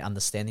my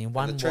understanding.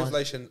 One, the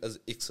translation is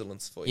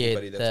excellence for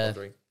anybody that's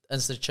wondering.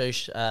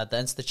 The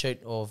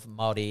Institute of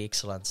Māori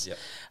Excellence.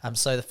 Yeah.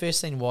 So the first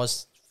thing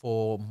was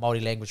for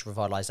Māori language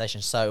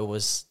revitalisation. So it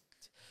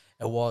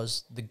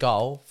was the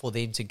goal for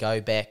them to go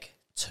back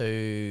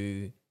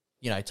to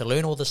to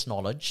learn all this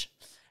knowledge,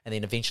 and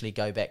then eventually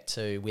go back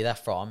to where they're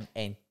from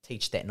and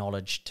teach that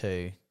knowledge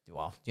to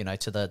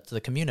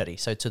the community,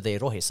 so to their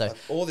rohe. So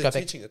all they're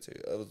teaching it to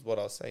is what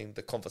I was saying,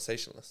 the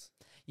conversationalists.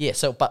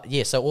 So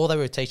all they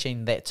were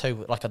teaching that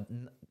too,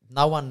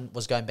 no one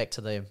was going back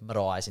to the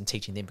maraes and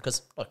teaching them,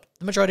 because look,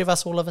 the majority of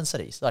us all live in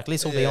cities. Like,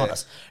 let's all be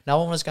honest. No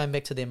one was going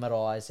back to their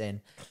maraes,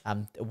 and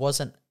it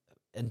wasn't,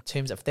 in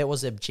terms of, if that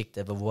was the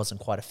objective, it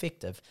wasn't quite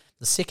effective.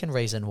 The second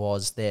reason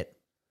was that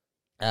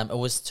it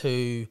was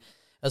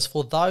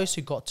for those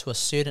who got to a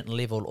certain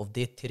level of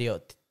their te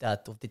reo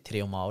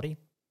Māori,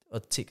 or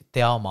te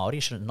ao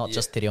Māori, not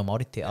just te reo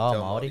Māori, te ao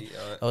Māori.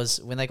 It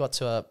was when they got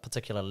to a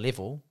particular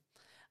level,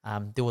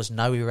 there was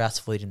nowhere else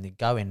for them to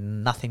go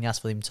and nothing else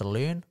for them to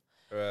learn.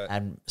 Right.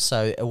 And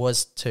so it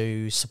was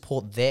to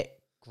support that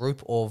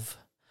group of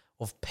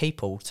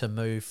people to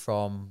move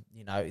from,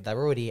 they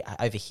were already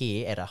over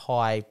here at a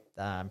high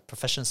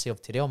proficiency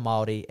of te reo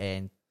Māori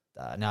and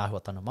ngā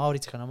huatanga Māori,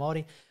 tikanga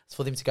Māori. It's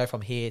for them to go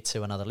from here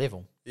to another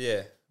level.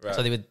 Yeah, right.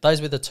 So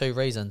those were the two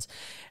reasons.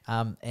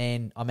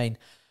 And I mean,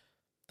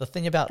 the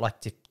thing about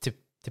like te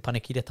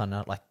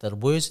panekiretanga, like the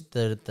words,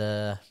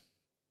 the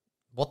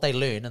what they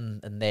learn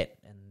in that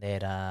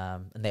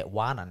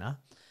wānanga,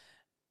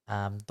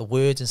 the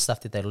words and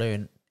stuff that they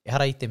learn, e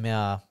hara I te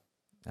mea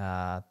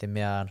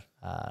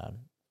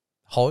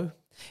hou,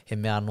 he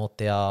mea no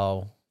te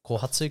ao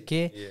kōhatsu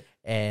ke,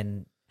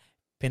 and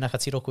pēnā ka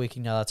tiroko e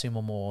ki ngā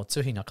tūmomo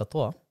tuhinga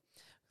katoa.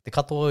 Te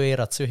katoa e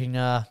ra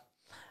tuhinga,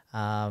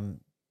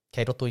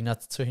 kei roto i ngā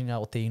tuhinga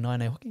o te ināi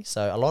nei hoki.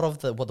 So a lot of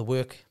the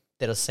work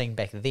that is seen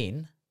back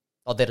then,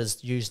 or that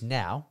is used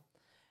now,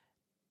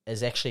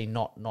 is actually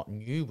not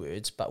new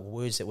words, but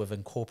words that we've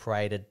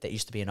incorporated that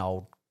used to be in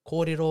old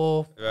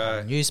kōrero,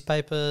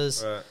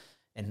 newspapers,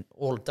 and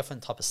all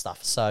different type of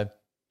stuff. So it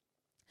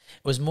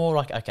was more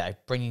like, okay,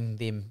 bringing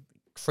them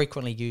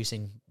frequently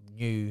using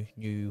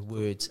new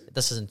words.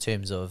 This is in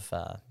terms of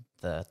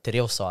the te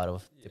reo side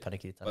of te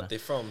panekiretanga. But they're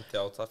from Te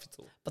Ao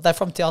Tawhito. But they're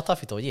from Te Ao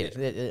Tawhito, yeah.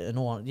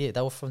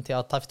 They were from Te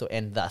Ao Tawhito.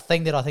 And the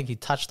thing that I think you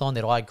touched on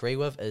that I agree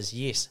with is,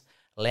 yes,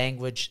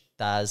 language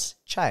does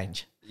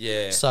change.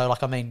 Yeah. So,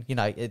 like, I mean,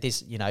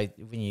 there's,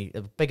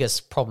 the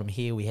biggest problem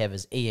here we have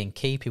is E and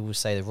key. People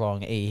say the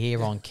wrong E here,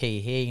 wrong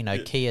key here.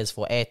 Key is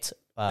for at,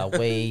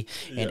 we,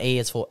 and E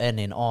is for in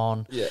and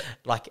on. Yeah.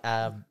 Like,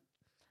 and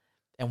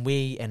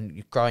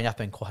growing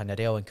up in Kohana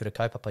Reo and Kura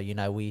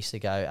Kaupapa, we used to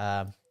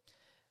go,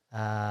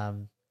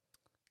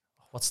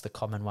 what's the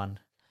common one?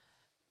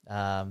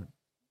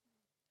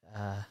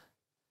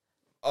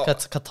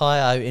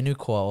 Katai au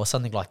enukoa or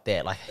something like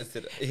that. Like,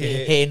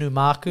 he enu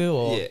māku,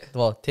 or,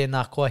 well,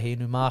 tēnā koa, he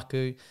enu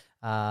māku.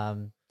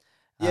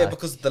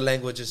 Because the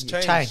language has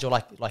changed. Or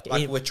like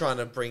we're trying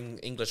to bring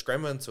English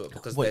grammar into it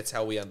because that's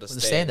how we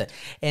understand it.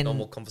 And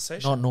normal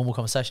conversation. Not normal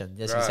conversation.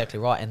 That's exactly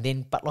right. And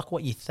then, but like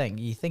what you think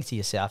to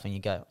yourself and you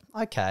go,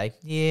 okay,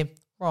 yeah,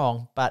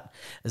 wrong. But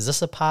is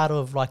this a part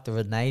of like the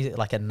Renais,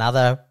 like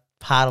another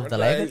part of the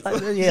language?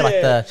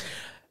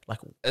 Like,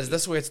 is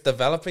this where it's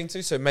developing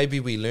to? So maybe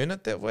we learn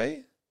it that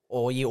way?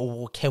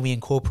 Or can we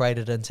incorporate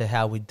it into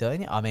how we're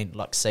doing it? I mean,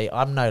 like, see,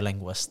 I'm no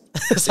linguist.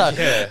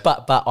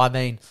 But I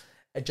mean,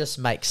 it just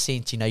makes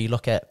sense. You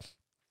look at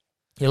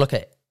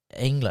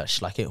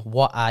English, like,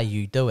 what are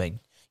you doing?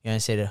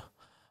 Instead of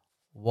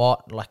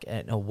what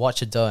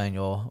you're doing,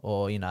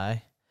 or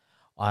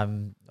I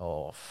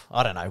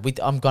don't know.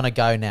 I'm gonna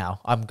go now.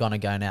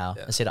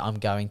 Yeah. Instead of I'm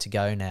going to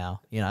go now.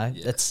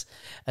 It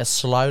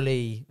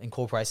slowly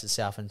incorporates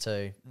itself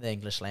into the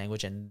English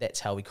language, and that's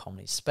how we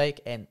commonly speak.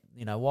 And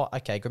you know what?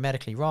 Okay,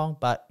 grammatically wrong,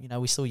 but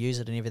we still use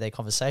it in everyday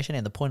conversation.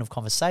 And the point of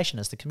conversation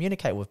is to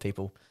communicate with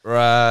people.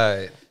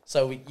 Right.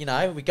 So we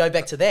go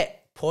back to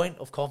that point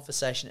of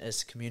conversation is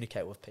to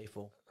communicate with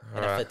people.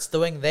 And if it's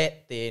doing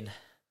that, then.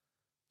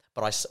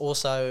 But I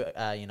also,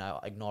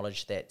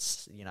 acknowledge that,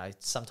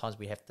 sometimes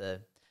we have to.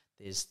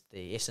 There's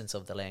the essence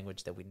of the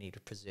language that we need to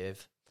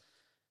preserve.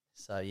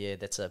 So yeah,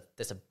 that's a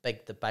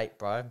big debate,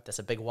 bro. That's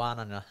a big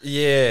one.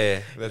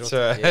 Yeah, that's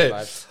right.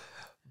 Yeah,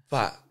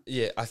 but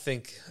yeah, I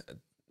think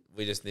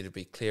we just need to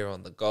be clear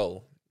on the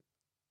goal,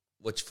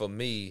 which for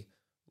me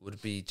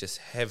would be just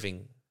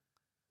having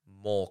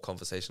more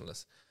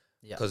conversationalists.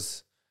 Yeah.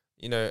 Because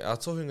our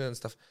talking and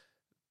stuff,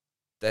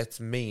 that's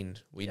mean.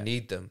 We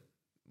need them.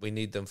 We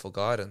need them for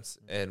guidance,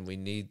 and we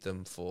need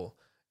them for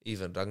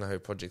even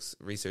rangahau projects,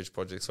 research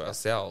projects for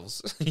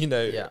ourselves.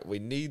 We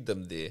need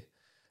them there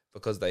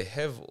because they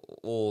have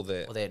all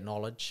that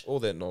knowledge,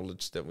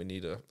 that we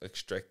need to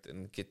extract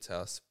and get to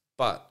us.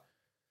 But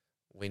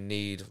we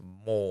need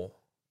more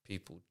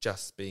people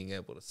just being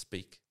able to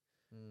speak.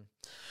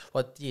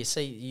 Well, yeah,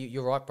 see,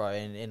 you're right, bro.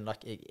 And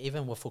like,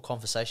 even for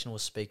conversational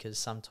speakers,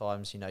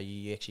 sometimes,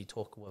 you actually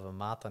talk with a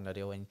mātanga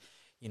reo, and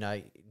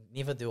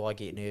never do I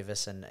get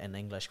nervous in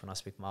English when I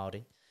speak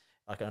Māori.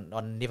 Like,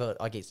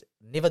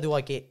 never do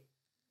I get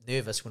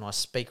nervous when I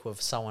speak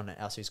with someone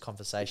else who's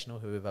conversational,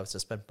 whoever else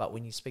has been. But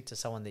when you speak to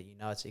someone that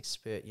it's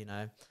expert, you're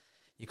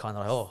kind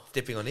of like,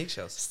 stepping on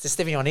eggshells.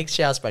 Stepping on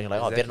eggshells, bro. You're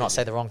like, I better not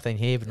say the wrong thing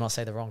here, but not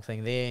say the wrong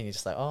thing there. And you're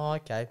just like, oh,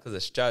 okay. Because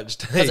it's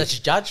judged. Because it's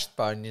judged,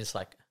 bro. And you're just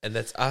like... And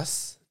that's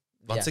us,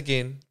 once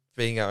again,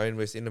 being our own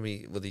worst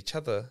enemy with each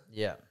other.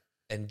 Yeah.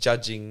 And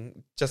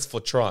judging just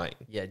for trying.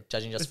 Yeah,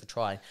 judging just for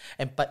trying.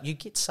 But you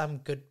get some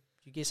good.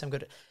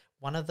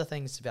 One of the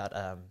things about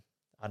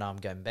I know I'm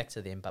going back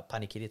to them, but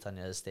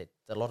panekiretanga is that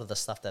a lot of the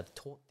stuff they've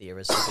taught there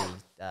is to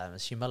be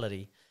is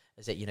humility.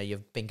 Is that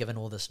you've been given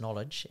all this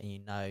knowledge and you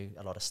know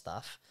a lot of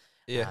stuff.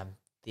 Yeah.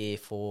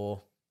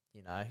 Therefore,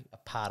 a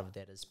part of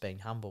that is being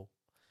humble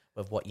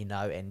with what you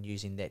know and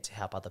using that to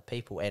help other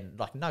people. And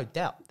like, no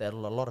doubt that a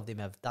lot of them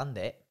have done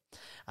that.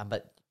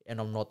 And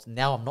I'm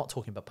not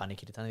talking about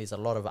panekiretanga. There's a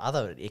lot of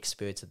other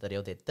experts at the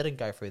reo that didn't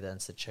go through the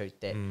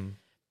institute that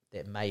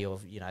that may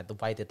have, you know, the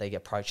way that they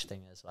approach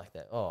things is like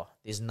that. Oh,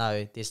 there's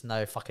no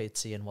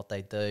whakaiti in what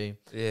they do.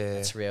 Yeah.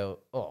 It's real.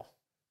 Oh,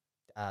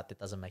 that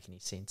doesn't make any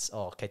sense.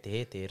 Oh, kei te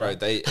he te Bro, rā.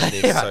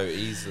 they're so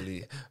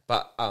easily.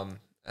 But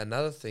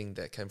another thing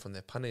that came from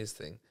their panes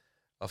thing,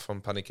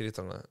 from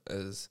Panekiritanga,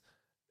 is,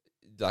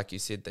 like you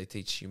said, they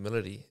teach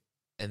humility.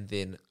 And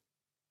then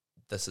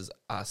this is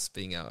us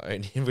being our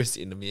own worst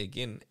enemy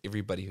again.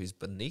 Everybody who's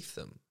beneath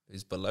them,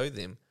 who's below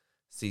them,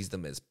 sees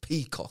them as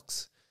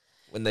peacocks.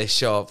 When they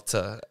show up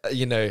to,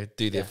 you know,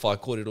 do their whai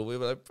kōrero, we're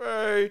like,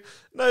 bro,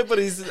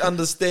 nobody's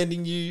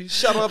understanding you.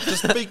 Shut up,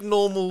 just speak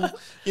normal,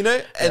 you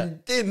know? And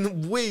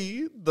then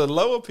we, the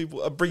lower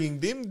people, are bringing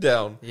them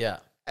down. Yeah.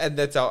 And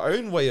that's our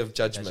own way of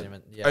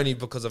judgment. Yeah. Only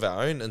because of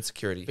our own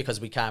insecurity.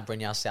 Because we can't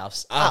bring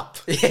ourselves up.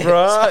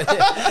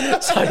 Right.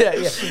 So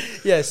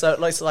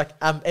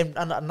and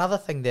another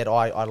thing that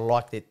I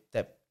like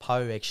that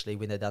Poe actually,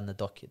 when they did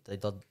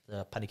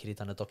the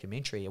Panekiritanga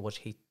documentary, which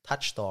he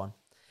touched on,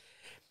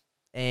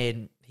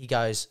 and he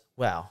goes,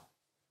 well,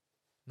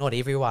 not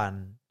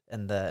everyone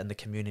in the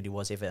community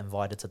was ever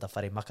invited to the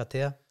whare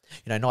makatea.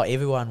 You know, not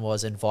everyone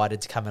was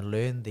invited to come and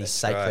learn these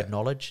sacred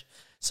knowledge.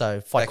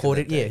 So,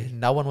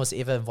 no one was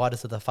ever invited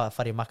to the whare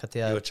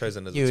makatea. You were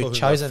chosen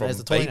as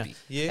the tohunga. baby.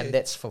 Yeah. And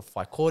that's for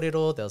whai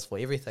kōrero, that was for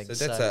everything.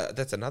 So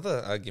that's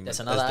another argument. That's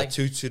another the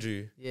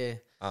tuturu Yeah.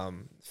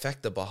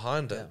 factor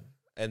behind it.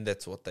 And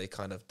that's what they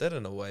kind of did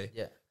in a way.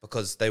 Yeah.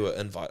 Because they were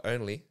invite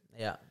only.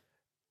 Yeah.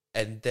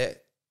 And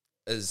that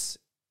is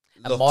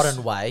a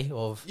modern way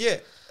of... Yeah,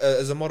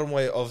 is a modern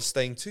way of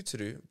staying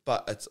tuturu,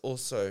 but it's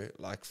also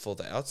like for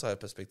the outside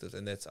perspective,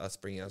 and that's us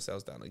bringing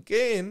ourselves down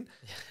again,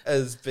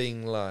 as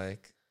being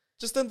like,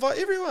 just invite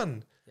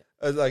everyone.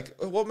 Like,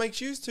 what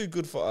makes you too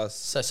good for us?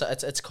 So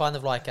it's kind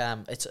of like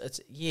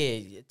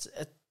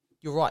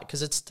you're right,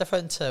 because it's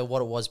different to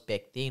what it was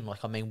back then.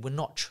 Like, I mean, we're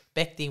not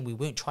back then. We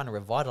weren't trying to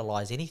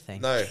revitalize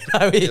anything. No,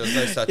 there was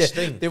no such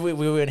thing. We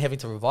weren't having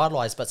to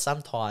revitalize, but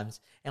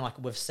sometimes, and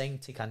like we've seen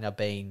tikanga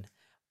being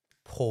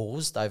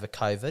paused over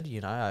COVID,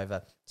 you know,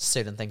 over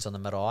certain things on the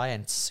marae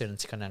and certain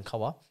tikanga and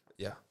kawa.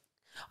 Yeah.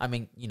 I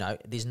mean, you know,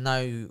 there's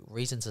no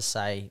reason to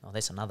say,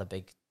 that's another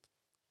big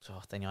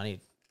thing I need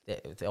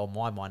on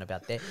my mind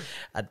about that.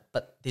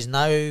 But there's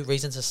no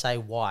reason to say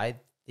why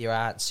there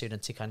aren't certain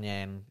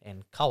tikanga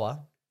and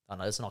kawa. I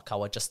know it's not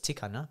kawa, just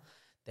tikanga,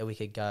 that we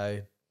could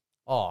go,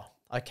 oh,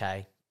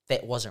 okay,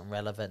 that wasn't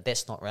relevant.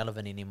 That's not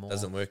relevant anymore.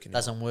 Doesn't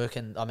work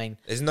And I mean,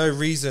 there's no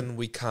reason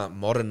we can't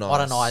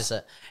modernize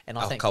it. And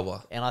I think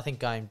kawa. And I think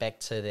going back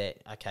to that,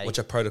 okay, which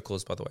are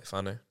protocols, by the way,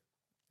 whānau,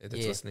 if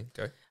it's listening,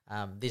 go.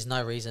 There's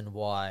no reason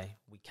why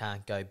we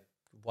can't go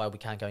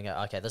and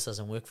go, okay, this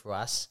doesn't work for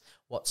us.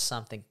 What's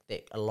something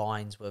that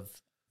aligns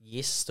with,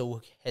 yes,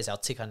 still has our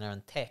tikanga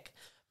intact,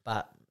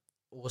 but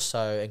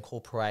also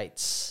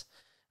incorporates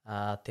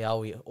te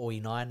oi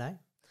naenei.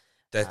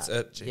 That's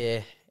it. G.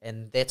 Yeah,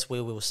 and that's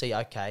where we'll see,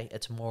 okay,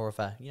 it's more of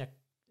a,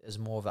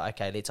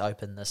 okay, let's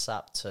open this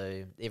up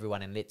to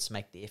everyone and let's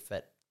make the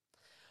effort.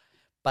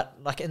 But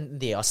like in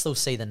there, I still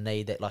see the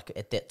need that like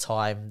at that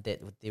time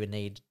that there would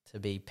need to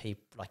be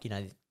people, like, you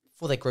know,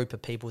 for that group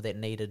of people that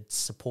needed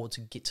support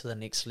to get to the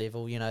next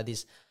level, you know,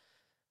 there's,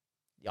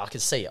 I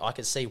could see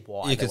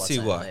why. You can see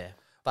why. There.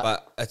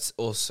 But it's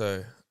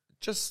also,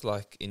 just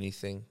like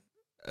anything,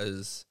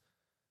 is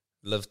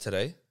live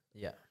today.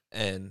 Yeah.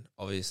 And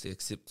obviously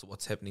accept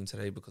what's happening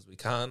today, because we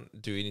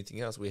can't do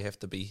anything else. We have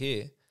to be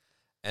here.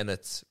 And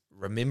it's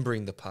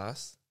remembering the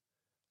past,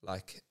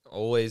 like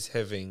always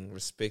having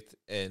respect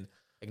and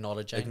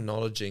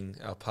acknowledging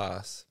our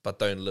past, but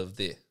don't live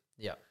there.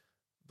 Yeah.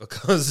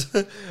 Because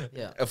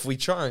if we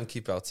try and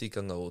keep our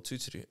tikanga or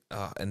tuturu,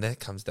 and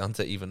that comes down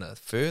to even a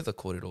further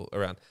kōrero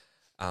around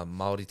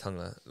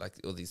Māoritanga, like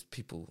all these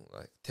people,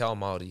 like te ao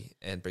Māori,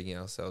 and bringing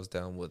ourselves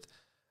down with,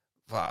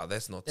 wow,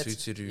 that's not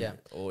tuturu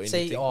or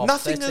anything. See,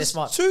 nothing is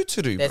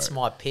tuturu, That's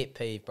bro. my pet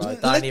peeve, bro.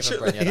 Don't even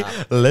bring it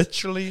up.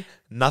 Literally,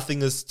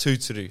 nothing is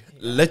tuturu.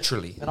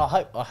 Literally. And I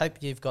hope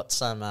you've got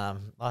some.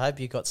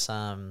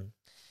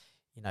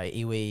 You know,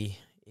 iwi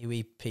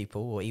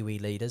people or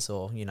iwi leaders,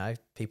 or you know,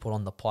 people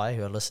on the pai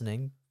who are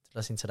listening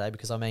today,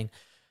 because I mean,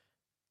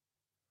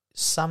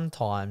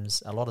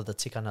 sometimes a lot of the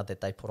tikanga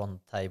that they put on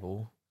the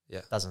table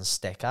doesn't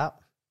stack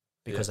up.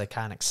 Because they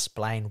can't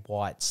explain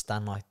why it's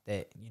done like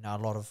that. You know, a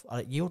lot of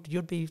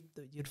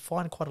you'd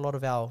find quite a lot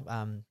of our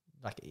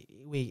like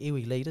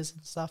iwi leaders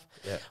and stuff.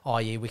 Yeah. Oh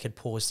yeah, we could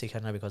pause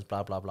tikanga because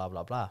blah blah blah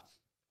blah blah.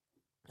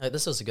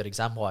 This was a good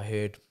example I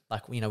heard.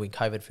 Like, you know, when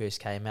COVID first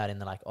came out,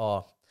 and they're like,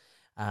 oh,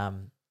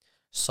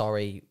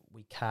 sorry,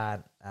 we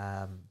can't do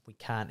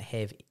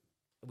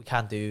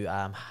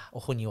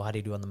ohuni o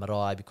hariru on the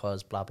marae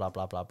because blah blah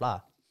blah blah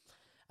blah.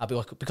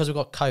 Because we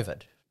got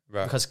COVID.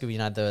 Right. Because, you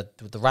know, the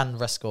run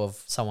risk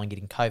of someone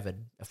getting COVID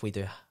if we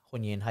do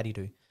honi and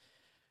hariru.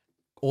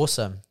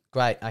 Awesome.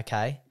 Great.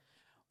 Okay.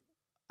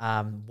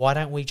 Why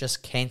don't we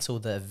just cancel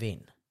the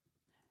event?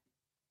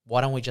 Why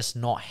don't we just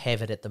not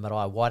have it at the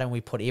marae? Why don't we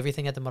put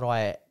everything at the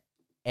marae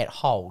at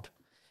hold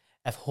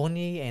if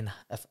honi and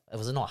if it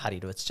was not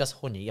hariru, it's just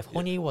honi. If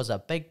honi was a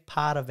big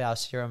part of our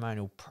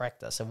ceremonial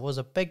practice, it was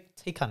a big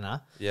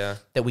tikanga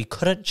that we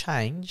couldn't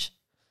change,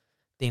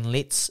 then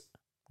let's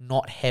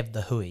not have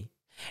the hui.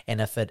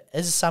 And if it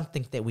is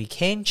something that we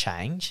can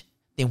change,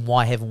 then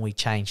why haven't we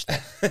changed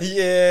it?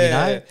 Yeah. You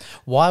know?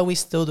 Why are we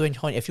still doing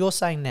honi? If you're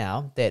saying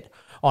now that,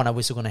 oh no,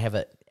 we're still going to have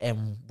it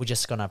and we're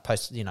just going to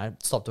post,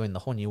 stop doing the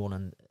honi all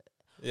and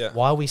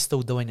why are we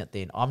still doing it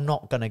then? I'm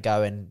not going to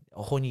go and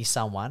honi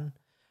someone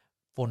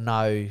for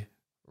no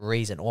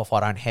reason or if I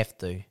don't have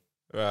to.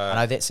 Right. I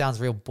know that sounds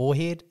real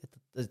borehead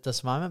at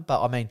this moment,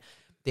 but I mean,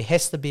 there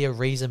has to be a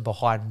reason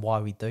behind why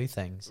we do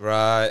things.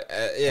 Right.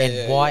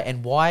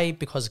 And why?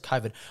 Because of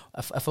COVID.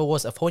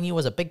 If honi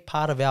was a big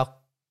part of our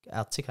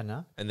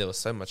tikanga, and there was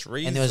so much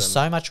reason. And there was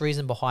so much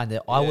reason behind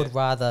it. I would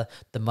rather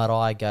the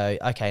marae go,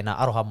 okay, no,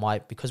 aroha mai,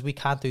 because we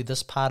can't do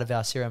this part of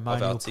our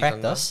ceremonial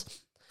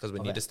practice. Because we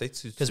need to stay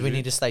two. Because we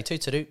need to stay two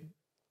to do.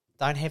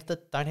 Don't have the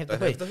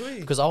hui.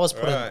 Because I was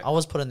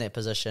put in that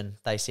position.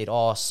 They said,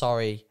 oh,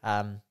 sorry,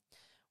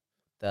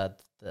 the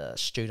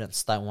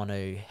students don't want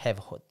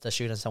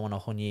to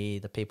honi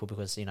the people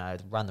because,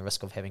 run the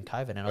risk of having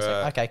COVID. And I was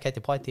like, okay, kei te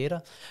pai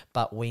tērā,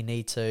 but we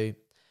need to,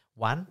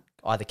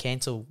 either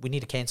we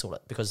need to cancel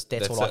it because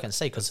that's all I can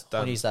see because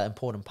honi's the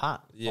important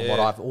part of what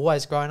I've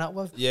always grown up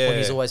with. Yeah.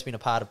 Honi's always been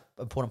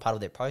important part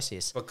of that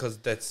process. Because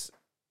that's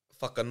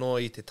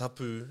whakanoa i te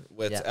tapu,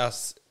 where it's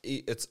us,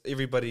 it's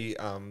everybody,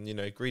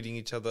 greeting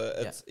each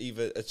other.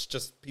 It's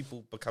just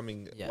people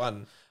becoming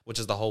one, which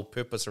is the whole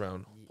purpose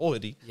around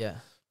Hōhiri. Yeah.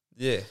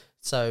 Yeah.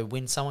 So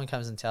when someone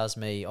comes and tells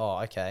me,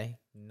 oh, okay,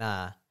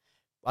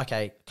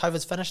 okay,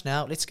 COVID's finished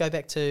now, let's go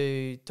back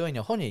to doing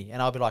your honi.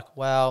 And I'll be like,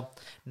 well,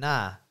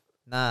 nah.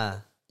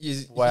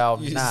 You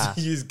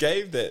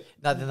gave that.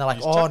 No, then they're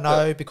like, oh,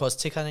 no, because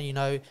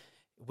tikanga,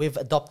 we've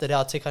adopted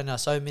our tikanga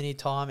so many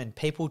times and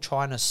people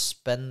trying to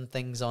spin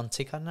things on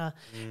tikanga.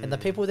 And the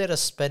people that are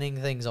spinning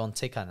things on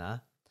tikanga,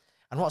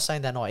 I'm not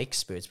saying they're not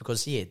experts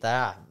because, they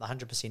are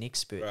 100%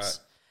 experts.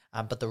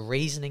 Right. But the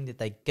reasoning that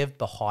they give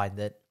behind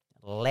it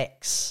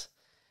lacks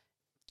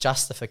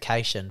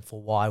justification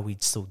for why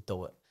we'd still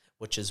do it,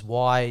 which is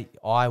why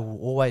I will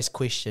always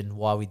question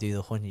why we do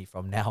the honi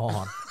from now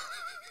on.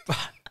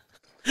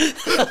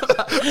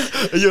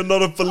 You're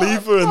not a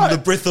believer in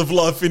the breath of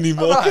life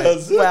anymore.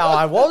 Well,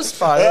 I was,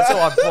 bro. That's how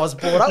I was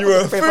brought up. You were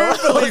a firm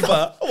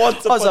believer. I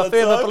was a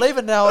firm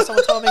believer now.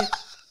 Someone told me,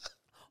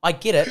 I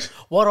get it.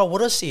 What I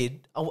would have said,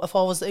 if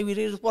I was,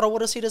 what I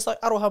would have said is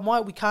like, aroha mai,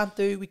 we can't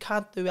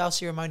do our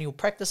ceremonial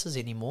practices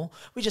anymore.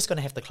 We're just going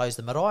to have to close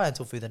the marae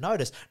until further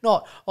notice.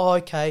 Not,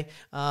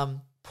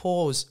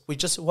 pause. We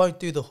just won't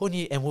do the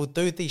honi and we'll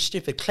do these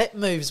stupid clap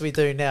moves we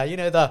do now.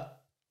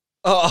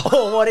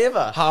 Or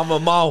whatever. Hama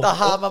mau. The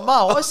hama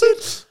mau. I said,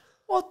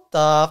 what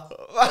the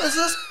is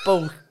this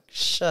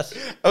bullshit?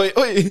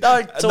 Wait.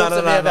 Don't talk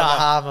to me about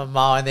hama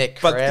mau and that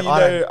crap.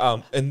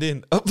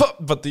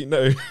 But do you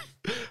know,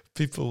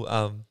 people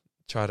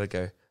try to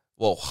go,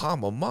 well,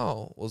 hama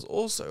mau was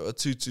also a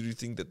tuturu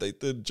thing that they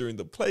did during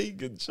the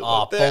plague and shit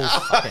like that. Oh,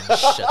 fucking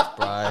shit,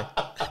 bro.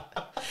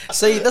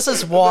 See, this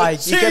is why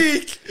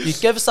you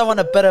give someone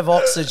a bit of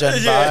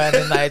oxygen, bro, and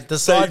then they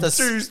decide to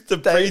choose to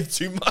breathe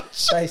too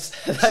much. They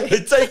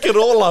take it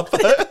all up.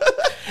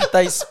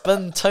 They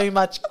spin too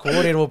much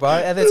kōrero, bro.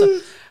 And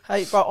there's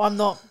hey, bro, I'm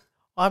not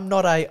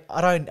an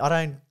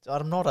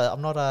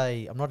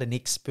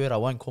expert. I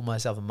won't call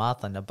myself a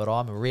mātanga, but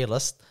I'm a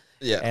realist.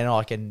 Yeah. And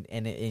I can,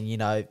 and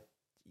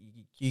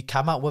you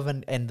come up with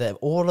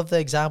all of the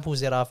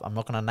examples that I'm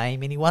not going to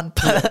name anyone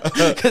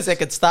because that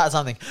could start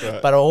something. Right.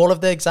 But all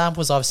of the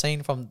examples I've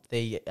seen from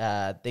the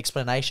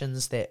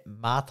explanations that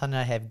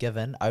mātanga have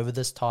given over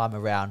this time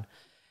around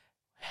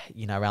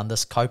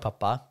this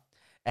kaupapa,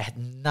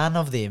 none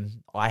of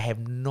them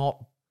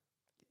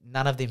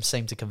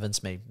seem to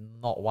convince me.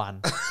 Not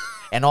one.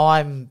 And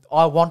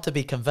I want to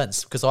be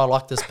convinced because I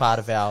like this part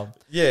of our.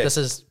 Yeah. This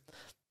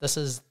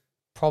is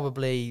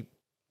probably.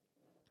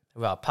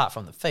 Well, apart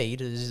from the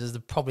feed, is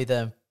probably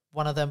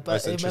one of the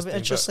most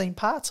interesting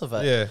parts of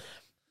it. Yeah,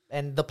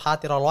 and the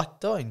part that I like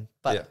doing.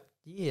 But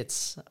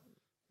it's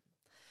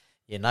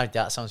no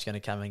doubt someone's going to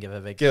come and give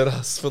a big get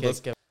us for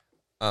this.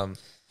 What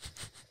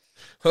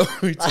are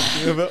we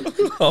talking about?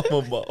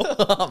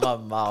 I'm a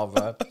mile,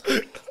 bro.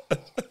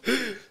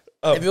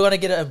 If you're going to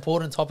get an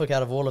important topic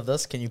out of all of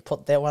this, can you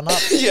put that one up?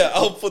 Yeah,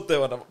 I'll put that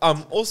one up.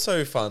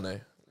 Also,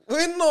 whānau.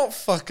 We're not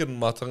fucking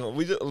mātanga.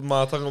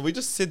 We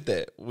just said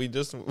that. We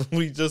just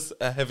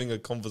are having a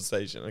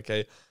conversation,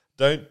 okay?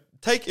 Don't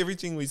take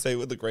everything we say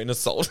with a grain of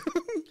salt.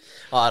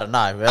 I don't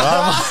know, man.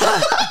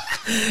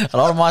 A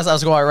lot of my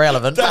stuff's quite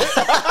relevant.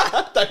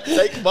 Don't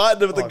take mine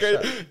with the grain.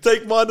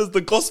 Take mine as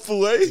the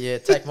gospel, eh? Yeah,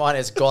 take mine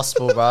as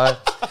gospel, bro.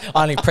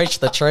 I only preach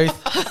the truth.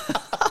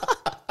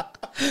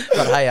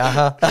 But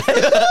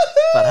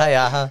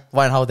hey,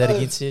 won't hold that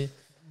against you.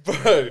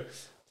 Bro,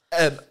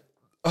 and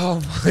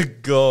oh my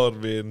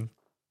God, man.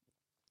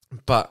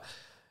 But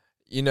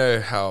you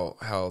know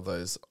how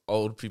those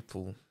old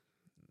people,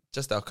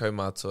 just our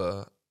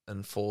kaumātua,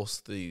 enforce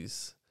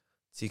these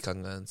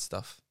tikanga and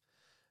stuff.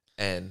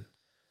 And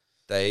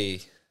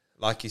they,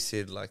 like you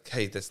said, like,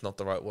 hey, that's not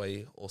the right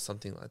way or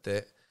something like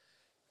that.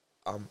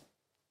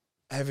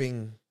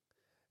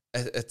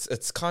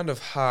 It's kind of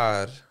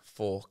hard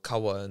for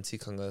kawa and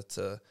tikanga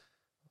to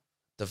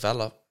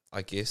develop,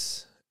 I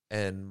guess,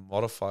 and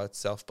modify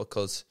itself,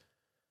 because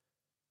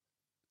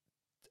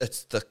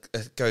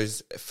it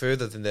goes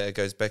further than that. It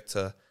goes back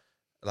to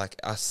like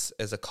us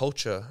as a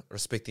culture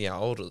respecting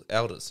our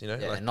elders, you know,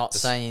 like not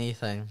saying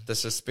anything,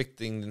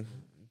 disrespecting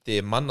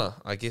their mana,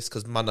 I guess,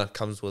 because mana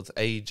comes with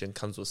age and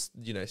comes with,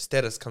 you know,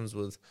 status comes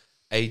with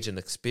age and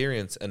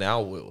experience in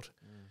our world,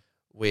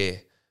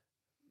 where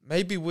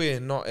maybe we're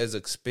not as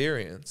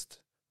experienced,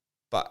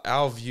 but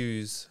our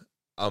views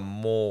are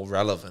more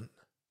relevant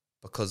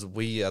because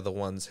we are the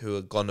ones who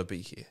are going to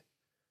be here.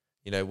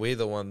 You know, we're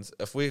the ones,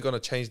 if we're going to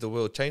change the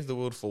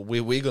world for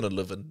where we're going to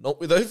live in, not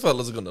where those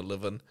fellas are going to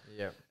live in.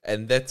 Yeah.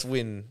 And that's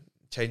when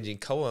changing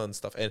kawa and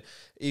stuff. And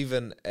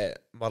even at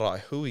Marae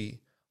Hui,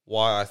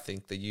 why I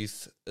think the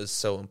youth is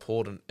so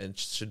important and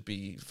should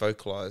be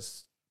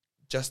vocalised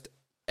just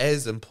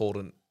as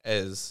important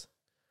as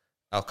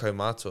our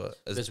kaumātua.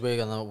 Because we're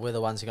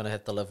the ones who are gonna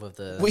have to live with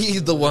the.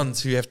 We're the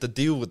ones who have to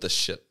deal with the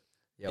shit.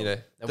 Yeah, you know,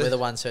 and we're the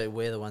ones who are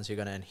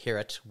going to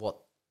inherit what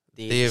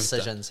their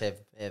decisions have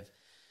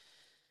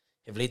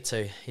led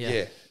to.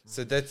 Yeah.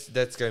 So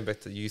that's going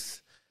back to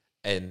youth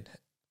and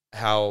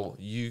how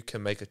you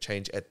can make a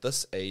change at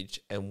this age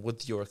and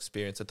with your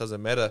experience. It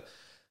doesn't matter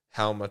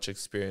how much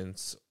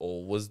experience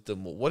or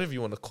wisdom or whatever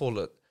you want to call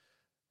it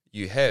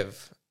you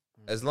have,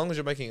 as long as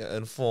you're making an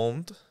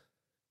informed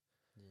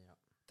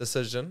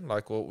decision,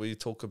 like what we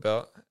talk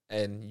about,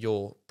 and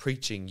you're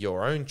preaching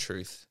your own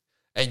truth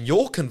and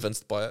you're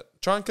convinced by it,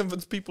 try and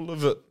convince people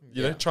of it,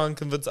 you know, try and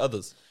convince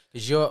others.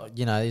 Because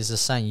there's a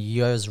saying,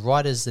 you're as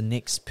right as the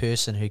next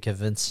person who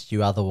convinced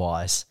you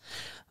otherwise.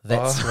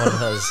 That's what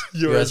it is.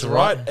 You're as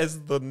right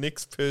as the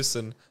next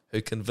person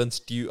who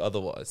convinced you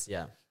otherwise.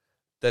 Yeah.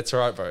 That's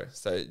right, bro.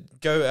 So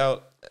go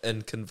out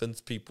and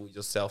convince people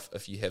yourself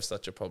if you have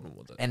such a problem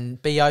with it.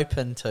 And be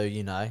open to,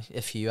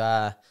 if you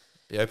are...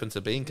 Be open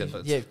to being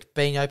convinced. Yeah,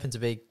 being open to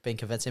being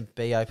convinced, and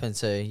be open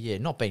to,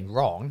 not being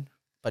wrong,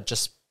 but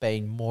just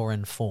being more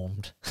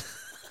informed.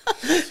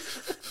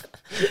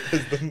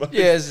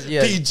 Yes,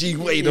 PG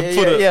way to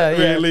put it,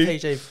 really.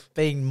 PG,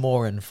 being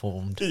more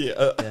informed.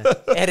 Yeah.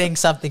 Adding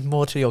something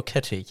more to your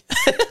kitty.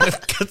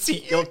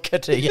 Your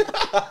kitty.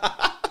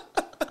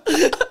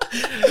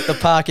 The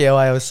Pākehā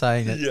way I was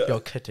saying it. Yeah. Your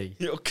kitty.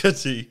 Your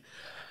kitty.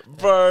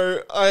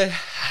 Bro, I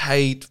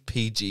hate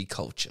PG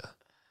culture.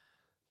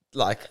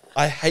 Like,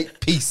 I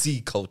hate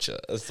PC culture,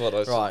 is what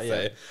I should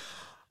say. Yeah.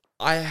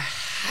 I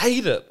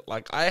hate it.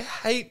 Like, I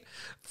hate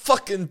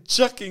fucking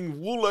chucking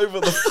wool over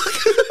the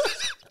fucking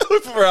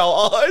over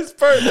our eyes,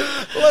 bro.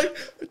 Like,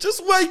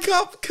 just wake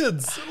up,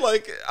 kids.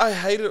 Like, I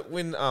hate it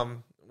when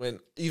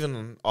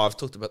even I've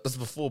talked about this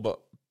before, but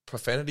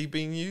profanity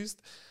being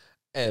used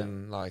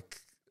and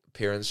like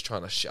parents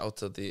trying to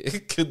shelter their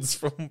kids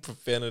from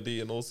profanity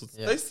and all sorts.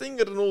 They sing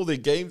it in all their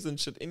games and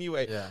shit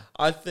anyway. Yeah.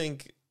 I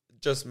think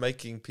just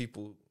making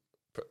people,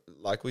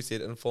 like we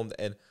said, informed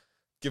and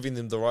giving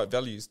them the right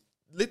values.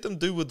 Let them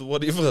do with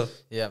whatever.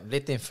 Yeah,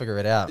 let them figure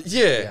it out.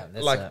 Yeah,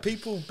 like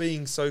people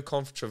being so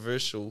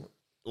controversial,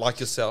 like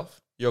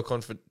yourself, you're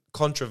a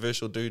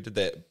controversial dude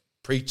that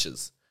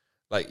preaches.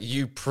 Like,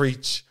 you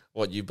preach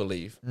what you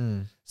believe.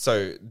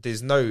 So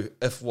there's no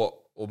if, what,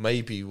 or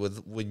maybe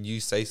with when you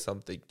say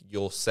something,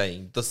 you're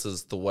saying this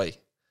is the way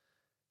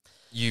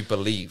you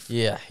believe.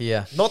 Yeah,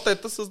 yeah. Not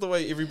that this is the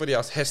way everybody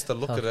else has to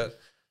look at it,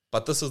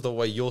 but this is the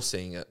way you're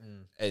seeing it.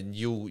 And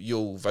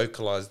you'll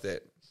vocalize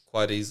that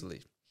quite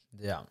easily.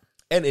 Yeah.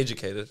 And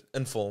educated,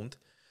 informed.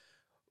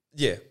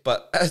 Yeah,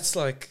 but it's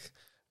like,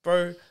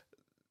 bro,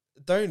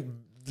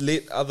 don't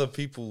let other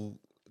people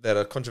that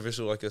are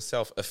controversial like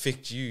yourself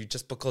affect you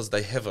just because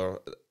they have a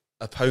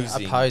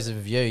opposing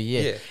view.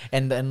 Yeah.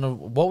 And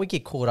what we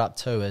get caught up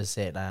to is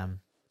that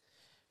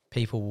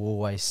people will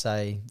always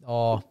say,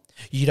 "Oh,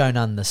 you don't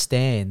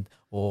understand,"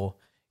 or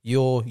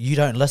you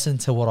don't listen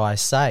to what I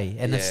say.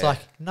 And it's like,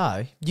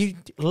 no,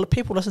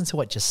 people listen to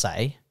what you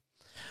say.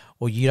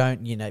 Or you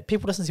don't,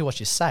 people listen to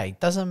what you say.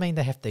 Doesn't mean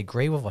they have to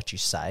agree with what you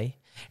say.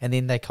 And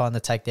then they kind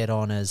of take that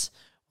on as,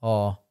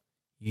 oh,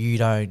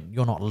 you're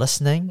not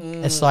listening.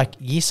 It's like,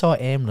 yes, I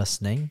am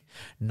listening.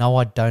 No,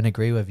 I don't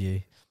agree with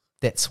you.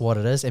 That's what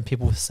it is. And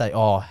people say,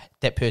 oh,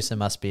 that person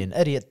must be an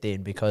idiot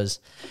then because,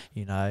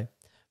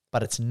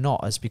 but it's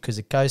not. It's because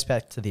it goes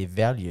back to their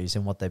values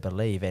and what they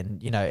believe.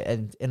 And,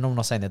 and I'm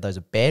not saying that those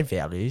are bad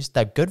values.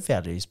 They're good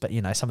values. But,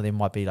 some of them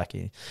might be like,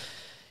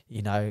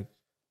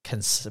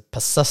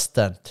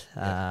 persistent,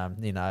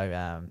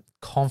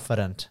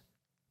 confident,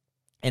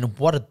 and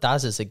what it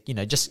does is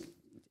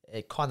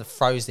it kind of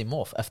throws them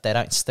off if they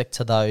don't stick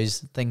to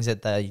those things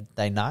that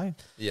they know.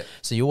 Yeah.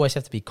 So you always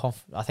have to be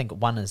confident. I think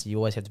one is you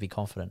always have to be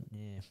confident.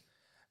 Yeah.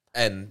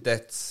 And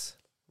that's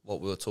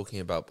what we were talking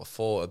about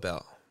before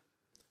about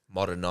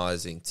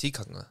modernizing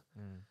tikanga.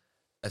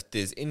 if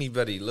there's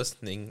anybody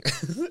listening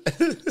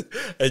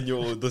and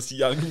you're this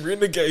young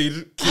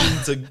renegade keen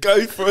to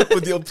go for it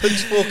with your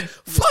pitchfork,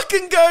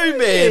 fucking go,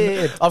 man.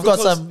 Yeah, I've got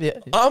Because some. Yeah.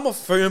 I'm a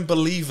firm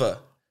believer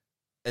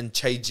in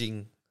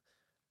changing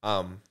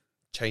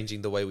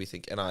the way we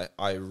think. And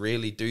I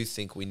really do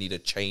think we need a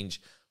change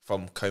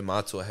from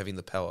kaumātua having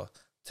the power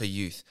to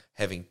youth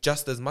having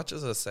just as much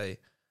as a say,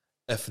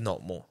 if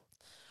not more.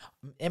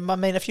 And I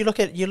mean, if you look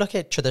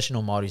at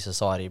traditional Māori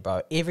society,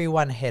 bro,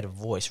 everyone had a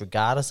voice,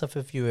 regardless of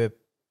if you were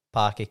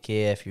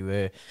Pākeke, if you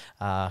were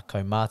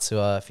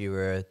kaumātua, if you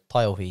were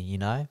taihohi, you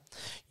know.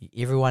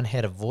 Everyone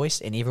had a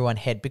voice, and everyone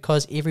had,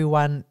 because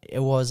everyone, it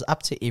was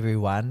up to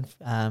everyone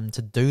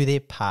to do their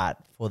part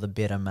for the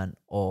betterment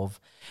of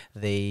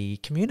the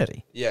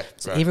community. Yeah,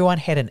 So right. everyone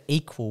had an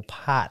equal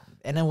part.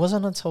 And it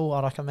wasn't until,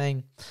 like, I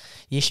mean,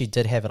 yes, you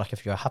did have it, like,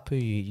 if you're a hapu,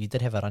 you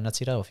did have a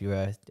rangatira, if you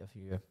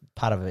were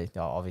part of it,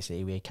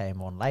 obviously iwi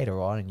came on later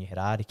on, and you had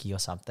ariki or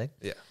something.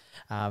 Yeah.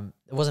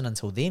 It wasn't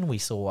until then we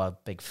saw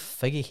big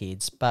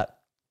figureheads, but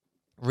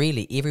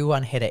really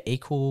everyone had an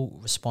equal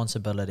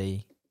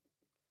responsibility,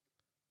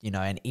 you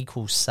know, an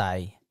equal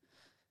say,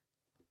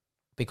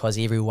 because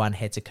everyone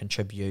had to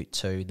contribute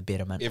to the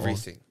betterment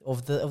Everything.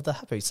 of the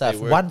hapu. So They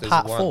if worked one as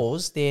part one.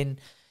 falls, then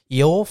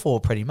you're all fall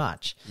pretty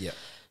much. Yeah.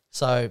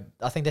 So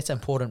I think that's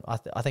important.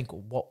 I think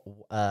what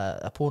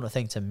important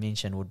thing to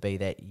mention would be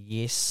that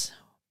yes,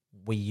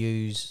 we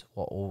use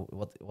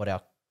what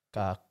our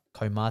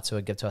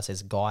kaumātua give to us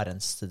as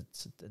guidance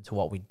to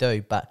what we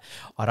do, but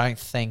I don't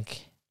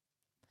think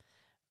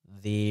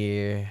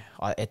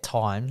at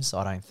times,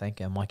 I don't think,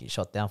 and I might get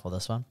shot down for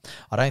this one,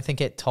 I don't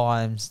think at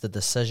times the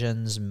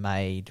decisions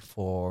made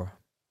for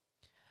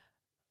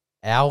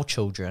our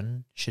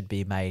children should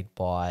be made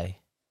by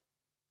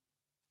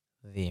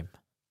them.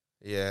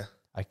 Yeah.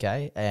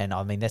 Okay, and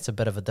I mean that's a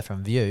bit of a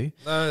different view.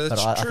 No,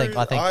 that's But true.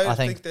 I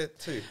think that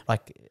too.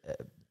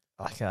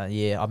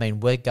 Yeah, I mean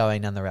we're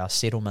going under our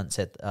settlements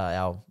at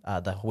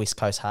the West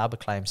Coast Harbour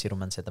Claim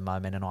settlements at the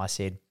moment, and I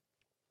said,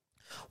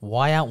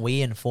 why aren't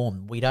we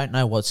informed? We don't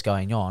know what's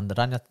going on. They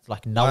don't no Why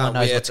one aren't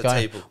knows we what's at the going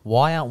on. table?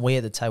 Why aren't we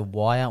at the table?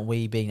 Why aren't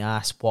we being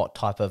asked what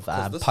type of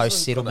This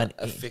post isn't gonna settlement?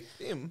 affect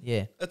them.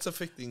 Yeah. It's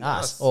affecting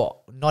Us, us. or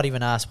not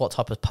even ask what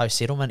type of post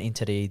settlement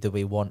entity do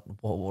we want?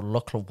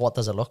 What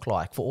does it look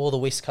like for all the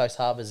West Coast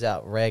harbours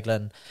out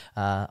Raglan,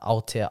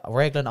 Aotea,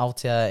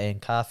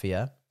 and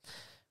Kāwhia?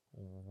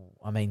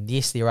 I mean,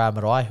 yes, there are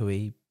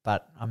maraehui,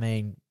 but I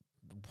mean,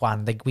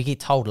 we get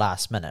told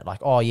last minute, like,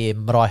 oh yeah,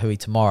 maraehui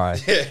tomorrow,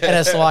 and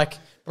it's like,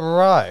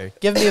 bro,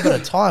 give me a bit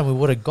of time, we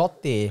would have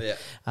got there.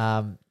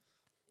 Yeah.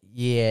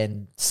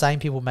 And same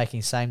people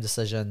making same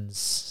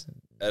decisions.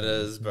 It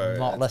is, bro.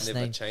 Not It's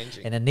listening, never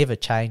changing. and it never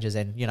changes.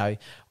 And you know,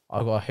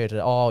 I heard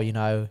it. Oh, you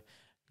know,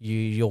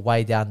 you're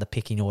way down the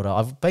pecking order.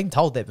 I've been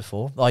told that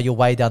before. Oh, you're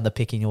way down the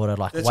pecking order.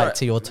 Like, That's wait right.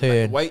 till your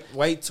turn.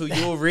 Wait till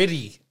you're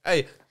ready.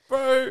 Hey,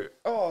 bro.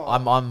 Oh.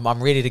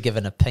 I'm ready to give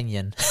an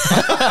opinion.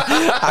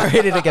 I'm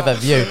ready to give a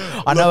view.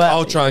 I know.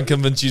 I'll try and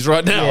convince you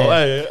right now. Yeah.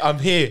 Hey, I'm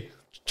here.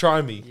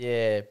 Try me.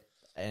 Yeah,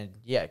 and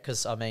yeah,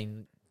 because I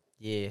mean,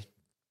 yeah.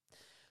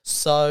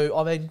 So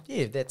I mean,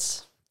 yeah,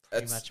 that's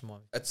pretty much my.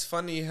 It's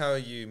funny how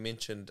you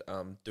mentioned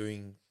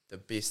doing the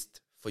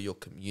best for your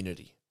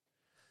community.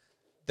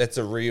 That's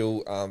a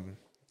real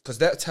because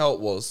that's how it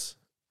was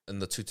in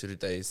the Tuturu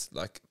days.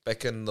 Like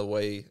back in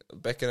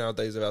our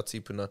days of our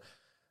tipuna,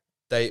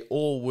 they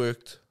all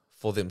worked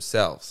for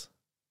themselves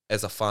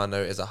as a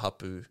whānau, as a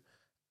hapu,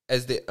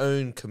 as their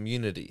own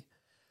community.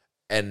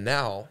 And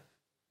now,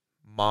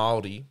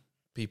 Māori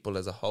people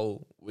as a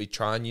whole, we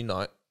try and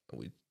unite.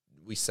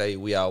 We say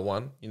we are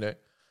one, you know,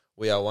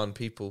 we are one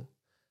people.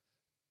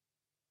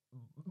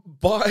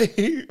 By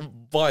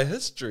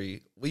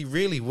history, we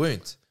really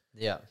weren't.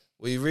 Yeah.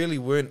 We really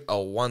weren't a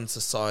one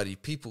society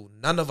people.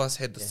 None of us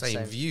had the Yeah,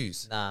 same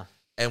views. Nah.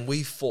 And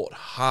we fought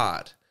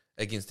hard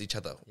against each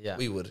other. Yeah.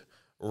 We would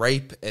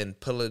rape and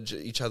pillage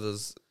each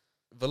other's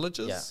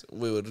villages. Yeah.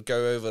 We would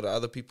go over to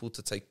other people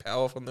to take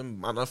power from them,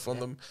 mana from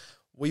them.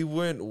 We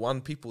weren't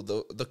one people.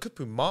 The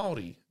kupu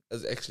Māori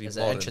is actually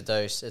modern.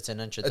 It's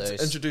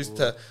introduced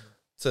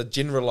to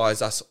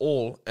generalize us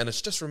all, and it's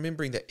just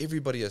remembering that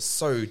everybody is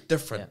so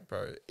different, Yeah.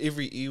 bro.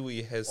 Every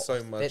iwi has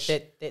so much.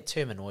 That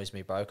term annoys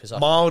me, bro. Because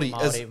Māori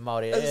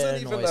Māori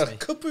isn't even annoys a me.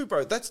 kupu,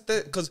 bro. That's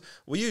because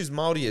we use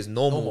Māori as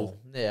normal.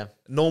 Yeah.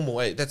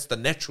 Normal, that's the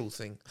natural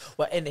thing.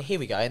 Well, and here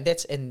we go, and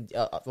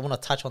I want to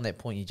touch on that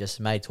point you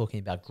just made, talking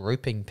about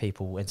grouping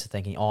people into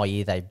thinking, oh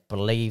yeah, they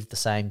believe the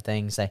same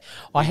things.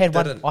 I had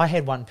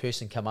one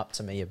person come up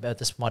to me about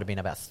this. Might have been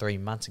about 3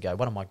 months ago.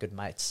 One of my good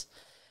mates,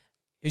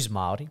 who's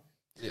Māori,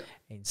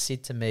 and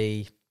said to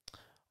me,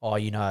 oh,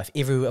 you know,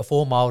 if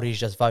all Māoris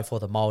just vote for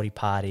the Māori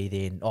party,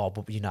 then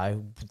you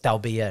know, they'll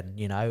be in.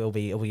 You know, it'll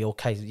be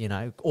okay. You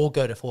know, all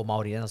go to for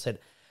Māori. And I said,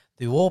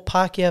 do all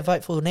Pākehā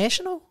vote for the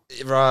National?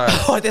 Right.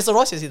 That's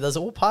what I said. Do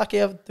all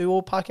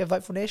Pākehā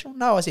vote for National?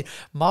 No, I said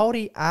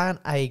Māori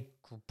aren't a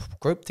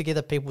group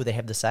together people that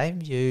have the same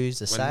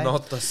views, We're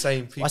not the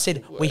same people. I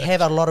said we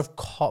have a lot of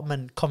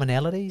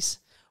commonalities.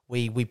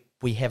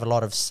 We have a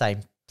lot of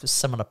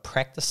similar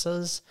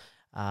practices.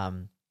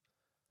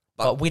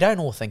 But we don't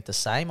all think the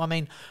same. I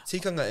mean,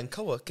 tikanga and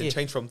kawa can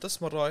change from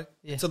this marae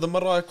Yeah. to the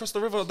marae across the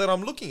river that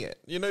I'm looking at.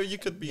 You know, you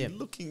could be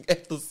looking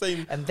at the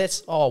same. and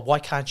that's why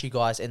can't you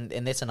guys? And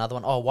that's another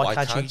one. Why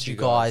can't you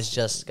guys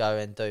just go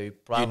and do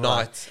blah, blah.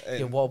 Unite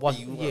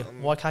Yeah,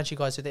 and why can't you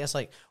guys do that? It's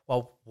like,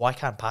 well, why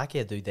can't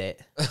Pākehā do that?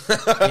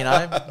 You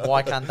know,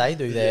 why can't they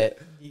do that?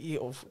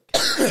 You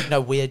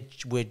know,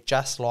 we're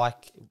just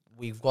like,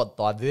 we've got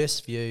diverse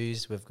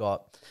views. We've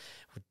got,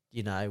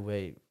 you know,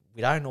 we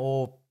don't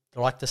all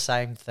like the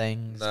same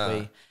things.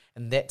 Nah.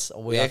 And that's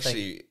We I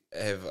actually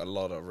have a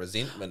lot of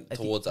resentment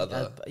towards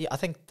other. I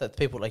think that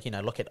people like, you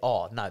know, look at,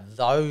 oh no,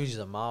 those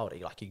are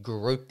Māori. Like you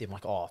group them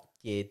like, oh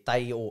yeah,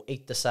 they all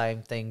eat the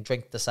same thing,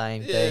 drink the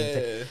same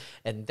thing,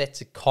 and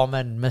that's a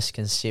common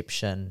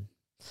misconception.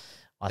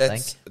 I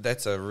think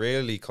That's a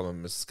really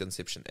common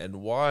misconception, and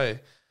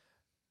why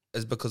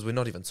is because we're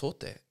not even taught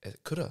that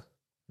at kura.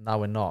 no,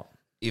 we're not.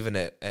 Even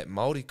at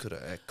Māori kura,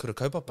 at kura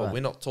kaupapa,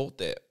 we're not taught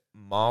that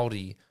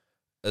Māori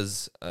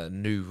is a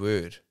new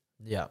word.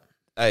 Yeah,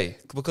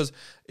 Because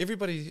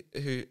everybody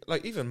who,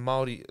 like even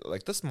Māori,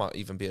 like this might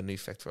even be a new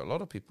fact for a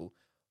lot of people,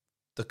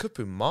 the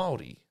kupu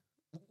Māori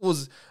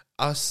was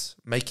us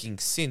making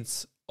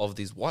sense of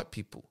these white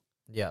people.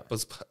 yeah,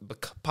 Because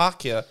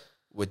Pākehā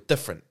were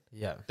different.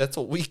 yeah. That's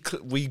what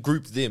we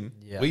grouped them.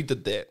 Yeah. We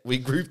did that. We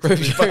grouped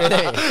Grouped them.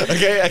 them.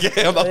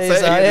 okay, I'm not Yeah,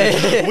 saying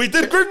so, yeah. we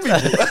did group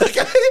people.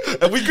 Okay,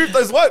 and we grouped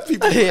those white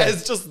people Yeah.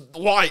 as just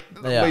white.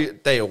 Yeah.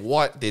 They are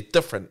white. They're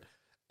different.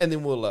 And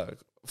then we're like,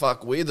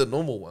 fuck, we're the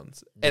normal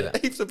ones. And Yeah.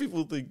 heaps of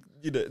people think,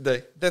 you know,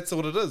 that's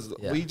what it is.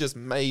 Yeah. We just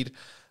made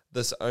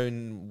this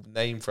own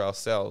name for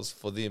ourselves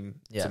for them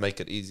Yeah. to make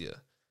it easier.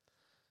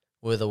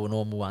 We're the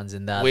normal ones,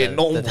 and We're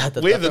normal. We're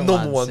the different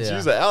normal ones.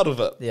 Yeah. You're out of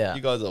it. Yeah.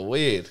 You guys are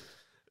weird.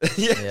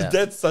 Yeah,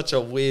 that's such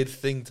a weird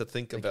thing to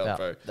think about,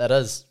 bro. That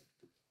is.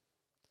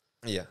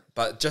 Yeah,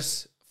 but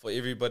just for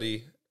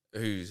everybody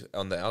who's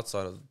on the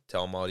outside of Te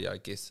Ao Māori, I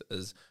guess,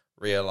 is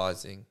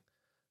realizing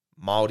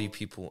Māori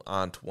people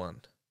aren't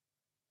one.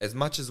 As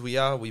much as we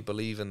are, we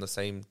believe in the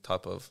same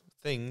type of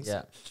things,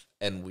 Yeah.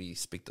 and we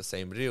speak the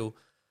same reo.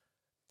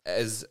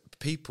 As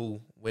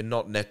people, we're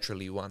not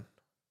naturally one,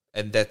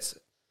 and that's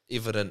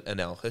evident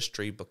in our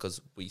history because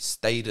we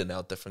stayed in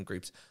our different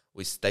groups.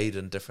 We stayed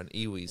in different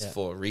iwis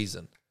for a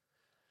reason.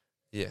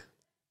 Yeah.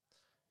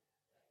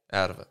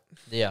 Out of it.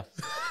 Yeah.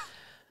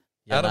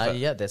 Yeah, Out of it.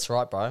 yeah, that's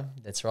right, bro.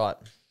 That's right.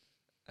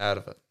 Out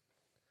of it.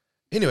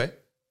 Anyway.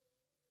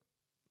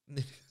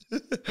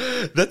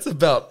 That's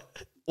about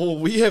all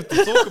we have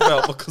to talk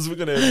about because we're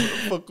going to have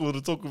fuck all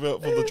to talk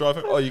about for the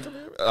drive. Oh, you come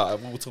here?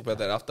 We'll talk about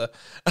that after.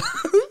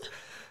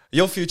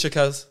 Your future,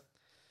 cuz.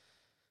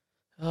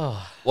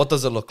 Oh, What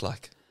does it look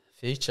like?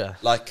 future.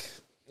 Like,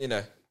 you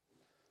know,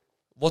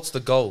 what's the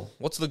goal?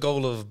 What's the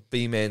goal of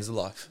B-Man's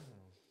life?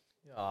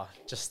 Oh,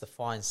 just to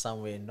find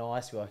somewhere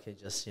nice where I could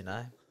just, you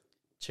know,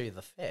 chew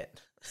the fat.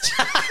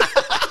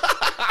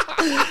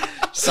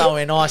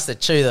 Somewhere nice to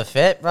chew the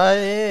fat, bro.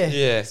 Yeah.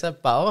 Yeah. So,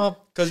 but,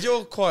 Because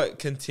you're quite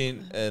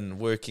content in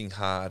working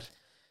hard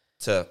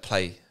to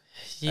play.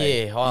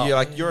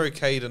 yeah. You're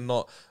okay to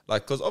not,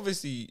 like, because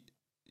obviously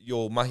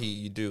your mahi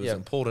you do is Yeah.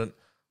 important,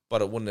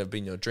 but it wouldn't have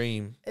been your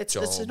dream It's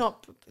job.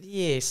 not,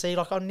 yeah, see,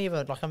 like, I'll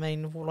never, like, I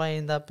mean, will I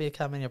end up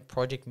becoming a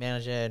project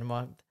manager and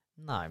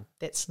no,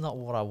 that's not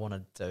what I want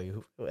to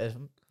do.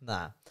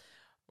 Nah.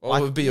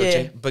 What would be your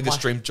yeah, biggest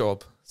dream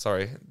job?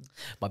 Sorry.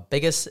 My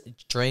biggest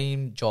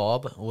dream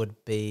job would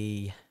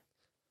be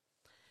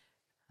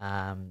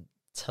to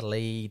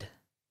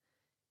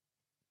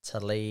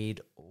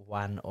lead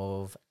one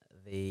of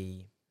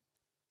the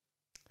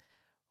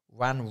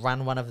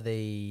one of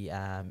the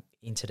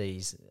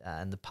entities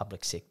in the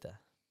public sector.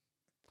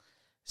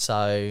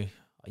 So,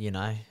 you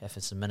know, if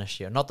it's a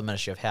ministry, not the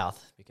Ministry of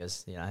Health,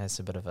 because, you know, it's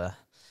a bit of a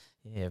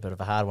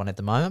hard one at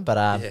the moment.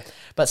 But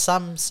but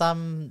some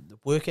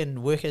work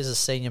as a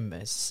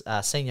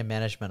senior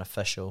management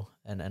official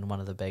in one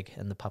of the big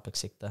in the public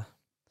sector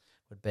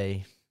would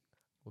be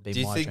Do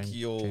you my think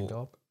dream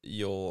job.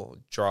 your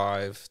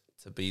drive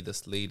to be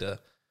this leader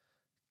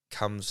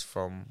comes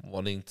from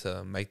wanting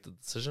to make the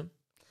decision?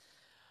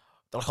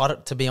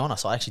 Like, to be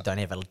honest, I actually don't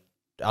have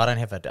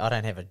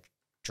a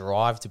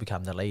drive to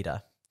become the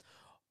leader,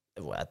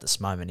 well, at this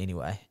moment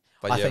anyway.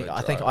 But I you think have a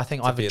I think drive I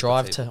think to I have be a at the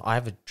drive table. I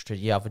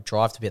have a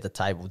drive to be at the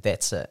table.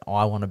 That's it.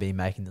 I want to be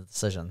making the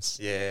decisions.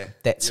 Yeah.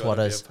 That's you what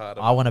wanna be is. a part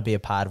of I want to be a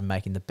part of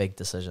making the big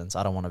decisions.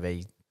 I don't want to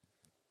be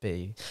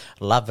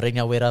love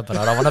ringa wera, but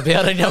I don't want to be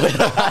a ringa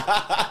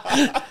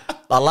wera.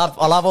 I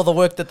love all the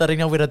work that the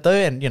ringa wera do,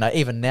 and, you know,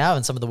 even now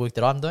and some of the work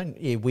that I'm doing,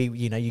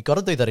 you got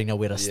to do the ringa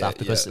wera stuff,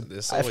 because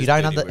there's if always you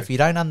don't dirty work. if you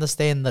don't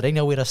understand the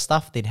ringa wera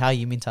stuff, then how are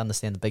you meant to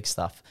understand the big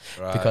stuff?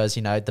 Right. Because,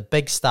 you know, the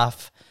big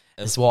stuff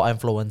is what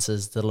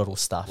influences the little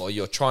stuff. Well,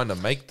 you're trying to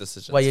make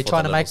decisions. Well, you're for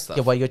trying the to little make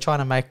stuff. you're trying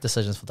to make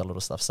decisions for the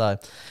little stuff. So,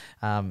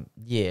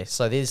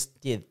 so there's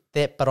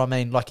that. But I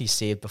mean, like you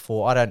said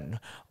before, I don't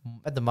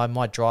at the moment.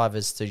 My drive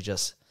is to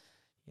just,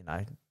 you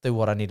know, do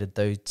what I need to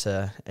do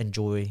to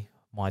enjoy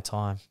my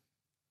time.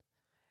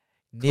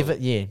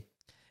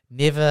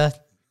 Never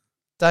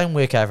don't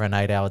work over an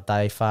 8-hour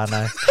day,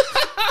 whānau.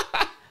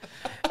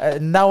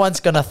 No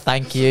one's going to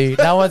thank you.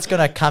 No one's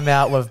going to come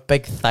out with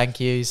big thank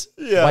yous.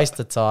 Yeah. Waste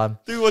of time.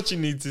 Do what you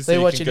need to. So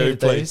Do what you need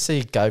to do. So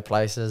you go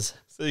places.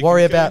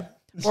 Worry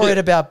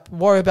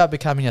about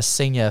becoming a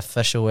senior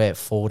official at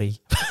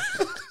 40.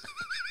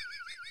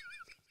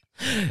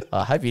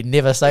 I hope you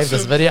never save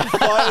this video.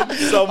 Find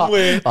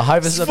somewhere. I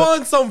hope it's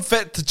find some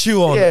fat to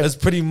chew on. Yeah. Is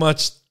pretty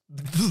much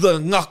the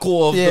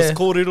knuckle of this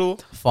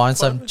kōrero. Find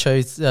some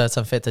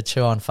fat to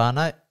chew on,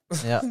 whānau.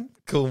 Yeah.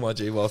 Cool, my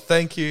G. Well,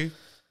 thank you,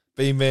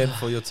 B-Man,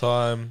 for your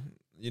time.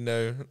 You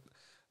know,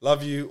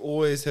 love you.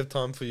 Always have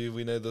time for you.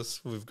 We know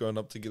this. We've grown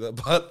up together.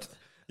 But,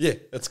 yeah,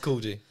 it's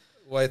cool, G.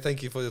 Well,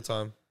 thank you for your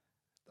time.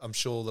 I'm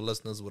sure the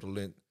listeners would have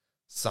learned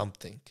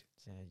something.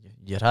 Yeah,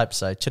 you'd hope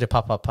so. Chiri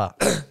papa.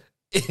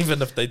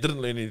 Even if they didn't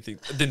learn anything,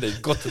 then they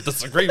got to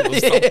disagree with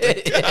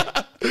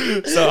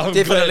something. So I'm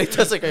Definitely glad.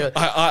 disagree.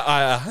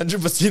 I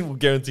 100% will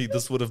guarantee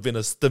this would have been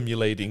a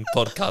stimulating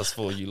podcast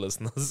for you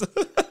listeners.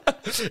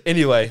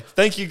 Anyway,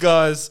 thank you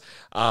guys.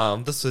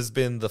 This has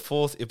been the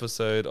 4th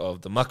episode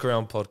of the Muck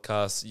Around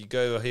podcast. You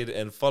go ahead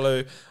and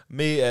follow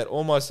me at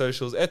all my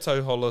socials, at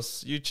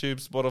Tohollis,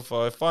 YouTube,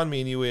 Spotify. Find me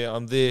anywhere.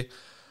 I'm there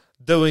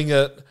doing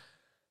it.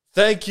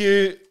 Thank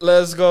you.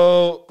 Let's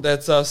go.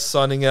 That's us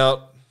signing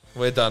out.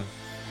 We're done.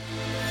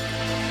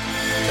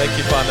 Thank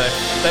you, whānau.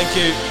 Thank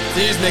you.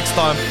 See you next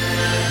time.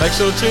 Make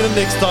sure to tune in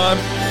next time.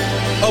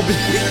 I'll be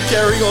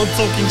carrying on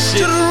talking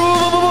shit.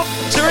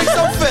 Cheering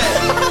some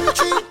fat.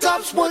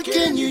 Treetops, what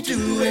can you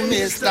do when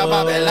Mr.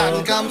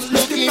 Babylon comes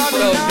looking for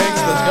you?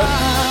 Gangsters,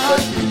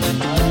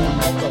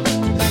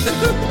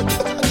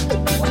 good.